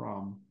passed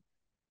from.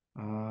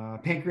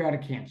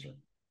 Pancreatic cancer.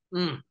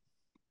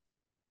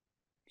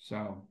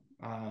 So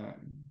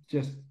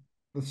just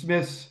the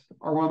Smiths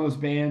are one of those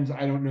bands.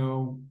 I don't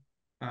know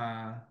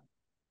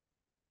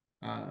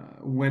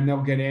when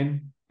they'll get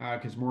in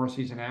because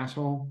Morrissey's an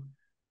asshole.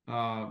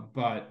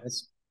 But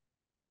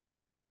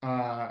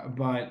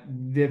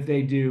if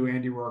they do,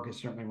 Andy Rourke is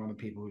certainly one of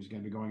the people who's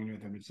going to be going in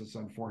with him. It's just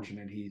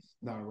unfortunate he's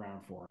not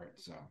around for it.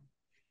 So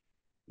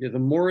yeah, the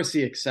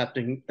Morrissey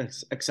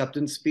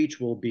acceptance speech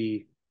will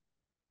be.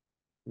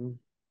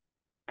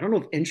 I don't know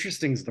if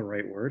interesting is the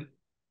right word.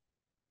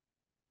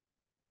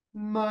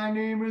 My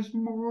name is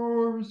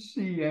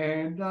Morrissey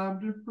and I'm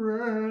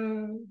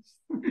depressed.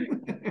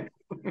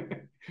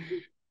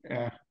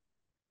 Yeah,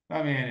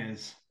 that man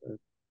is.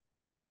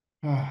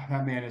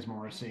 That man is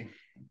Morrissey.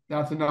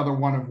 That's another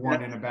one of Yeah,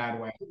 one in a bad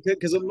way.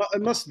 because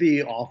it must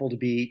be awful to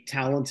be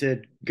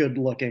talented, good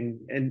looking,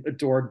 and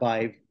adored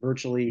by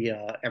virtually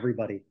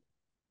everybody.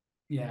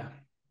 Yeah.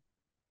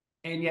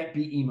 And yet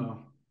be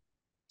emo.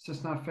 It's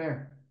just not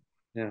fair.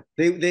 Yeah,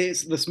 the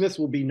Smiths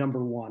will be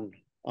number one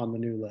on the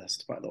new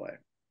list. By the way,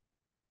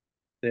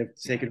 they've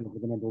Yeah. taken over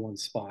the number one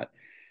spot.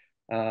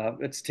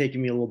 It's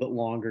taking me a little bit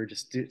longer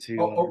just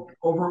Over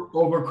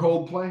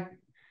Coldplay.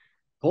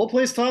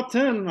 Coldplay's top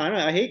 10.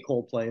 I hate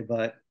Coldplay,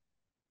 but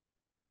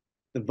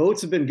the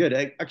votes have been good.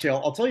 Actually,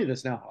 I'll tell you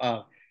this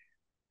now.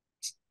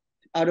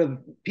 Out of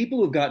people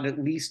who've gotten at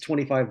least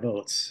 25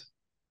 votes,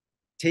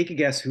 take a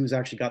guess who's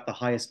actually got the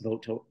highest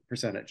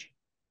percentage.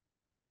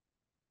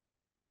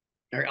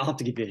 All right, I'll have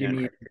to give you a Give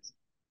hint. me.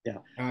 Yeah.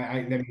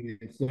 I mean,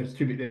 there's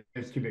too big.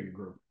 There's too big a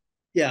group.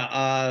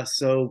 Yeah.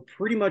 So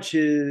pretty much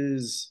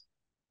his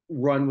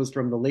run was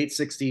from the late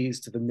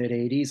 60s to the mid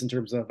 80s in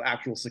terms of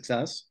actual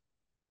success.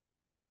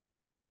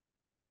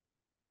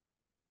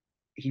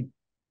 He,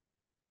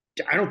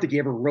 I don't think he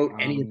ever wrote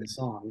any of the Um,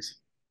 songs.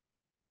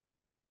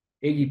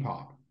 Iggy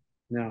Pop.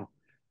 No.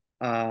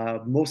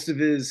 Most of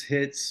his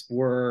hits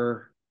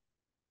were,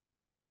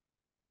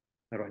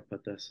 how do I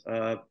put this?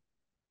 Okay,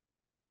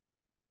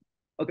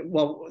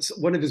 well,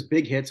 one of his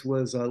big hits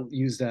was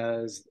used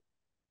as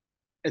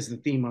the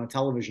theme on a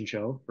television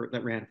show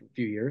that ran for a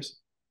few years.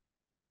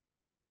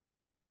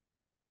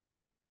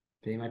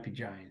 They might be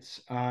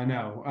Giants.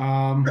 No.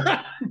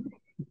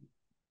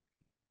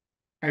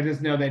 I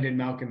just know they did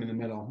Malcolm in the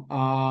Middle.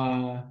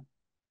 I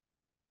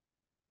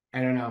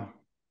don't know.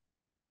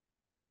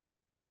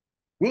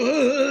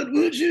 What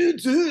would you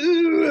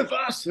do if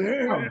I Oh,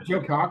 said?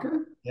 Joe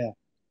Cocker. Yeah,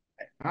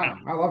 Oh,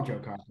 I love Joe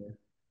Cocker.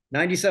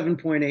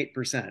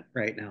 97.8%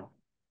 right now.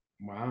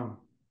 Wow.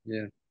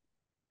 Yeah.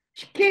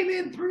 She came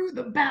in through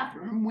the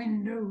bathroom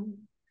window.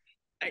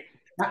 I,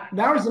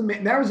 That was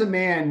a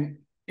man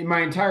in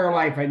my entire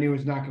life I knew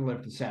was not going to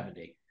live to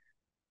 70.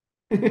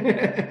 he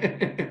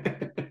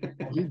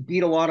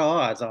beat a lot of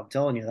odds, I'm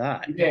telling you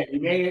that. He did. He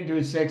made it to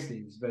his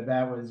 60s, but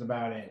that was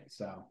about it.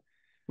 So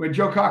when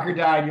Joe Cocker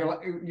died,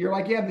 you're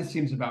like, yeah, this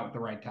seems about the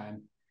right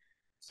time.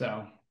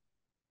 So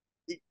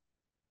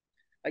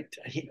I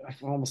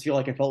almost feel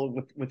like I felt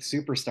with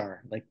Superstar.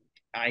 Like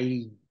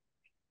I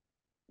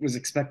was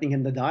expecting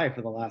him to die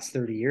for the last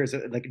 30 years.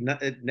 It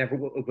never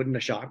it wouldn't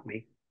have shocked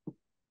me.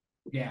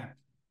 yeah.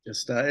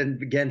 Just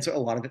and again, so a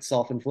lot of it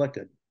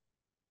self-inflicted.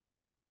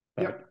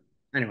 But Yep.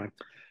 anyway,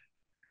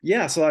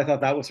 yeah. So I thought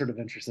that was sort of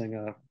interesting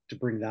to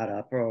bring that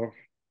up.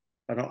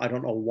 I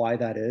don't know why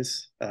that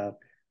is.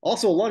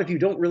 Also, a lot of you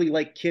don't really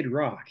like Kid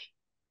Rock.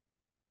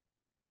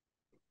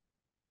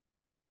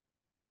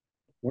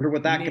 Wonder what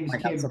Your that name's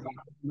guy has Kid about.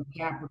 Rock,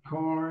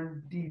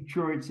 Capricorn,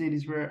 Detroit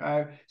cities where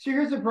I. So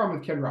here's the problem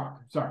with Kid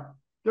Rock. Sorry,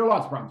 there are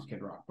lots of problems with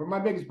Kid Rock, but my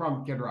biggest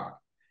problem with Kid Rock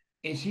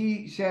is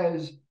he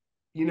says,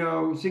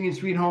 singing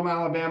Sweet Home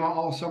Alabama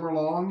all summer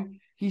long.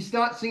 He's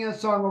not singing a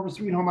song over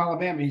Sweet Home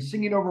Alabama. He's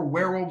singing over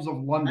Werewolves of I,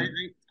 London.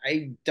 I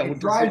It don't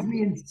drives disagree.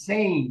 me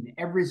insane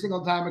every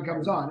single time it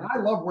comes on. And I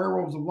love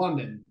Werewolves of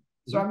London.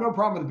 So I have no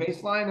problem with the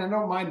bass line. I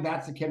don't mind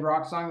that's the Kid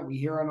Rock song that we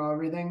hear on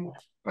everything.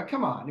 But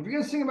come on, if you're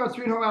going to sing about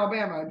Sweet Home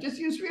Alabama, just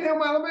use Sweet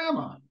Home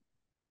Alabama.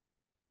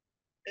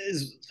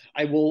 Is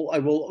I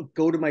will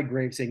go to my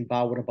grave saying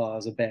 "Ba Wada Ba"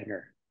 is a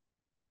banger.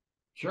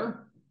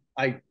 Sure.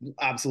 I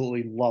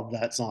absolutely love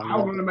that song. I'll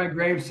Love go to my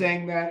grave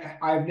saying that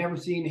I've never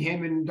seen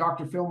him and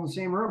Dr. Phil in the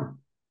same room.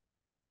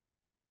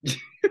 it.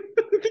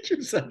 I think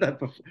you've said that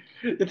before.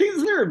 The thing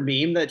is, there a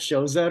meme that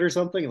shows that or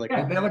something? Like,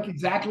 Yeah, what? they look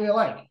exactly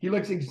alike. He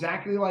looks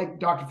exactly like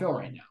Dr. Phil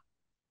right now.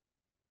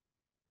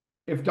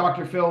 If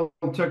Dr. Phil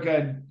took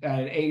an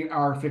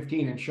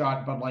AR-15 and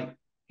shot Bud Light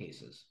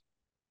cases.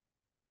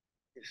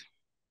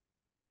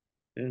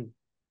 Yeah.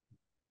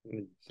 I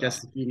So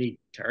guess if you need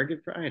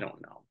target, I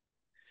don't know.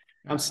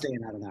 I'm uh, staying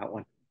out of that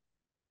one.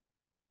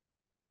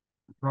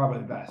 probably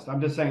the best.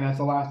 I'm just saying that's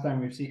the last time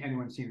we've seen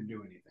anyone seen him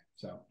do anything.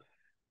 So,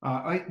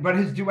 but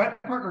his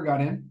duet partner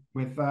got in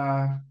with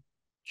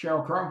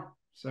Sheryl Crow.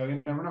 So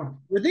you never know.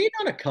 Were they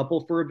not a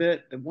couple for a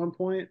bit at one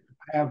point?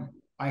 I have.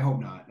 I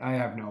hope not. I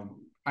have no.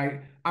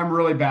 I'm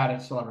really bad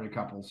at celebrity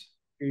couples.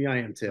 Yeah, I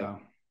am too. So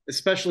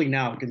Especially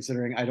now,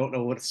 considering I don't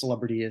know what a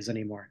celebrity is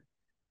anymore.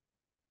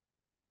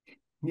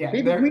 yeah,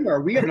 Maybe we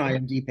are. We have an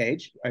IMDb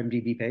page.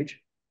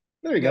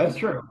 There you that's go.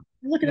 true.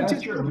 You're looking at two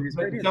That's true. celebrities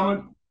right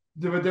But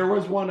here. there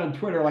was one on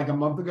Twitter like a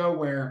month ago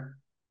where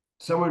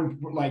someone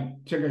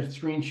like took a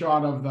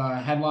screenshot of the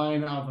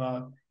headline of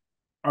a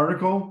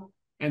article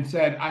and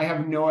said, "I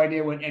have no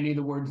idea what any of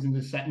the words in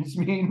this sentence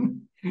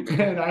mean."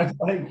 And I was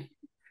like,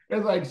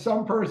 it's like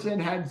some person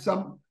had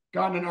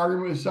gotten an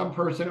argument with some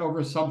person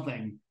over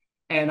something,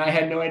 and I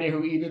had no idea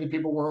who either the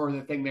people were or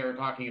the thing they were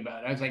talking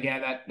about. I was like,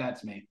 yeah,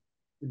 that's me.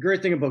 The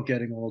great thing about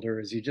getting older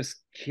is you just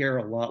care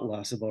a lot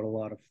less about a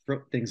lot of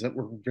things that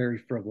were very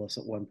frivolous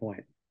at one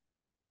point.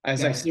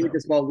 As I That is say true.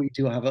 this while we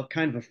do have a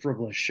kind of a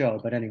frivolous show,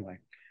 but anyway,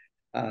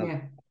 uh,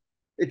 Yeah.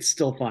 it's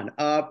still fun.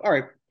 All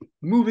right,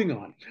 moving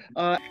on.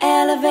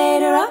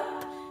 Elevator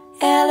up,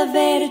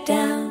 Elevator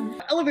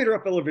down. Elevator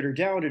up, elevator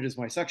down. It is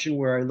my section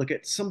where I look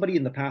at somebody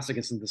in the past, I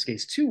guess in this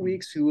case, 2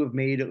 weeks, who have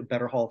made a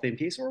better Hall of Fame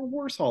case or a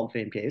worse Hall of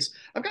Fame case.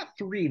 I've got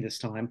three this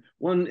time.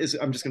 One is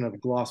I'm just going to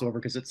gloss over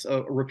because it's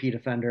a repeat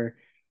offender.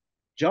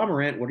 John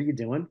Morant, what are you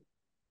doing?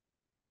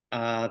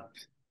 Uh,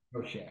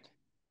 Oh shit.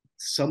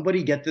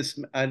 Somebody get this.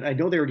 I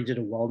know they already did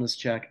a wellness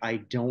check. I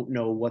don't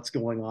know what's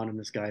going on in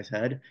this guy's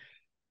head.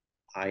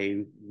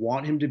 I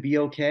want him to be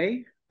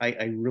okay.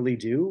 I really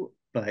do,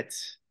 but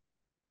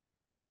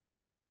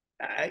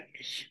I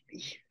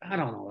I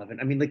don't know, Evan.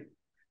 I mean, like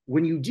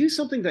when you do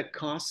something that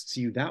costs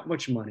you that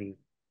much money,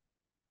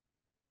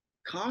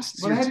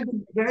 costs But your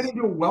they had to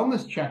do a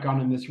wellness check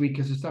on him this week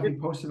because the stuff he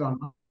posted yeah,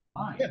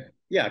 online.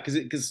 yeah,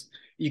 because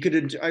you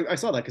could I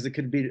saw that because it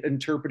could be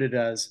interpreted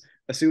as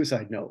a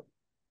suicide note,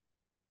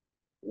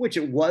 which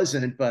it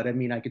wasn't. But I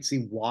mean, I could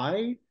see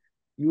why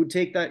you would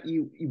take that.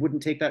 You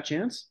wouldn't take that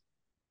chance,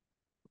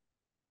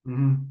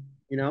 Mm-hmm.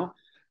 you know.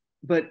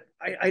 But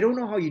I don't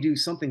know how you do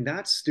something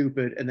that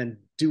stupid and then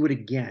do it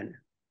again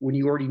when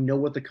you already know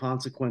what the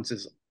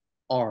consequences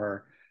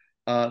are.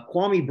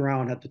 Kwame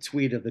Brown had the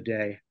tweet of the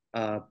day.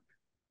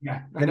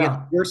 Yeah, I Then he had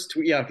know. the worst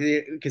tweet, yeah,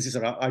 because he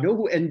said, "I know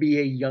who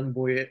NBA young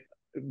boy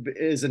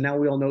is, and now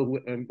we all know who."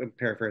 I'm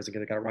paraphrasing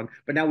it, I got it wrong,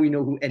 but now we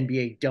know who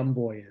NBA dumb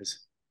boy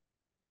is.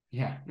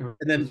 Yeah, it was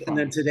And then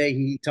funny. today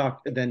he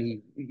talked. And then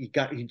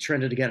he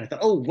trended again. I thought,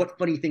 oh, what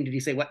funny thing did he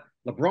say? What,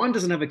 LeBron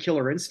doesn't have a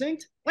killer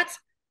instinct? What?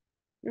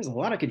 There's a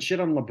lot I could shit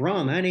on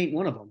LeBron. That ain't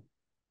one of them.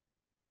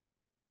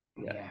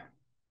 Yeah.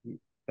 Yeah,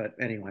 But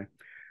anyway,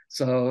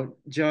 so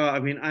Ja, I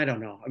mean, I don't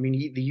know. I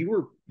mean,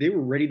 they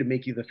were ready to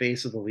make you the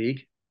face of the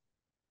league.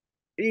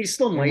 And he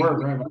still they might were be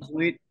very at much some so.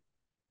 point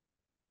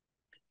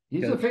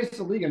He's the because face of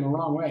the league in the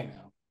wrong way,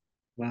 though.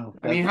 wow,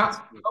 I mean,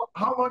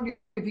 how long do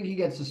you think he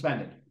gets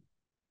suspended?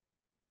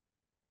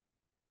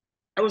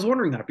 I was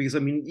wondering that because I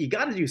mean, you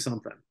got to do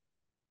something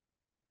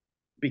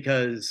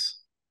because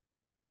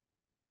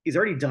he's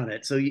already done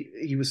it. So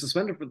he was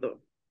suspended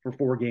for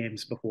 4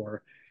 games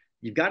before.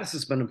 You've got to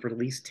suspend him for at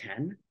least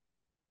 10.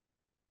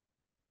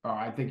 Oh,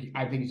 I think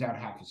he's out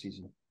half the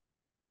season.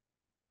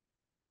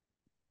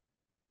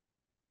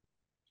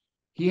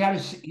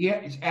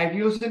 Have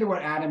you listened to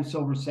what Adam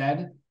Silver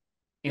said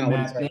No, in what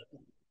he that said. thing?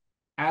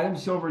 Adam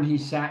Silver and he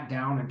sat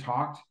down and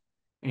talked,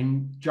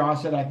 and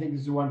Josh said, "I think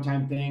this is a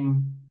one-time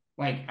thing.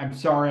 Like, I'm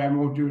sorry, I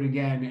won't do it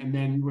again." And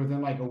then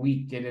within like a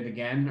week, did it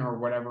again or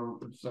whatever,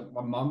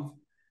 a month,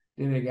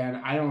 did it again.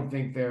 I don't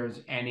think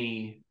there's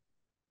any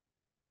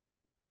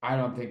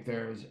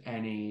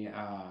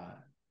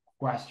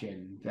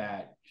question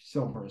that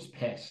Silver is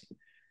pissed.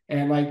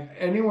 And like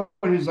anyone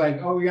who's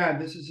like, oh yeah,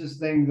 this is this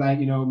thing like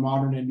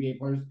modern NBA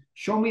players,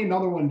 show me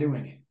another one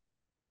doing it.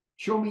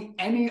 Show me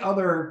any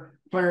other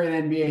player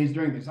in the NBA who's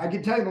doing this. I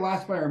can tell you the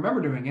last player I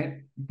remember doing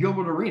it,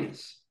 Gilbert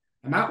Arenas.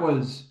 And that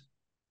was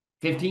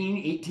 15,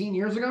 18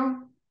 years ago.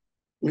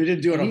 We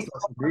didn't do it And on he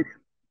social media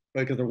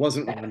because there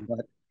wasn't one.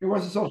 But it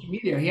wasn't social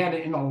media. He had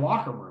it in the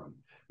locker room.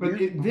 But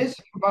yeah, this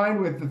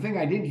combined with the thing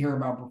I didn't hear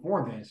about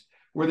before this,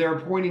 where they're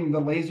pointing the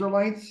laser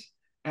lights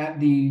at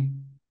the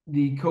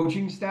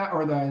coaching staff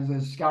or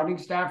the scouting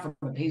staff for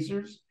the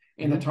Pacers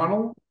in the mhm.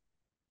 tunnel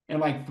and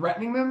like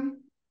threatening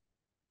them.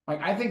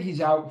 Like I think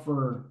he's out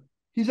for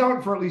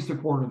at least a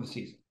quarter of the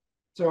season.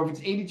 So if it's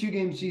 82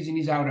 game season,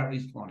 he's out at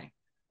least 20.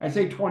 I'd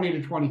say 20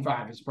 to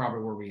 25 is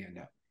probably where we end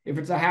up. If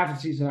it's a half a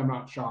season, I'm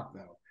not shocked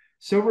though.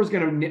 Silver's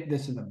gonna nip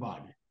this in the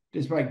bud.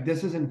 Just like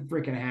this isn't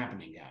freaking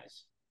happening,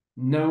 guys.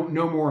 No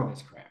more of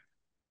this crap.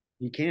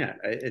 You can't.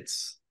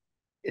 It's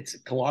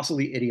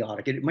colossally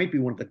idiotic. It might be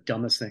one of the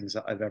dumbest things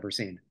I've ever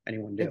seen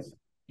anyone do. It's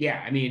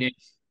yeah, I mean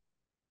it's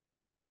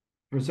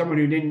for someone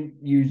who didn't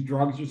use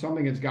drugs or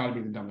something, it's got to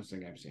be the dumbest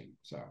thing I've seen.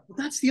 So But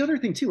that's the other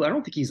thing too. I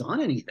don't think he's on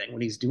anything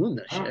when he's doing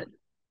this I don't. shit.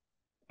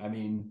 I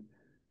mean,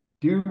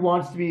 dude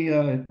wants to be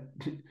a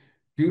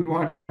dude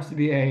wants to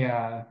be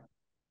a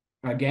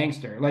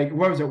gangster. Like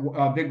what was it?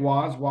 Big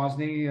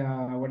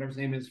Wozni, whatever his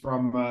name is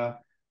from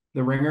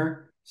The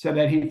Ringer, said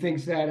that he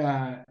thinks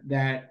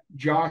that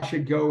Josh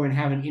should go and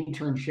have an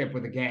internship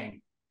with a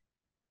gang,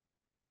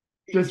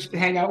 just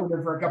hang out with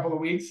him for a couple of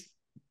weeks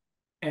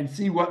and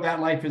see what that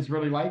life is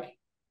really like.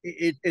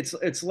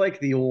 It's like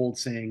the old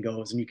saying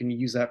goes, and you can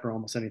use that for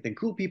almost anything.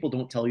 Cool people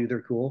don't tell you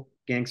they're cool.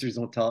 Gangsters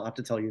don't have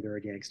to tell you they're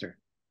a gangster.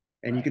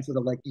 And you can Right. sort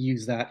of like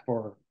use that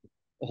for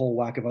a whole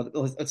whack of other.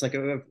 It's like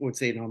I would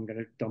say, no, I'm going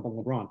to dump on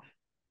LeBron.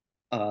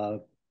 Uh,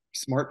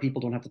 Smart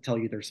people don't have to tell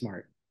you they're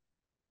smart.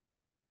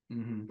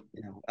 Mm-hmm.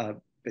 You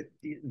know, but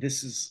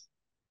this is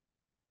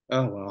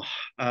oh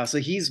well. So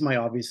he's my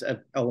obvious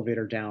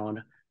elevator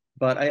down.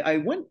 But I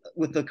went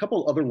with a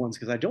couple other ones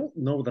because I don't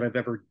know that I've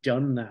ever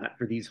done that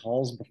for these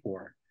halls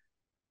before.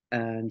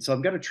 And so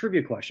I've got a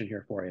trivia question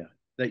here for you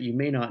that you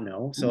may not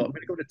know. So I'm Ooh,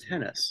 going to go to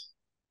tennis.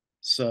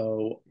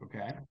 So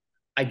okay.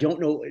 I don't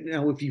know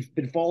now if you've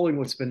been following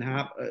what's been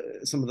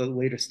some of the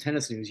latest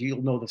tennis news,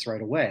 you'll know this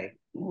right away.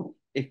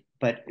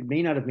 But it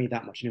may not have made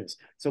that much news.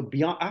 So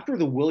beyond after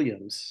the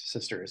Williams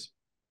sisters,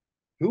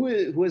 who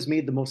has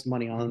made the most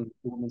money on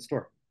the women's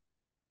tour?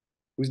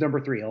 Who's number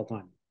 3 all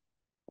time?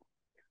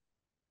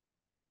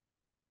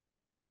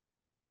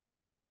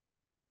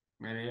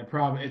 And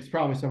it's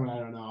probably someone I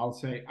don't know. I'll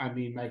say, I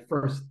mean, my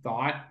first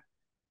thought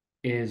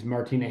is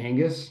Martina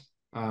Hingis,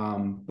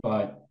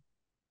 but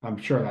I'm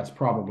sure that's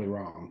probably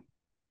wrong.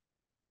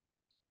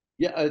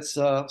 Yeah, it's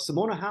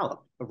Simona Halep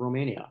of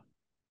Romania.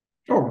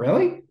 Oh,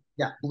 really?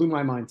 Yeah, blew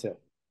my mind too.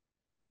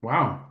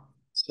 Wow.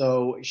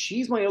 So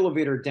she's my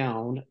elevator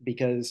down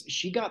because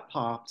she got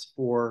popped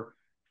for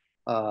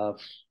uh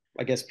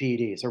I guess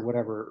PEDs or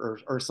whatever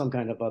or some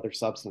kind of other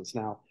substance.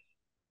 Now,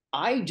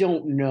 I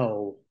don't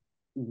know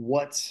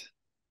what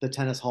the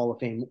Tennis Hall of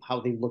Fame, how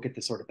they look at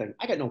this sort of thing.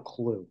 I got no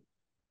clue.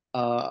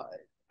 Uh,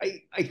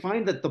 I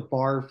find that the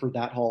bar for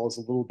that hall is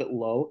a little bit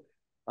low.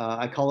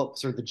 I call it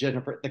sort of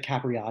the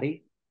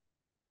Capriati,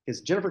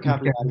 because Jennifer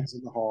Capriati is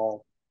in the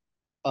hall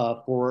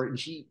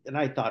and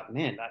I thought,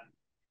 man,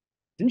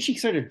 didn't she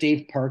sort of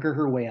Dave Parker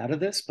her way out of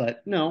this?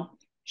 But no,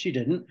 she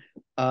didn't.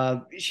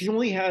 She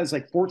only has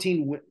like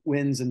 14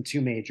 wins and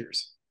two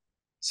majors.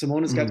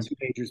 Simona's got Mhm. two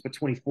majors, but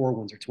 24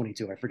 wins or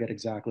 22. I forget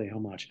exactly how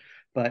much.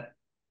 But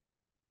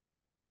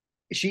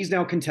she's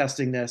now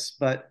contesting this.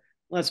 But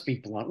let's be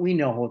blunt. We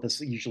know how this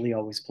usually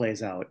always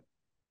plays out.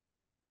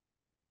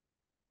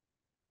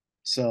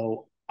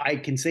 So I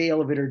can say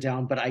elevator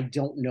down, but I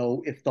don't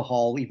know if the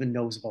hall even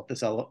knows about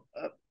this.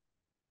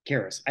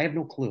 Karis, I have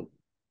no clue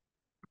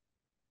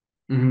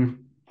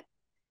Mhm.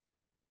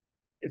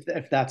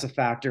 if that's a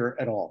factor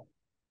at all.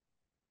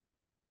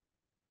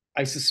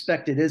 I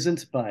suspect it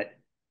isn't, but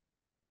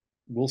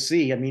we'll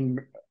see. I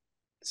mean,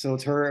 so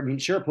it's her. I mean,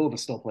 Sharapova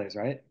still plays,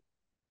 right?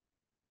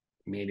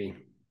 Maybe.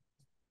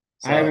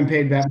 I So haven't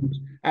paid that much.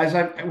 As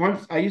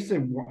I used to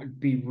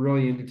be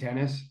really into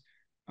tennis,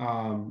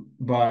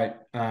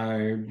 but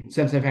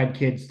since I've had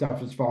kids, stuff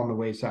has fallen the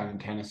wayside, and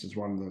tennis is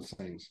one of those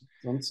things.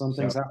 some So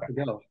things have to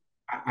go.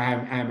 I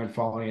haven't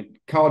following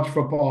it. College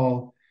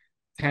football,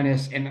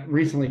 tennis, and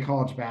recently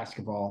college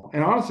basketball,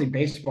 and honestly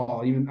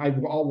baseball. Even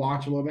I'll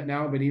watch a little bit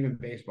now, but even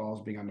baseball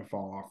has begun to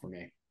fall off for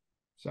me.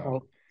 So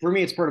Well, for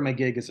me, it's part of my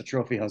gig as a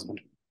trophy husband.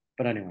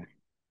 But anyway,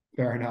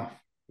 fair enough.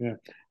 yeah.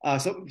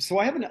 So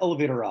I have an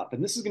elevator up,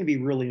 and this is going to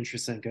be really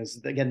interesting because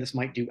again, this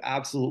might do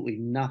absolutely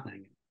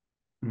nothing.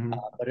 Mhm.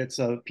 But it's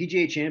a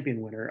PGA champion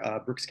winner,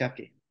 Brooks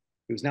Koepka,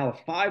 who's now a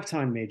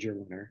five-time major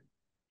winner,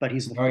 but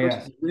he's the Oh first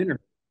yes. winner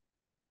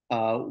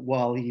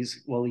while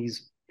he's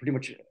pretty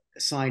much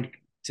signed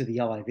to the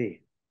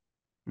LIV.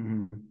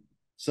 Mhm.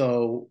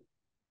 So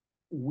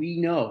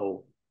we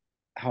know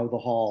how the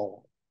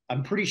Hall.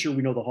 I'm pretty sure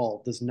we know the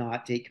Hall does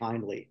not take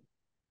kindly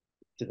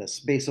to this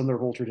based on their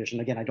whole tradition.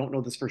 Again, I don't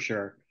know this for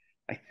sure.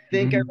 I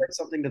think I Mhm. read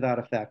something to that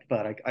effect,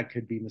 but I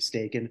could be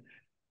mistaken.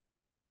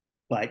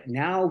 But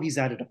now he's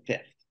added a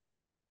fifth.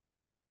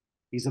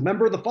 He's a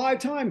member of the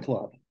five-time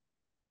club.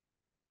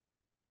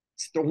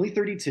 It's only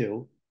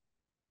 32.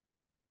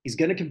 He's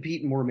going to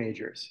compete in more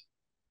majors.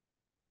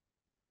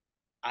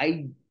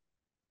 I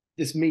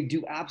This may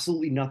do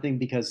absolutely nothing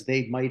because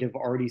they might have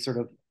already sort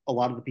of a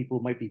lot of the people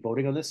who might be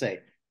voting on this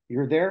say,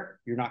 you're there,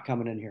 you're not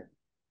coming in here.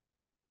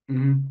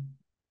 Mhm.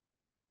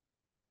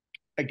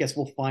 I guess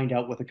we'll find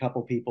out with a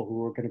couple people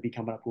who are going to be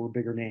coming up who are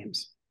bigger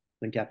names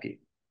than Gepke.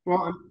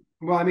 Well,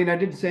 I mean, I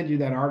did send you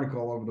that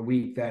article over the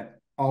week that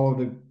all of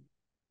the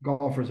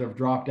golfers have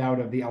dropped out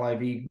of the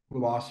LIV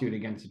lawsuit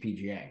against the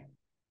PGA.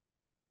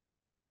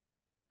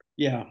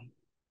 Yeah,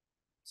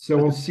 So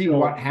but we'll there's see still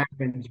what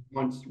happens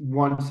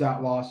once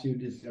that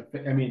lawsuit is.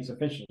 I mean, it's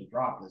officially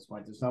dropped at this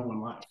point. There's no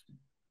one left.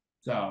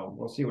 So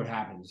we'll see what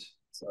happens.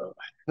 so.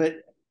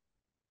 But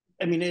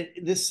I mean,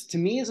 this to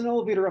me is an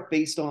elevator up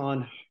based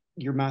on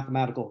your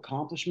mathematical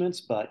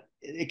accomplishments, but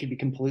it can be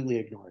completely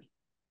ignored.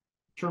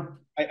 Sure.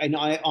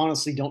 I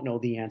honestly don't know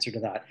the answer to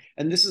that.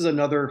 And this is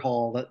another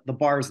hall that the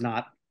bar is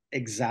not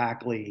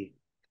exactly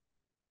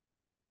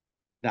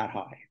that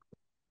high,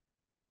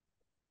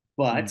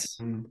 but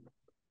Mm-hmm.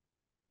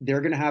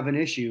 they're going to have an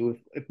issue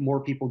if more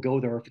people go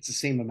there. If it's the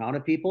same amount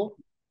of people,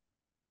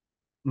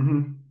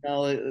 Mm-hmm.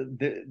 now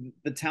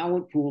the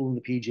talent pool in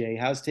the PJ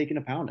has taken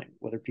a pounding,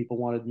 whether people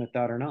want to admit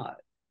that or not.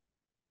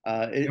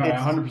 Yeah, It's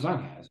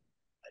 100% has.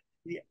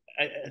 yeah,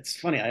 it's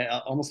funny.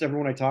 Almost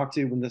everyone I talk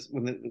to when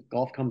the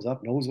golf comes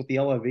up knows what the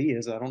LIV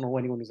is. I don't know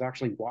anyone who's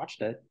actually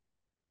watched it.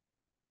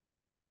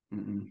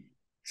 Mm-mm.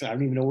 So I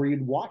don't even know where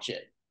you'd watch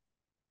it.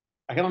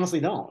 I honestly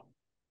don't.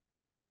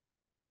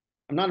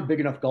 I'm not a big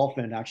enough golf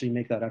fan to actually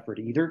make that effort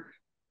either.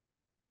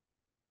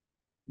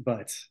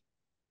 But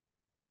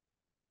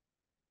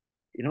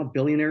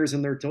billionaires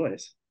and their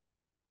toys.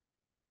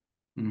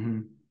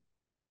 Mm-hmm.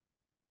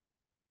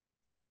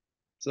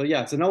 So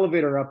yeah, it's an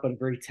elevator up, but a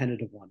very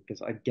tentative one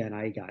because again,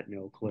 I got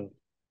no clue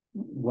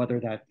whether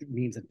that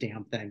means a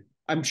damn thing.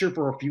 I'm sure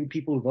for a few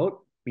people who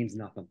vote, it means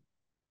nothing.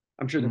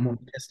 I'm sure they're more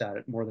Mm-hmm. pissed at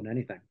it more than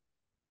anything.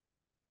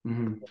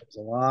 Mm-hmm. There's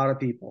a lot of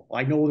people.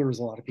 I know there was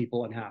a lot of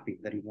people unhappy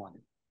that he won.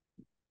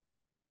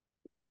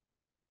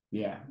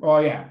 Yeah.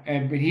 Well, yeah.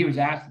 But he was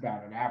asked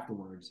about it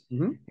afterwards.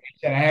 Mm-hmm. He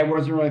said, I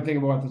wasn't really thinking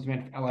about what this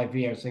meant for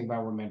LIV. I was thinking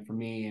about what it meant for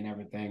me and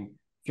everything.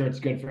 Sure, it's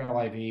good for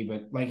LIV,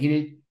 but like he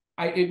did,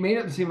 it made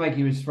it seem like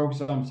he was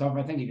focused on himself.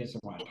 I think he just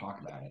didn't want to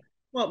talk about it.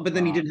 Well, but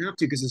then he Uh, didn't have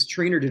to because his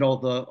trainer did all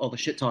the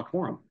shit talk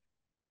for him.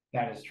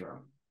 That is true.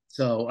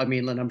 So, I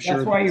mean, and I'm That's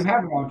sure why you that's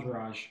have an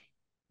entourage.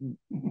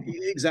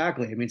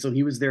 exactly. I mean, so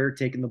he was there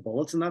taking the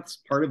bullets, and that's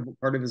part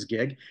of his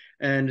gig.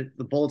 And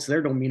the bullets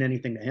there don't mean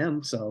anything to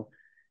him. So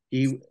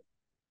he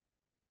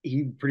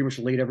he pretty much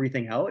laid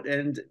everything out.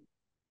 And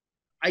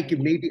I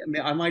could maybe, I,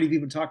 mean, I might have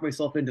even talked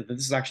myself into that.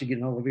 This is actually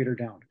getting an elevator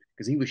down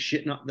because he was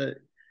shitting on the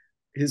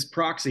his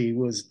proxy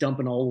was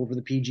dumping all over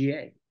the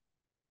PGA.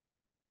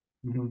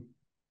 Mm-hmm.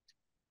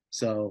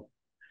 So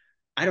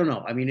I don't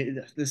know. I mean,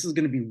 this is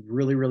going to be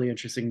really, really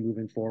interesting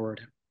moving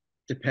forward,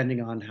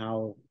 depending on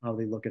how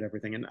they look at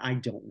everything. And I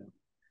don't know.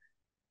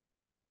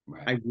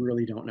 Right. I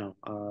really don't know.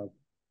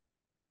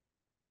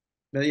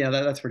 But yeah,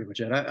 that's pretty much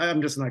it.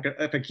 I'm just not gonna.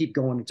 If I keep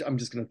going, I'm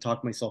just gonna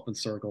talk myself in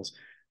circles.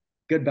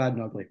 Good, bad,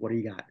 and ugly. What do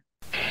you got?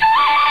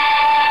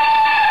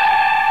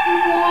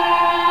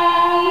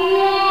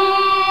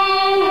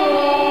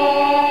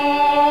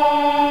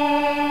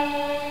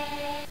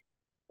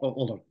 Oh,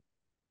 hold on.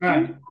 All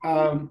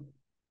right.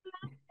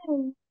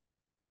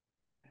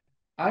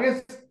 I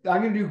guess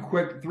I'm gonna do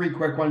three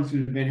quick ones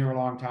who've been here a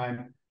long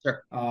time.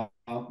 Sure.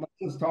 Let's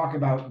just talk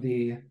about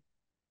the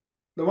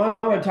one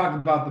I want to talk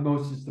about the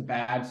most is the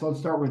bad. So let's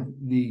start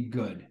with the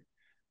good.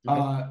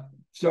 Okay.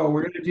 So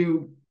we're gonna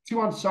do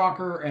two on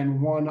soccer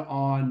and one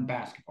on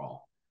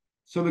basketball.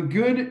 So the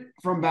good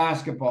from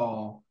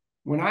basketball,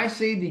 when I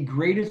say the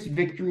greatest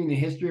victory in the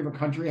history of a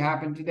country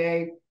happened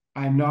today,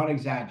 I'm not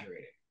exaggerating.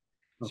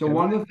 So Okay.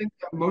 one of the things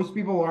that most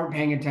people aren't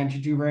paying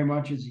attention to very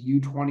much is the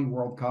U20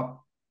 World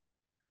Cup,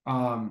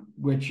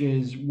 which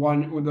is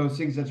one of those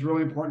things that's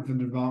really important for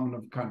the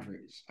development of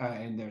countries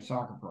and their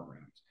soccer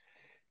programs.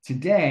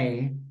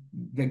 Today,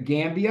 the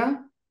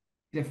Gambia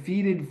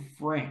defeated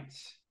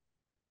France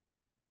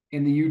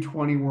in the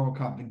U20 World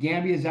Cup. The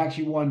Gambia has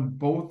actually won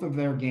both of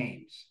their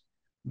games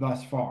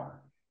thus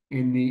far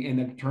in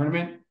the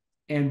tournament,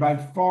 and by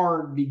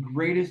far the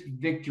greatest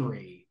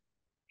victory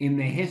in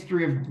the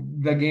history of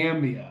the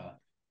Gambia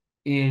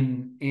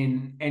in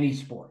any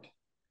sport.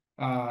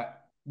 Can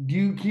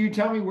you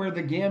tell me where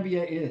the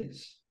Gambia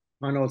is?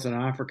 I know it's in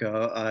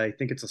Africa. I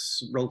think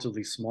it's a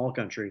relatively small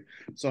country,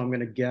 so I'm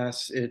gonna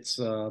guess it's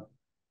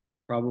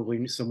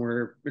probably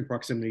somewhere in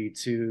proximity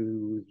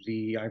to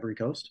the Ivory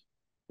Coast,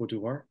 Cote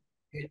d'Ivoire.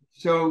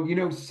 So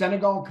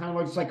Senegal kind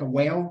of looks like a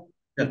whale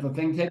Yeah. with the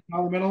thing taken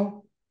out of the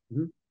middle.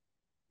 Mhm.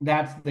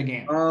 That's the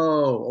Gambia.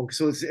 Oh, okay.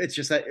 So it's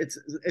just that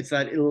it's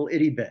that little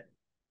itty bit,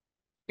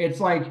 It's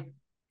like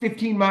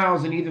 15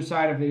 miles on either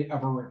side of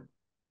a river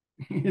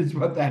is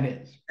what that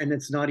is. and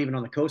it's not even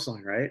on the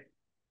coastline, right?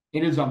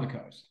 It is on the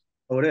coast.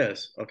 Oh, it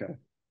is. Okay.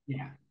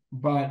 Yeah.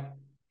 But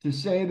to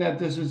say that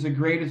this is the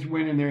greatest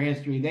win in their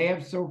history, they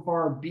have so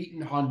far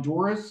beaten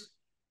Honduras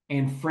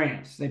and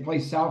France. They play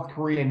South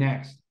Korea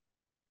next.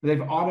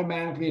 They've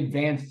automatically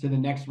advanced to the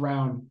next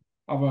round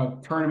of a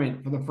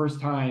tournament for the first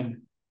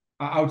time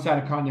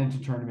outside a continental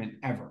tournament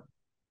ever.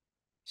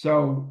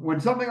 So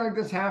when something like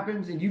this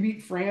happens and you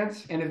beat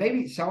France, and if they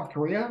beat South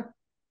Korea,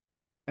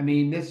 I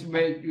mean, this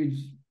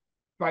is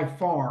by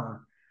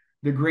far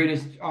the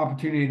greatest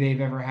opportunity they've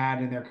ever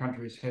had in their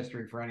country's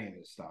history for any of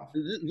this stuff.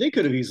 They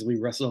could have easily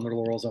rested on their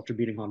laurels after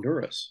beating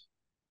Honduras.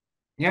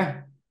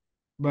 Yeah,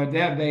 but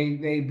yeah,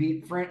 they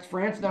beat France.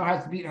 France now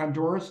has to beat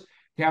Honduras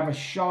to have a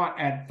shot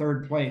at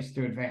third place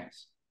to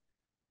advance.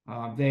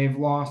 They've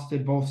lost to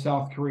both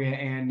South Korea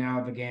and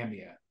now the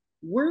Gambia.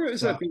 Where is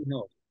So that being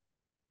held?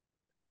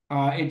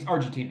 it's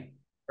Argentina.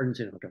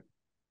 Argentina. Okay.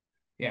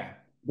 Yeah.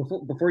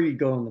 Before you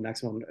go on the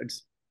next one,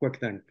 just quick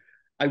thing.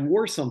 I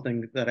wore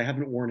something that I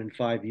haven't worn in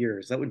 5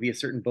 years. That would be a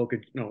certain Boca,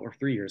 no, or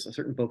 3 years, a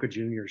certain Boca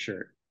Junior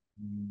shirt.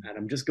 And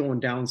I'm just going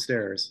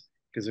downstairs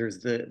because there's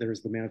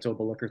the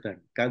Manitoba liquor thing.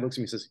 Guy looks at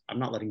me and says, "I'm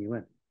not letting you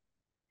in."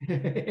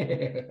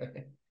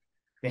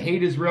 The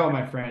hate is real,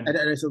 my friend. And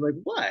I said, like,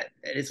 what?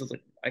 And it's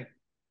like,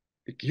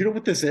 you know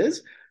what this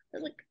is?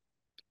 I'm like,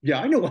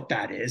 yeah, I know what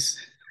that is.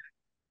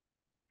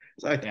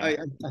 So Yeah.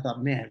 I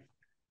thought, man,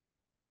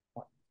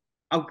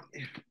 I, I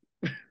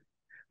Yeah.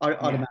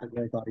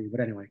 automatically thought of you.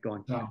 But anyway, go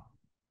on. So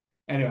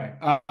anyway,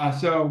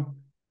 so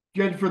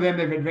good for them.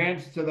 They've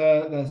advanced to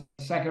the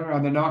second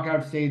round, the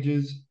knockout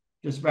stages.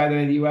 Just by the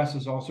way, the U.S.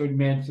 has also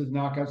advanced to the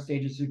knockout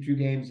stages through 2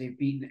 games. They've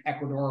beaten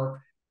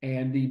Ecuador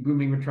and the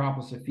booming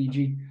metropolis of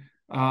Fiji.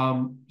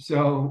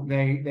 So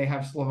they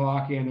have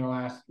Slovakia in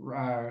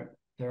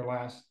their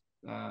last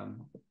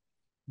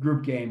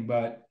group game.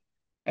 But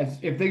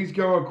if things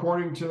go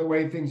according to the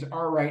way things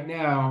are right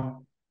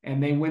now,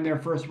 and they win their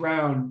first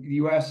round, the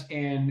U.S.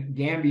 and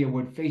Gambia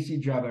would face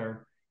each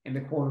other in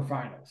the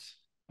quarterfinals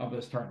of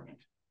this tournament.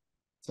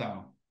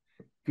 So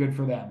good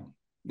for them.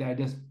 I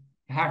just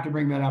have to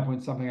bring that up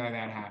when something like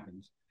that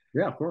happens.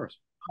 Yeah, of course.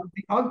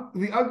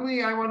 The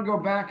ugly, I want to go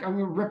back. I'm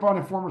going to rip on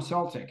a former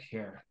Celtic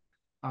here.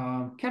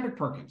 Kendrick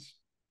Perkins.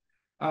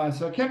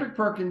 So Kendrick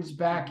Perkins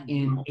back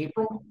in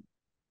April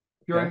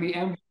during the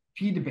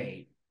MVP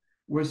debate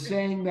was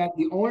saying that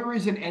the only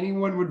reason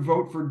anyone would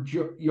vote for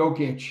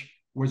Jokic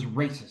was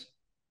racism.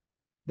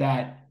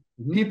 That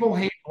people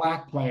hate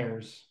black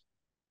players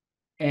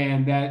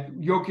and that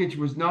Jokic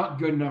was not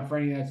good enough for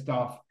any of that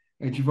stuff,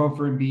 that you vote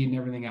for Embiid and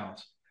everything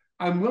else.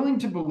 I'm willing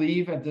to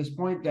believe at this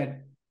point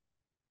that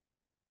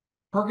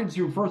Perkins,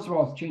 who first of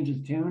all has changed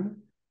his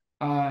tune,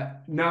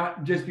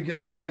 not just because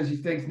he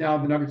thinks now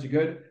the Nuggets are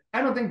good.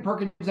 I don't think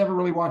Perkins ever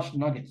really watched the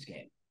Nuggets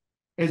game,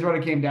 is what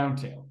it came down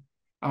to.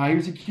 He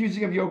was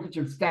accusing of Jokic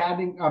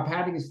of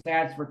padding his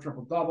stats for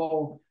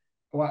triple-double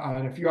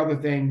and a few other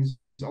things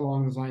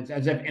along those lines,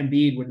 as if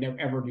Embiid would never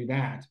ever do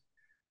that.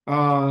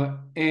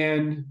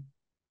 And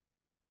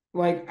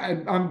like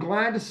I'm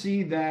glad to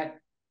see that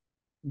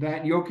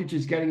Jokic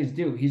is getting his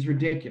due. He's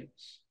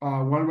ridiculous.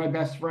 One of my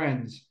best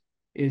friends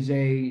is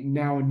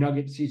now a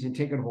Nugget season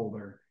ticket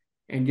holder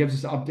and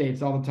gives us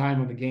updates all the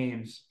time on the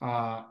games.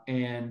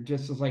 And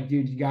just is like,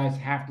 dude, you guys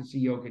have to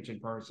see Jokic in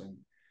person.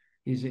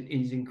 He's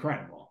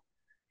incredible.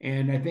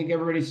 And I think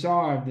everybody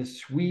saw the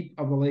sweep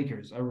of the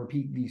Lakers. I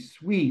repeat, the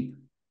sweep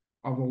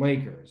of the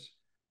Lakers.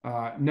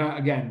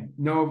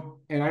 No,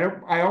 and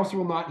I also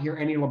will not hear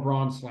any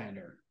LeBron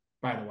slander,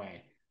 by the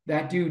way.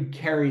 That dude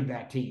carried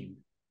that team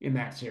in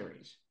that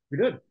series. We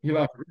did.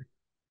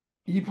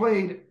 He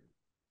played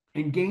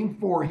in game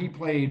 4, he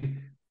played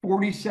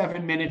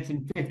 47 minutes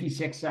and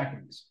 56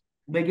 seconds.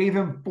 They gave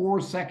him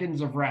 4 seconds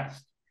of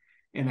rest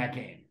in that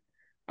game.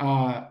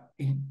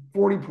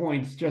 40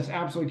 points, just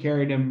absolutely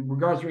carried him.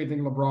 Regardless of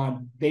anything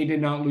LeBron, they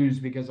did not lose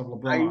because of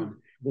LeBron.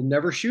 Will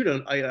never shoot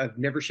on. I've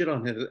never shit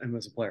on him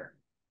as a player.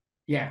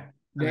 Yeah,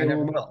 I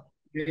never will.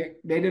 They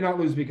did not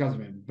lose because of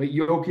him. But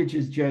Jokic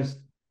is just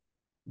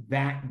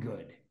that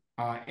good.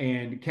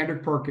 And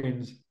Kendrick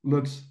Perkins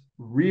looks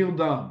real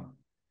dumb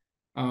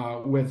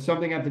with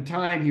something at the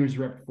time he was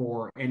ripped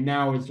for, and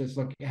now is just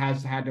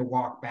has had to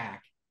walk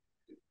back.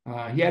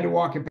 He had to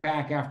walk it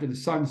back after the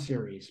Sun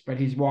series, but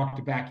he's walked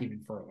it back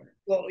even further.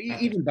 Well,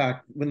 even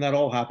back when that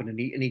all happened, and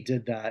he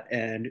did that,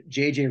 and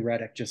JJ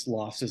Redick just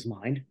lost his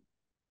mind.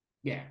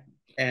 Yeah,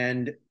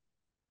 and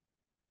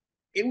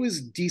it was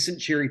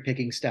decent cherry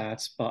picking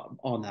stats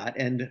on that,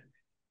 and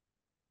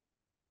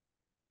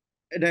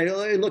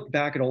I look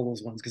back at all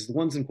those ones because the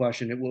ones in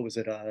question, what was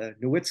it?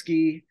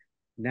 Nowitzki,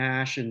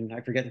 Nash, and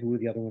I forget who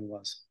the other one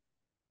was.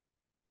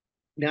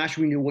 Nash,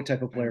 we knew what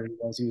type of player he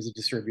was. He was a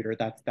distributor.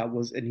 That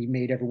was, and he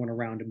made everyone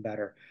around him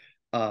better.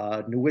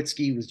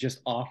 Nowitzki was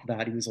just off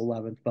that. He was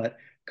 11th, but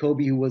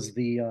Kobe, who was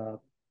the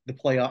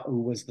playoff,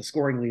 who was the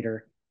scoring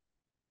leader,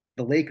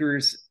 the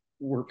Lakers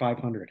were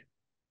 500.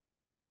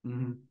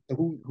 Mm-hmm. So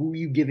who are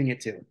you giving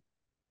it to?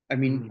 I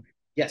mean,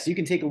 yes, you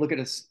can take a look at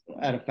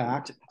a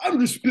fact. I'm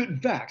just spitting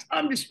facts.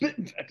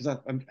 Because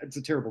it's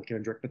a terrible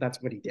Kendrick, but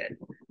that's what he did.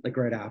 Like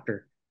right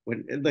after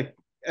when like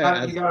you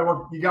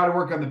gotta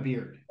work on the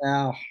beard.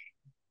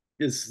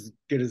 As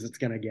good as it's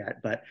gonna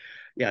get. But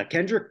yeah,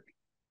 Kendrick,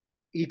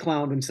 he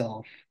clowned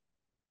himself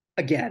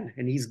again,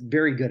 and he's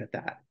very good at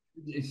that.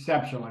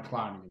 Exceptional at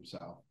clowning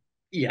himself.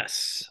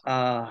 Yes.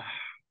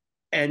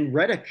 And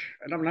Redick,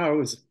 I'm not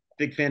always a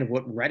big fan of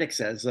what Redick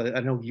says. I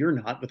know you're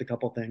not with a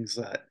couple things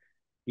that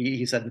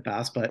he said in the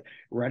past, but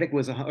Redick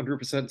was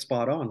 100%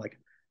 spot on. Like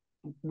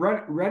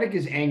Redick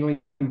is angling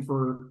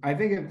for, I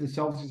think if the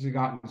Celtics had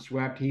gotten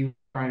swept, he was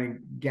trying to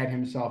get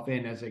himself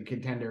in as a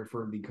contender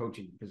for the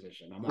coaching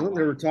position.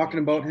 They were talking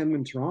about him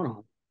in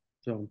Toronto.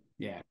 So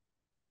yeah.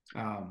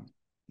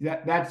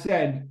 That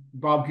said,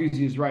 Bob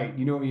Cousy is right.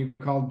 You know what you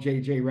called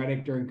JJ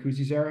Redick during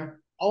Cousy's era?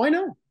 Oh, I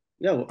know.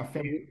 Yeah. A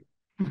fan.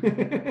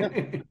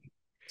 Yeah.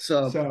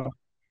 So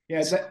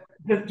yeah,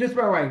 just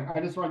by the way,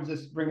 I just want to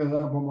just bring this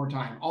up one more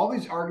time. All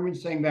these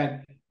arguments saying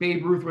that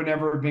Babe Ruth would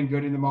never have been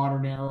good in the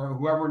modern era,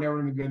 whoever never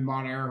would have been good in the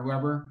modern era,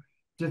 whoever,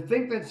 to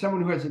think that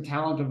someone who has the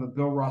talent of a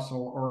Bill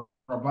Russell or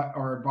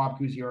a Bob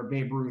Cousy or a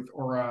Babe Ruth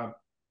or a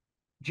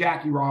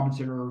Jackie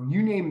Robinson or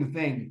you name the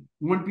thing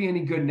wouldn't be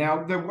any good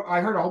now.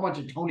 I heard a whole bunch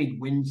of Tony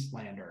Gwynn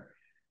slander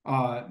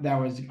that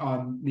was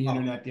on the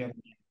internet the other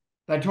day.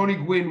 That Tony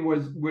Gwynn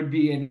would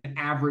be an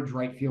average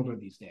right fielder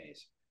these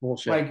days.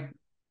 Bullshit. Like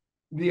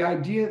the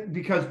idea,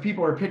 because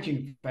people are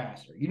pitching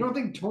faster. You don't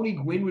think Tony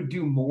Gwynn would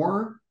do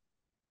more?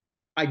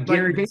 I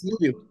guarantee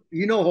you.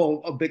 You know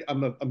how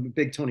I'm a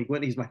big Tony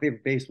Gwynn. He's my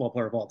favorite baseball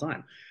player of all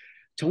time.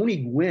 Tony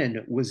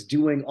Gwynn was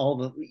doing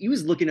he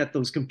was looking at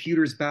those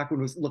computers back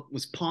when it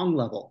was Pong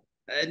level.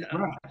 And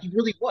he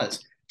really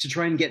was, to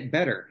try and get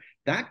better.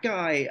 That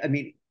guy, I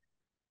mean,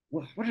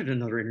 what did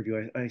another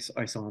interview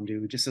I saw him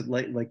do? Just said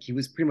like he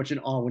was pretty much in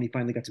awe when he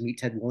finally got to meet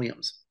Ted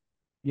Williams.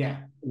 Yeah.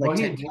 Like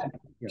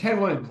Ted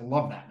Williams,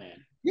 love that man.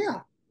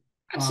 Yeah,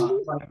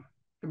 absolutely.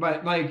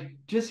 But like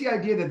just the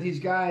idea that these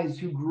guys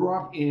who grew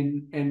up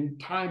in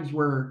times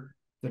where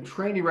the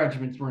training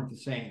regimens weren't the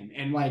same,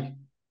 and like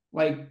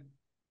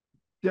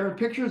there are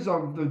pictures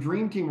of the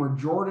dream team where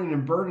Jordan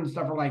and Bird and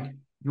stuff are like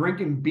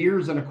drinking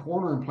beers in a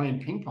corner and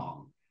playing ping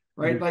pong,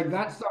 right? Mm-hmm. Like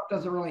that stuff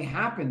doesn't really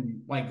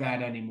happen like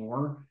that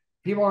anymore.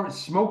 People aren't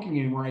smoking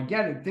anymore. I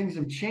get it. Things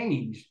have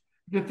changed.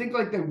 To think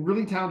like the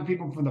really talented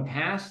people from the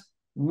past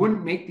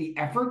wouldn't make the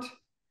effort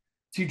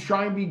to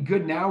try and be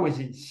good now is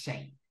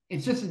insane.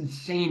 It's just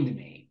insane to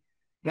me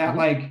that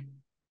like,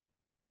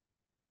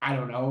 I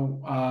don't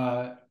know.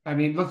 I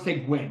mean, let's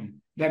take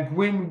Gwynn. That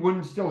Gwynn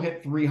wouldn't still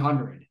hit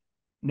 300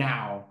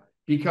 now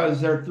because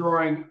they're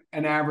throwing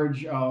an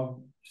average of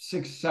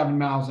 6-7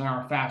 miles an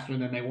hour faster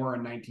than they were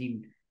in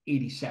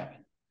 1987.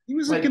 He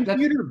was a Like that's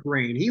computer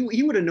brain. He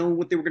would have known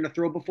what they were going to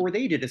throw before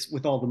they did it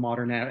with all the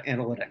modern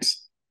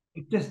analytics.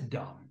 it's just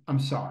dumb. I'm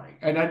sorry,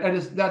 and I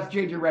just that's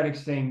JJ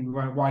Redick's thing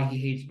why he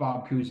hates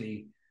Bob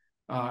Cousy,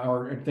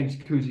 or thinks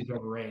Cousy's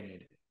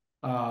overrated.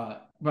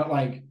 But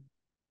like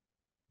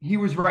he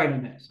was right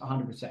in this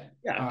 100%.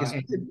 Yeah, because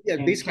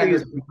And basically,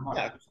 Kendrick,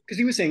 yeah, because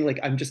he was saying like,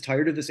 I'm just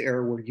tired of this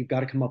era where you've got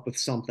to come up with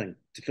something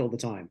to fill the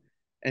time,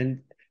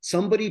 and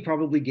somebody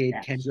probably gave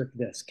yes. Kendrick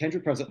this.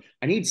 Kendrick President,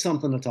 I need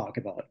something to talk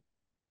about.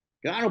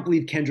 I don't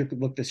believe Kendrick could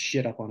look this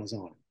shit up on his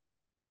own.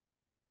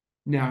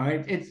 No,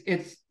 it's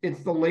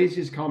the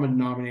laziest common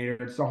denominator.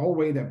 It's the whole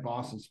way that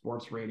Boston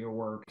sports radio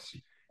works.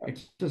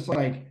 It's just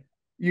like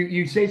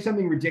you say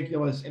something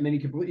ridiculous and then you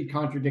completely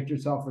contradict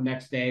yourself the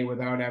next day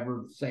without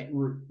ever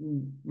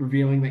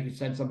revealing that you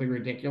said something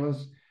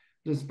ridiculous.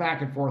 Just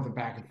back and forth and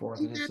back and forth,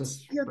 and it's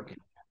just freaking.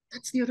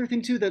 That's the other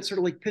thing too that sort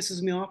of like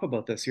pisses me off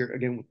about this here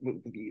again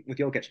with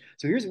Jokic.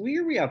 So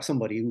here we have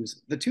somebody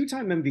who's the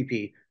two-time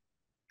MVP,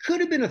 could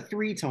have been a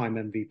three-time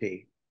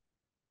MVP.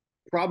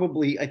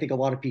 Probably, I think a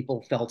lot of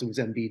people felt it was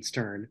Embiid's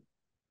turn.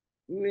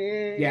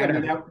 Yeah, I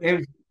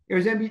mean it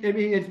was Embiid. I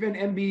mean, it's been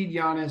Embiid,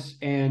 Giannis,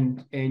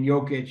 and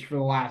Jokic for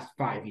the last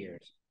 5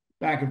 years,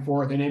 back and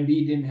forth. And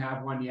Embiid didn't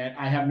have one yet.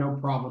 I have no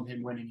problem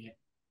him winning it.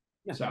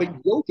 Yeah, So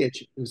but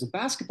Jokic, who's a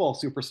basketball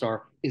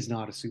superstar, is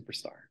not a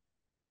superstar.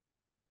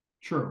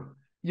 true.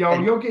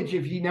 And Jokic,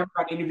 if he never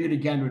got interviewed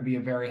again, would be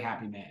a very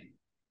happy man.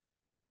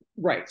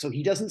 right, so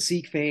he doesn't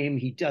seek fame.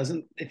 He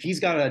doesn't. If he's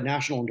got a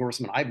national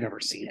endorsement, I've never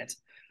seen it.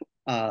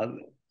 Uh,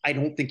 I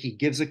don't think he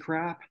gives a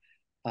crap.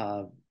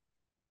 Uh,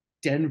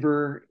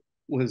 Denver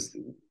was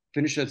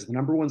finished as the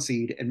number one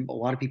seed, and a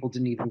lot of people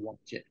didn't even watch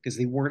it because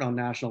they weren't on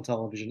national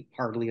television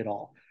hardly at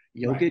all.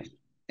 Right. Jokic,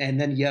 and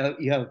then you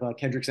have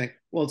Kendrick saying,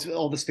 "Well, it's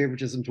all this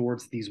favoritism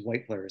towards these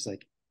white players."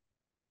 Like,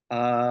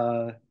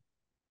 uh,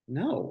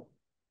 no,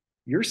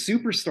 your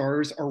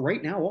superstars are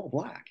right now all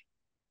black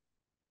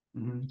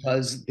Mm-hmm.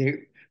 because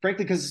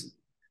frankly, because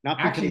not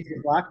because Actually,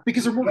 they're black,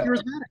 because they're more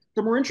charismatic,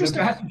 they're more the interesting.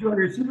 vast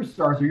majority of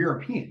superstars are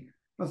European.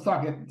 Let's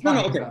talk it. No,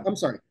 no, Talk okay. about I'm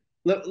sorry.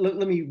 Let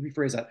me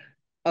rephrase that.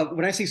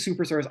 When I say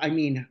superstars, I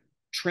mean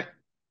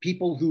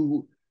people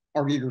who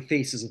are your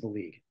faces of the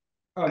league.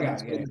 okay.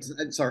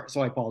 Sorry,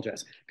 so I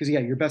apologize. Because yeah,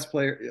 your best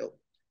player.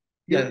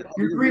 Yeah,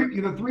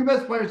 The three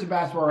best players in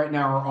basketball right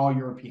now are all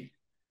European.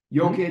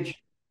 Jokic,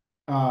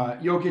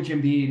 Jokic,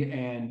 Embiid,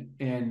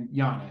 and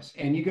Giannis.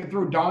 And you can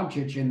throw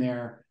Doncic in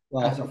there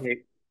well, as a okay.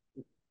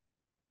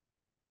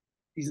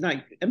 He's not.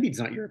 Embiid's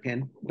not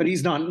European, but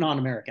he's not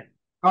non-American.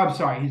 I'm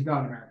sorry, he's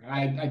not American.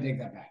 I take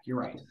that back. You're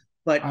right.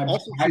 But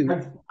also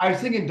too, I was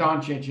thinking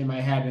Doncic in my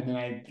head, and then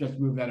I just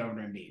moved that over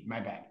to Embiid. My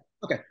bad.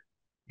 okay.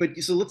 But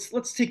so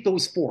let's take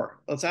those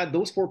four. Let's add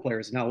those four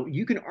players. Now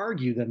you can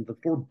argue then the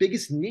four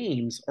biggest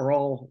names are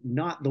all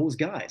not those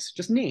guys,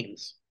 just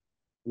names.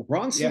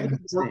 LeBron's still Yeah, the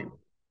biggest name.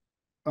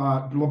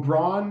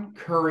 LeBron,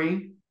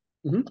 Curry,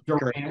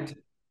 Durant,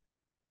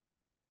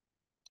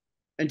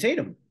 and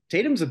Tatum.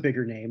 Tatum's a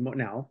bigger name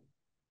now.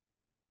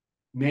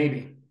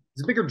 maybe.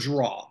 He's a bigger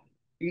draw.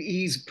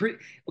 He's pretty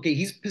okay.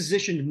 He's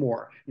positioned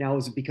more now.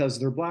 Is it because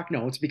they're black?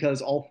 No, it's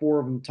because all four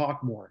of them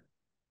talk more.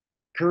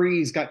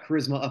 Curry's got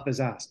charisma up his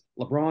ass.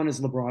 LeBron is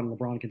LeBron.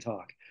 LeBron can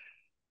talk.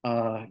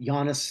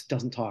 Giannis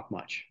doesn't talk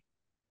much.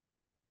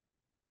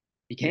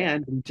 He Yeah.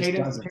 can, but he just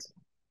doesn't.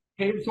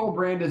 Tatum's whole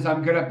brand is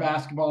I'm good at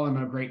basketball and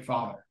I'm a great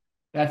father.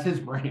 That's his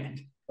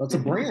brand. That's a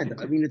brand.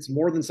 I mean, it's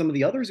more than some of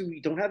the others who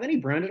don't have any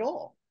brand at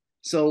all.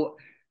 So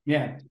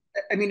Yeah.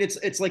 I mean,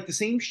 it's like the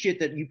same shit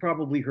that you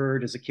probably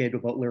heard as a kid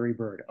about Larry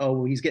Bird. Oh,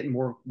 well, he's getting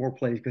more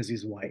plays because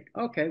he's white.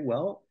 Okay,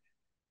 well,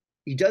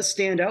 he does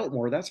stand out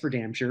more. That's for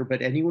damn sure.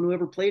 But anyone who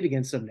ever played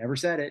against him never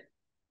said it.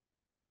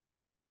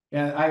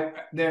 Yeah,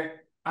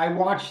 I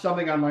watched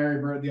something on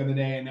Larry Bird the other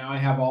day, and now I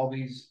have all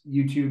these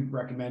YouTube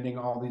recommending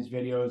all these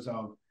videos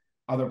of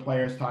other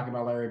players talking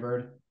about Larry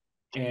Bird.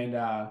 And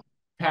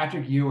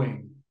Patrick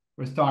Ewing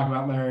was talking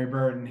about Larry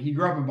Bird, and he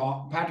grew up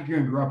in Patrick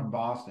Ewing grew up in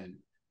Boston,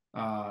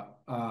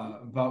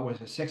 but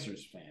was a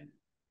Sixers fan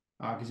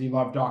because he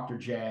loved Dr.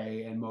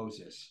 J and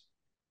Moses,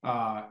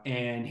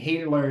 and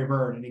hated Larry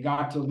Bird. And he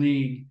got to the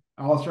league.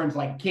 All his friends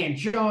like can't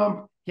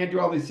jump, can't do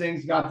all these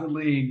things. He got to the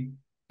league,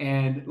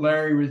 and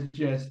Larry was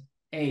just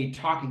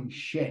talking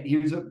shit. He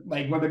was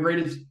like one of the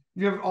greatest.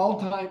 You have all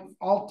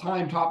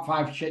time top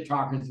 5 shit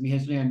talkers in the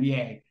history of the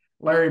NBA.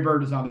 Larry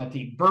Bird is on that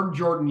team. Bird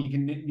Jordan,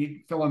 you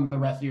fill in the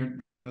rest of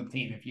the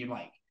team if you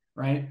like,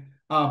 right?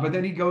 But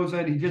then he goes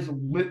in, he just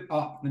lit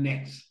up the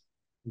Knicks.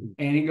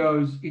 And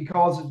he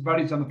calls his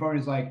buddies on the phone.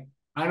 He's like,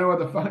 I know what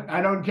the fuck,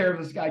 I don't care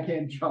if this guy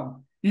can't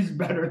jump. He's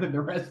better than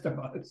the rest of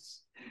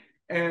us.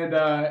 And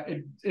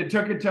it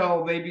took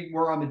until they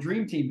were on the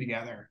dream team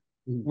together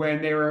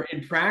when they were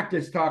in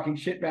practice talking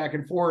shit back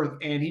and forth.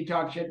 And he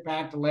talked shit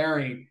back to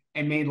Larry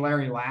and made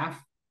Larry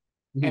laugh.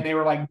 And they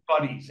were like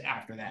buddies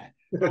after that.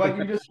 But like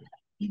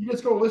you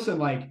just go listen,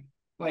 like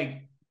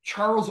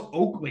Charles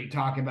Oakley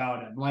talk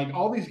about him. Like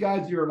all these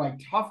guys who are like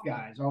tough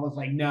guys, all this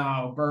like,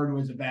 no, Bird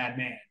was a bad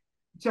man.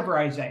 Except for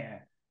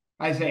Isaiah.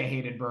 Isaiah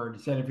hated Bird.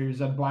 Said if he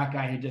was a black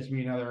guy, he'd just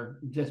be another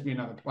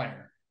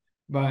player.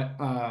 But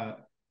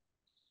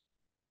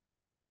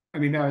I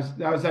mean, that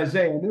was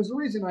Isaiah, and there's a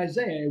reason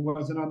Isaiah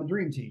wasn't on the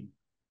dream team.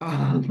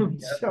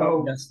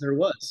 Yes, there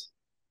was.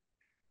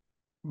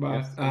 But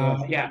Yes, there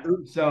was. yeah, There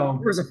so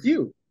was a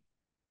few.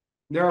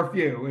 there are a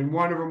few, and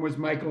one of them was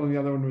Michael, and the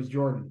other one was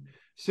Jordan.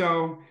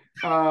 So,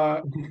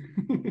 but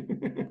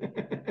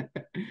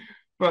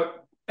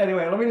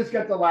anyway, let me just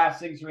get the last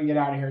thing so we can get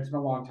out of here. It's been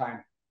a long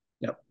time.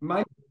 Yep.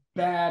 My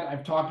bad,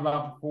 I've talked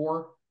about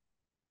before.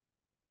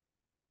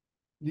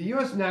 The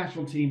U.S.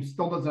 national team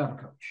still doesn't have a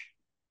coach.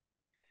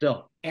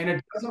 Still. And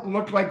it doesn't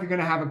look like they're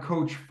going to have a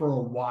coach for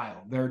a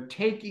while. They're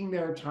taking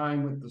their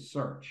time with the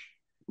search.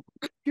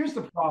 Here's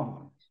the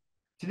problem.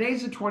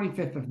 Today's the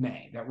 25th of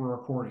May that we're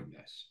recording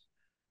this.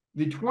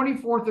 The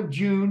 24th of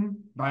June,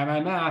 by my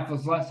math,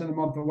 is less than a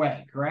month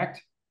away,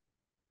 correct?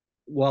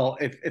 Well,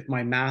 if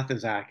my math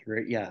is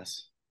accurate,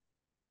 yes.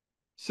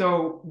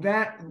 So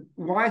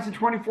why is the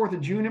 24th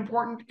of June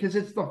important? Because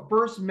it's the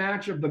first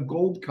match of the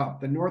Gold Cup,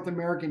 the North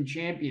American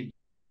Championships,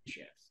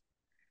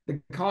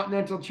 the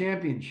Continental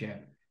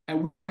Championship.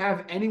 And we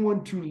have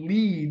anyone to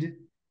lead.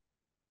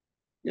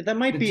 Yeah, that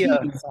might be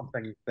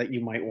something that you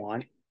might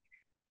want.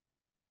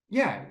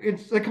 Yeah,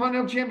 it's the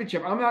Continental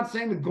Championship. I'm not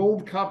saying the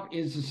Gold Cup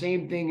is the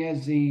same thing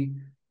as the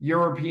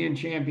European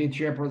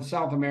Championship or the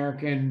South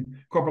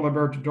American Copa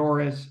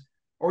Libertadores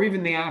or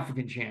even the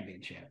African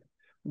Championship.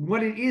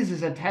 What it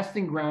is a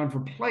testing ground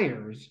for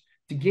players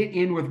to get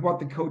in with what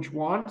the coach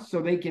wants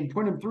so they can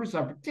put them through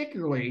stuff,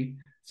 particularly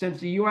since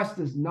the U.S.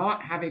 does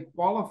not have a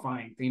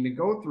qualifying thing to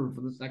go through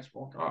for this next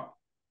World Cup.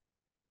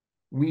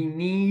 We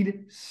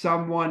need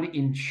someone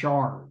in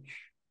charge.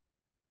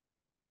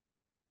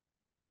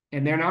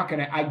 And they're not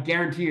going to, I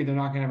guarantee you, they're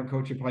not going to have a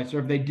coach in place. So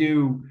if they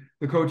do,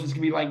 the coach is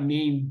going to be like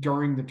named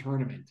during the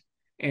tournament.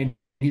 And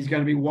he's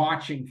going to be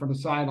watching from the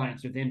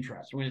sidelines with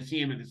interest. We're going to see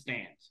him in the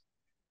stands,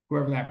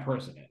 whoever that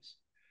person is.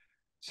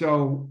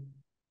 So,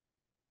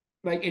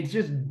 like, it's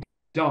just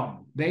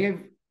dumb. They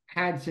have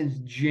had since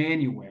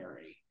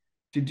January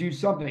to do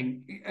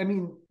something. I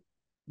mean,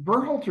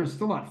 Berhalter is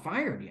still not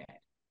fired yet.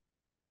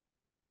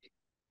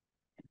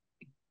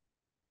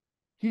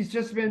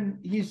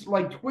 He's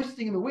like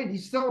twisting in the wind.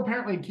 He's still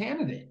apparently a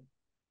candidate.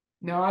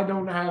 Now, I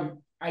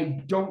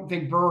don't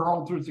think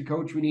Berhalter is the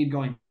coach we need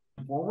going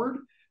forward,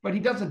 but he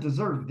doesn't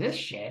deserve this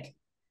shit.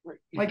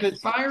 Like,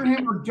 fire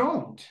him or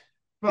don't.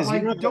 But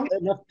like, don't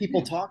enough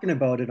people talking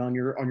about it on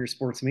your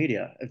sports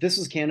media. If this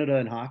is Canada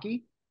and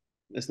hockey,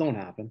 this don't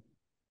happen.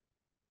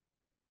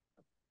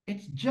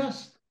 It's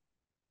just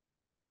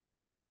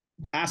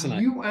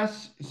fascinating.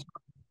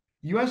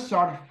 U.S.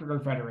 Soccer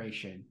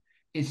Federation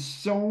is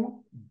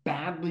so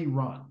badly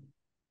run.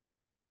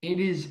 It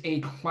is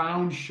a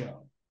clown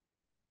show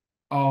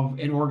of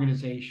an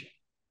organization.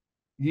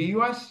 The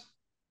U.S.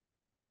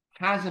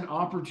 has an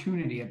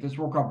opportunity at this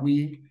World Cup.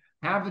 We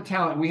have the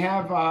talent. We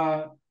have,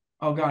 oh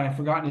God, I've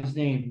forgotten his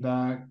name.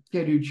 The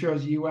kid who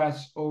chose the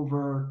U.S.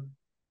 over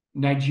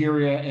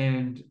Nigeria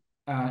and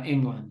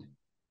England.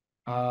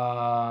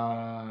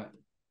 Crap,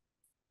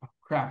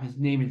 his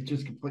name is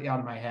just completely out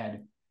of my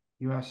head.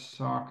 U.S.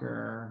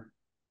 soccer.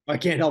 I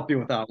can't help you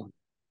with that one.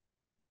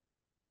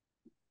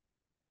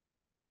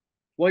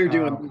 While you're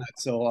doing that,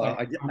 so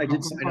I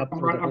did sign up.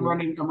 I'm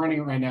running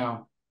it right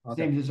now.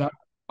 Okay. Name is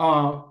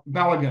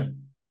Balogun.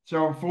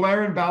 So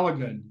Valérien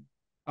Balogun,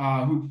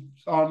 who's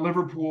on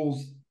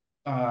Liverpool's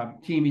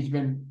team, he's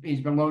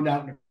been loaned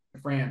out to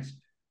France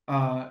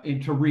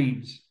into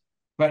Reims,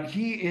 but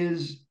he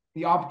is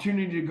the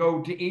opportunity to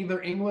go to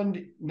either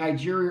England,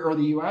 Nigeria, or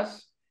the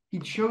U.S. He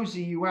chose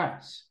the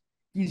U.S.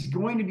 He's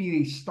going to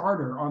be a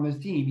starter on this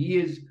team. He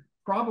is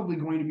probably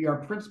going to be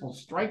our principal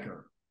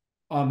striker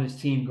on this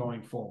team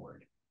going forward.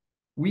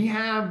 We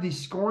have the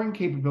scoring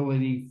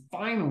capability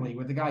finally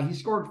with the guy. He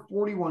scored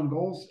 41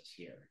 goals this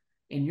year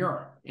in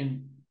Europe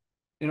in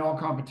all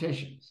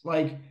competitions.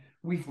 Like,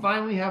 we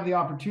finally have the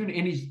opportunity,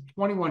 and he's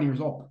 21 years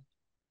old.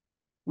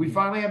 We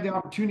finally have the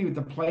opportunity with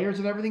the players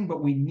and everything,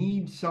 but we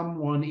need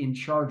someone in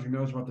charge who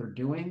knows what they're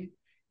doing,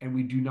 and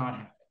we do not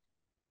have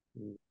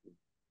it.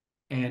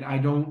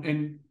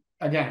 And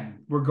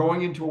again, we're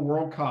going into a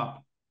World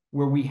Cup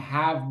where we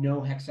have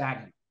no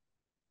hexagon.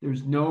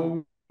 There's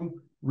no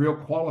real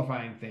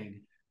qualifying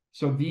thing.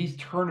 So these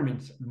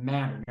tournaments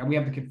matter. Now we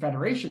have the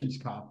Confederations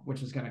Cup,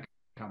 which is going to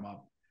come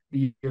up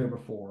the year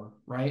before,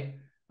 right?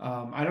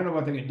 I don't know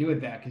what they're going to do with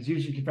that, because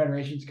usually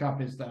Confederations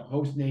Cup is the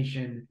host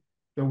nation,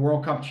 the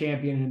World Cup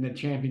champion, and the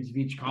champions of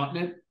each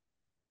continent.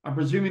 I'm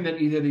presuming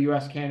that either the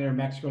U.S., Canada, or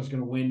Mexico is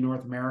going to win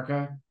North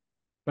America,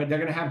 but they're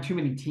going to have too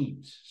many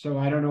teams. So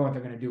I don't know what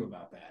they're going to do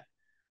about that.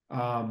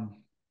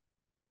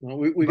 Well,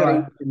 we got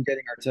to be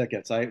getting our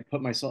tickets. I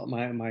put my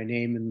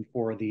name in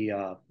for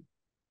the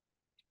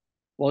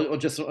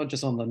just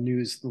on the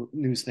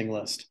news thing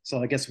list.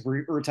 So I guess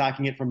we're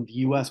attacking it from the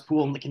U.S.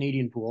 pool and the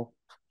Canadian pool.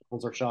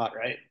 Pools are shot,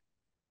 right?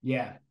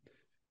 Yeah.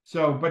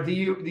 So, but the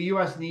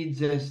U.S. needs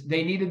this.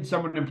 They needed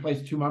someone in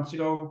place 2 months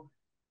ago.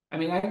 I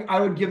mean, I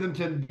would give them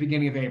to the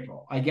beginning of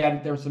April. I get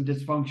it. There was some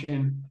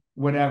dysfunction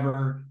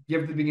whatever.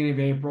 Give it the beginning of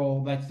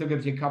April. That still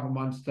gives you a couple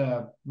months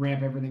to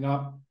ramp everything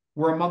up.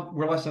 We're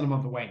less than a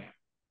month away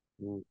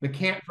now. Mm. The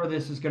camp for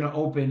this is going to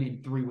open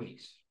in 3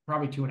 weeks,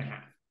 probably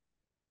 2.5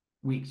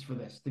 weeks for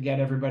this to get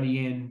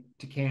everybody in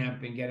to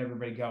camp and get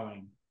everybody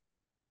going.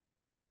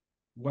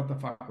 What the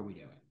fuck are we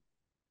doing?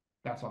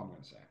 That's all I'm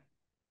going to say.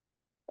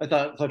 I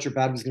thought your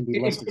bad was going to be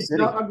Leicester It's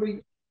City. not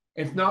ugly.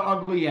 It's not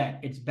ugly yet.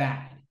 It's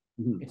bad.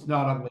 Mm-hmm. It's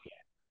not ugly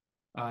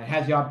yet. It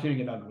has the opportunity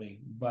to get ugly,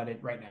 but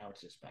right now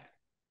it's just bad.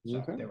 So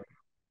Okay. there we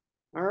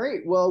go. All right.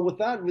 Well,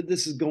 with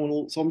this is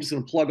going, so I'm just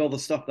going to plug all the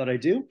stuff that I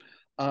do,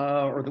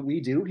 or that we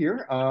do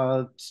here.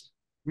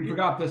 We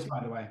forgot this,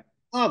 by the way.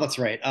 Oh, that's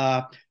right.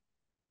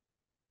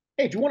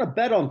 Hey, if you want to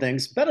bet on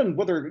things, bet on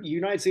whether the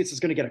United States is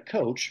going to get a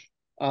coach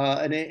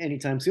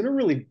anytime soon, or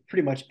really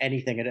pretty much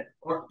anything in it.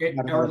 Are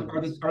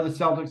the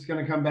Celtics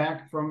going to come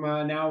back from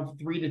now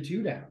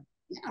 3-2 down?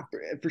 Yeah,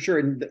 for sure.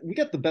 And we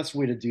got the best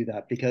way to do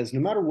that because no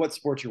matter what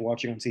sports you're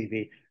watching on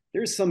TV,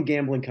 there's some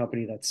gambling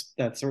company that's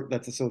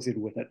associated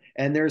with it,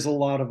 and there's a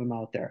lot of them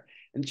out there.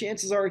 And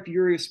chances are, if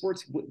you're a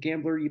sports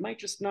gambler, you might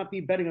just not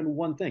be betting on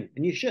one thing,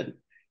 and you shouldn't.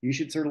 You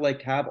should sort of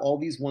like have all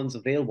these ones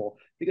available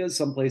because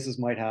some places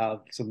might have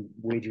some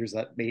wagers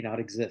that may not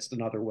exist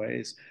in other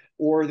ways,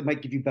 or they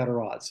might give you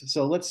better odds.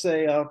 So let's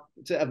say,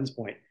 to Evan's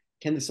point,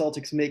 can the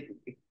Celtics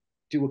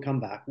do a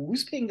comeback? Well,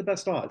 who's paying the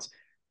best odds?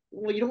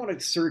 Well, you don't want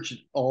to search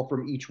all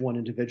from each one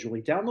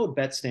individually. Download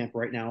BetStamp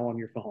right now on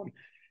your phone.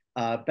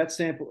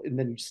 BetStamp, and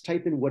then you just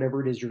type in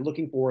whatever it is you're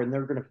looking for, and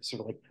they're going to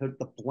sort of like put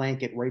the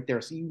blanket right there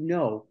so you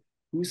know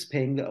who's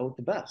paying the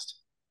best.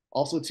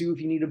 Also, too, if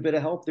you need a bit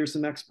of help, there's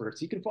some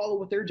experts. You can follow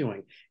what they're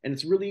doing, and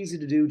it's really easy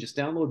to do. Just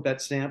download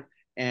BetStamp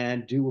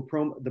and do a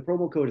promo. The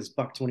promo code is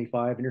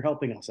Buck25, and you're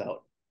helping us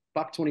out.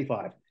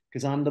 Buck25,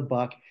 because I'm the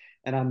Buck,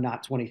 and I'm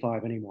not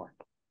 25 anymore.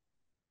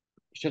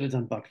 Should have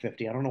done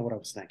Buck50. I don't know what I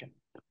was thinking.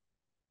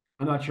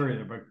 I'm not sure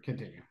either, but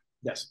continue.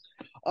 Yes.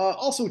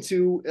 Also,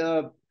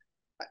 too,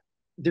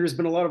 there's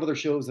been a lot of other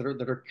shows that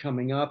are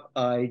coming up.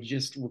 I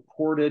just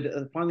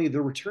recorded finally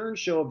the return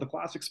show of the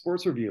Classic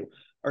Sports Review.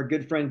 Our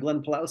good friend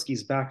Glenn Pulowski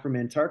is back from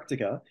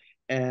Antarctica,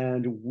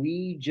 and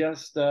we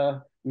did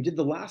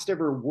the last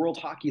ever World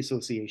Hockey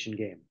Association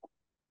game.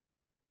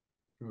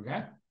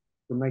 Okay.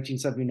 From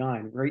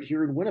 1979, right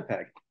here in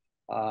Winnipeg.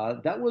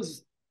 That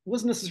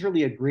wasn't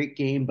necessarily a great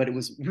game, but it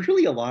was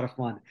really a lot of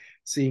fun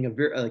seeing a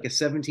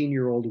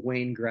 17-year-old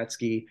Wayne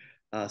Gretzky.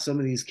 Some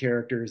of these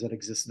characters that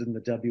existed in the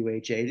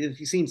WHA. If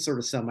you've seen sort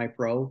of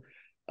Semi-Pro,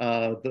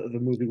 the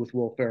movie with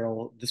Will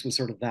Ferrell, this was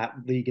sort of that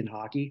league in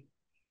hockey.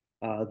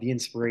 The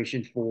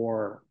inspiration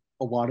for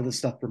a lot of the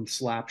stuff from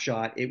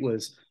Slapshot. It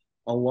was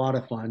a lot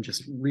of fun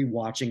just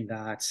rewatching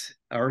that,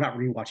 or not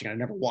rewatching. I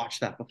never watched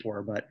that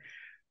before, but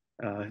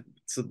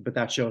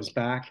that show is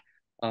back.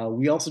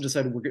 We also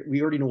decided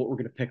we already know what we're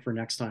going to pick for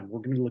next time.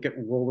 We're going to look at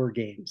roller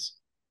games.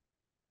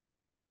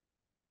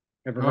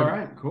 All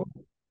right, cool.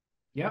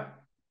 Yep.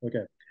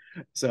 Okay.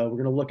 So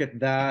we're going to look at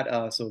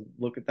that. So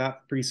look at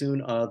that pretty soon.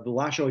 The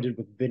last show I did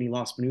with Vinny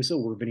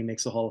Lospinuso, where Vinny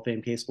makes the Hall of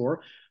Fame case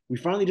for. We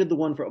finally did the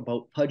one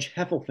about Pudge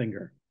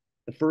Heffelfinger,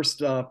 the first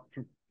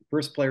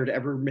player to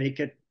ever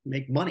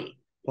make money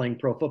playing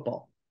pro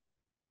football.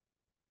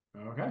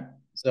 Okay.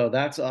 So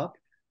that's up.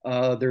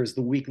 There's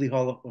the weekly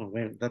Hall of. Oh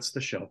wait, that's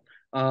the show.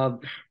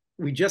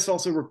 We just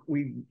also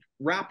we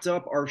wrapped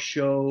up our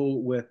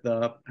show with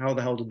How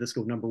the Hell Did This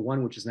Go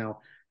 #1, which is now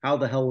How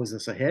the Hell Was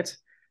This a Hit?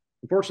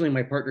 Unfortunately,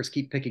 my partners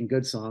keep picking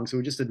good songs, so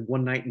we just did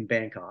One Night in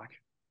Bangkok.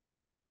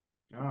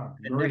 Oh,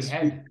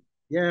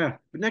 yeah,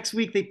 but next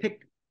week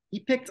he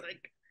picked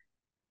like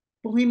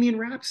Bohemian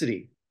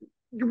Rhapsody.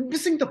 You're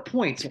missing the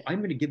point, so I'm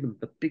going to give him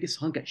the biggest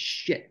hunk of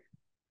shit.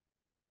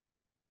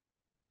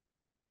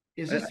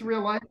 Is this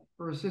real life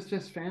or is this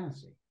just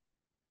fantasy?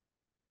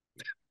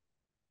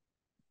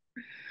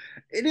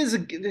 It is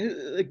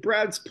like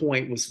Brad's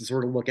point was to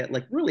sort of look at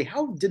like, really,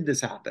 how did this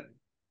happen?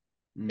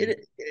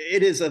 It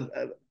is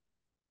a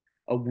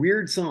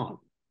weird song.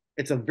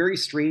 It's a very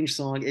strange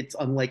song. It's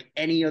unlike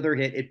any other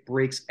hit. It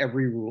breaks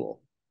every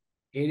rule.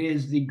 It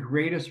is the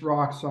greatest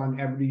rock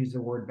song ever to use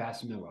the word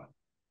Basimilla.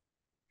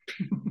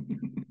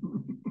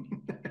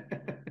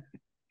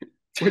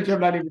 Which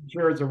I'm not even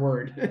sure is a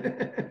word.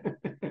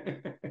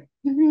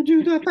 You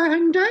do the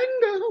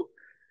fandango.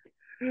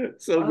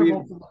 So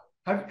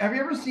have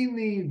you ever seen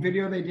the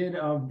video they did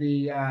of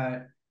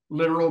the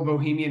literal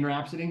Bohemian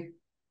Rhapsody?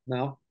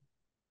 No.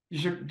 You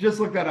should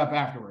just look that up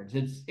afterwards.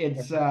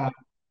 It's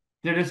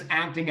they're just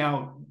acting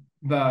out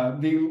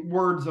the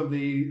words of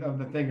the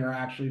thing are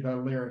actually the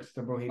lyrics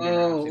to Bohemian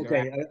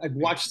Rhapsody. Okay. I've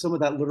watched some of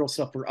that literal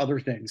stuff for other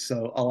things,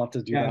 so I'll have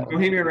to do that.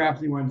 Bohemian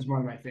Rhapsody one is one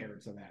of my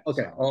favorites of that.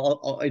 Okay,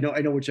 so. I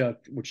know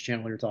which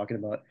channel you're talking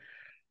about.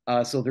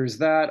 So there's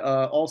that.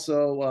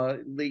 Also,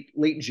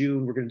 late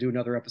June, we're going to do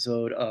another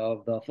episode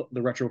of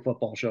the Retro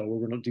Football Show.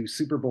 We're going to do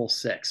Super Bowl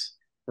VI,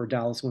 where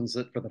Dallas wins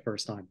it for the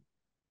first time.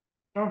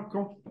 Oh,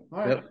 cool. All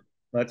right. Yep.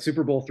 But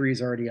Super Bowl III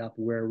is already up,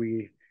 where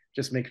we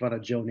just make fun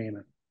of Joe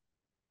Namath,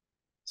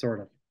 sort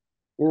of.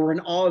 Or we're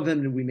in awe of him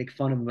and we make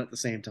fun of him at the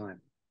same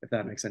time. if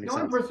that makes any The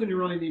only sense. person who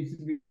really needs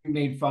to be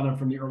made fun of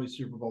from the early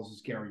Super Bowls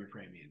is Gary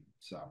Ukrainian.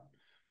 So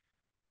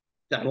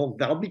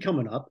That'll be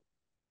coming up.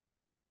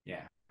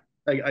 yeah.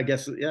 I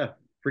guess, yeah,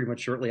 pretty much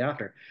shortly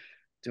after.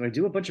 Do I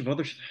do a bunch of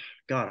other?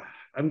 God,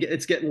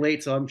 it's getting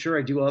late, so I'm sure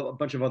I do a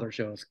bunch of other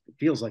shows. It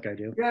feels like I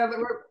do. Yeah,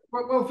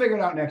 we'll figure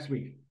it out next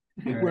week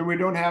Right. when we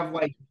don't have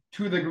like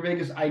two of the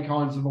biggest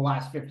icons of the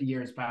last 50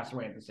 years pass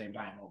away at the same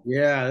time.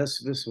 Yeah,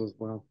 this was,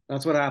 well,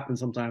 that's what happens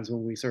sometimes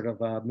when we sort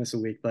of miss a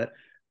week. But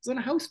it's on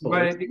a houseboat.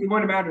 But it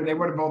wouldn't matter. They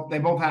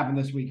both happened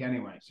this week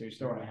anyway, so you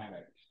still would have had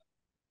it.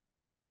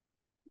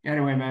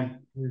 Anyway, man,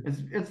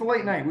 it's a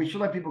late night. We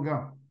should let people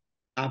go.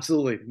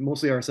 Absolutely,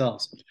 mostly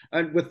ourselves.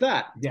 And with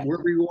that, Yeah.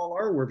 wherever you all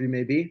are, wherever you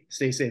may be,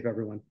 stay safe,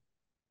 everyone.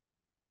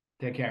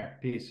 Take care.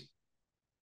 Peace.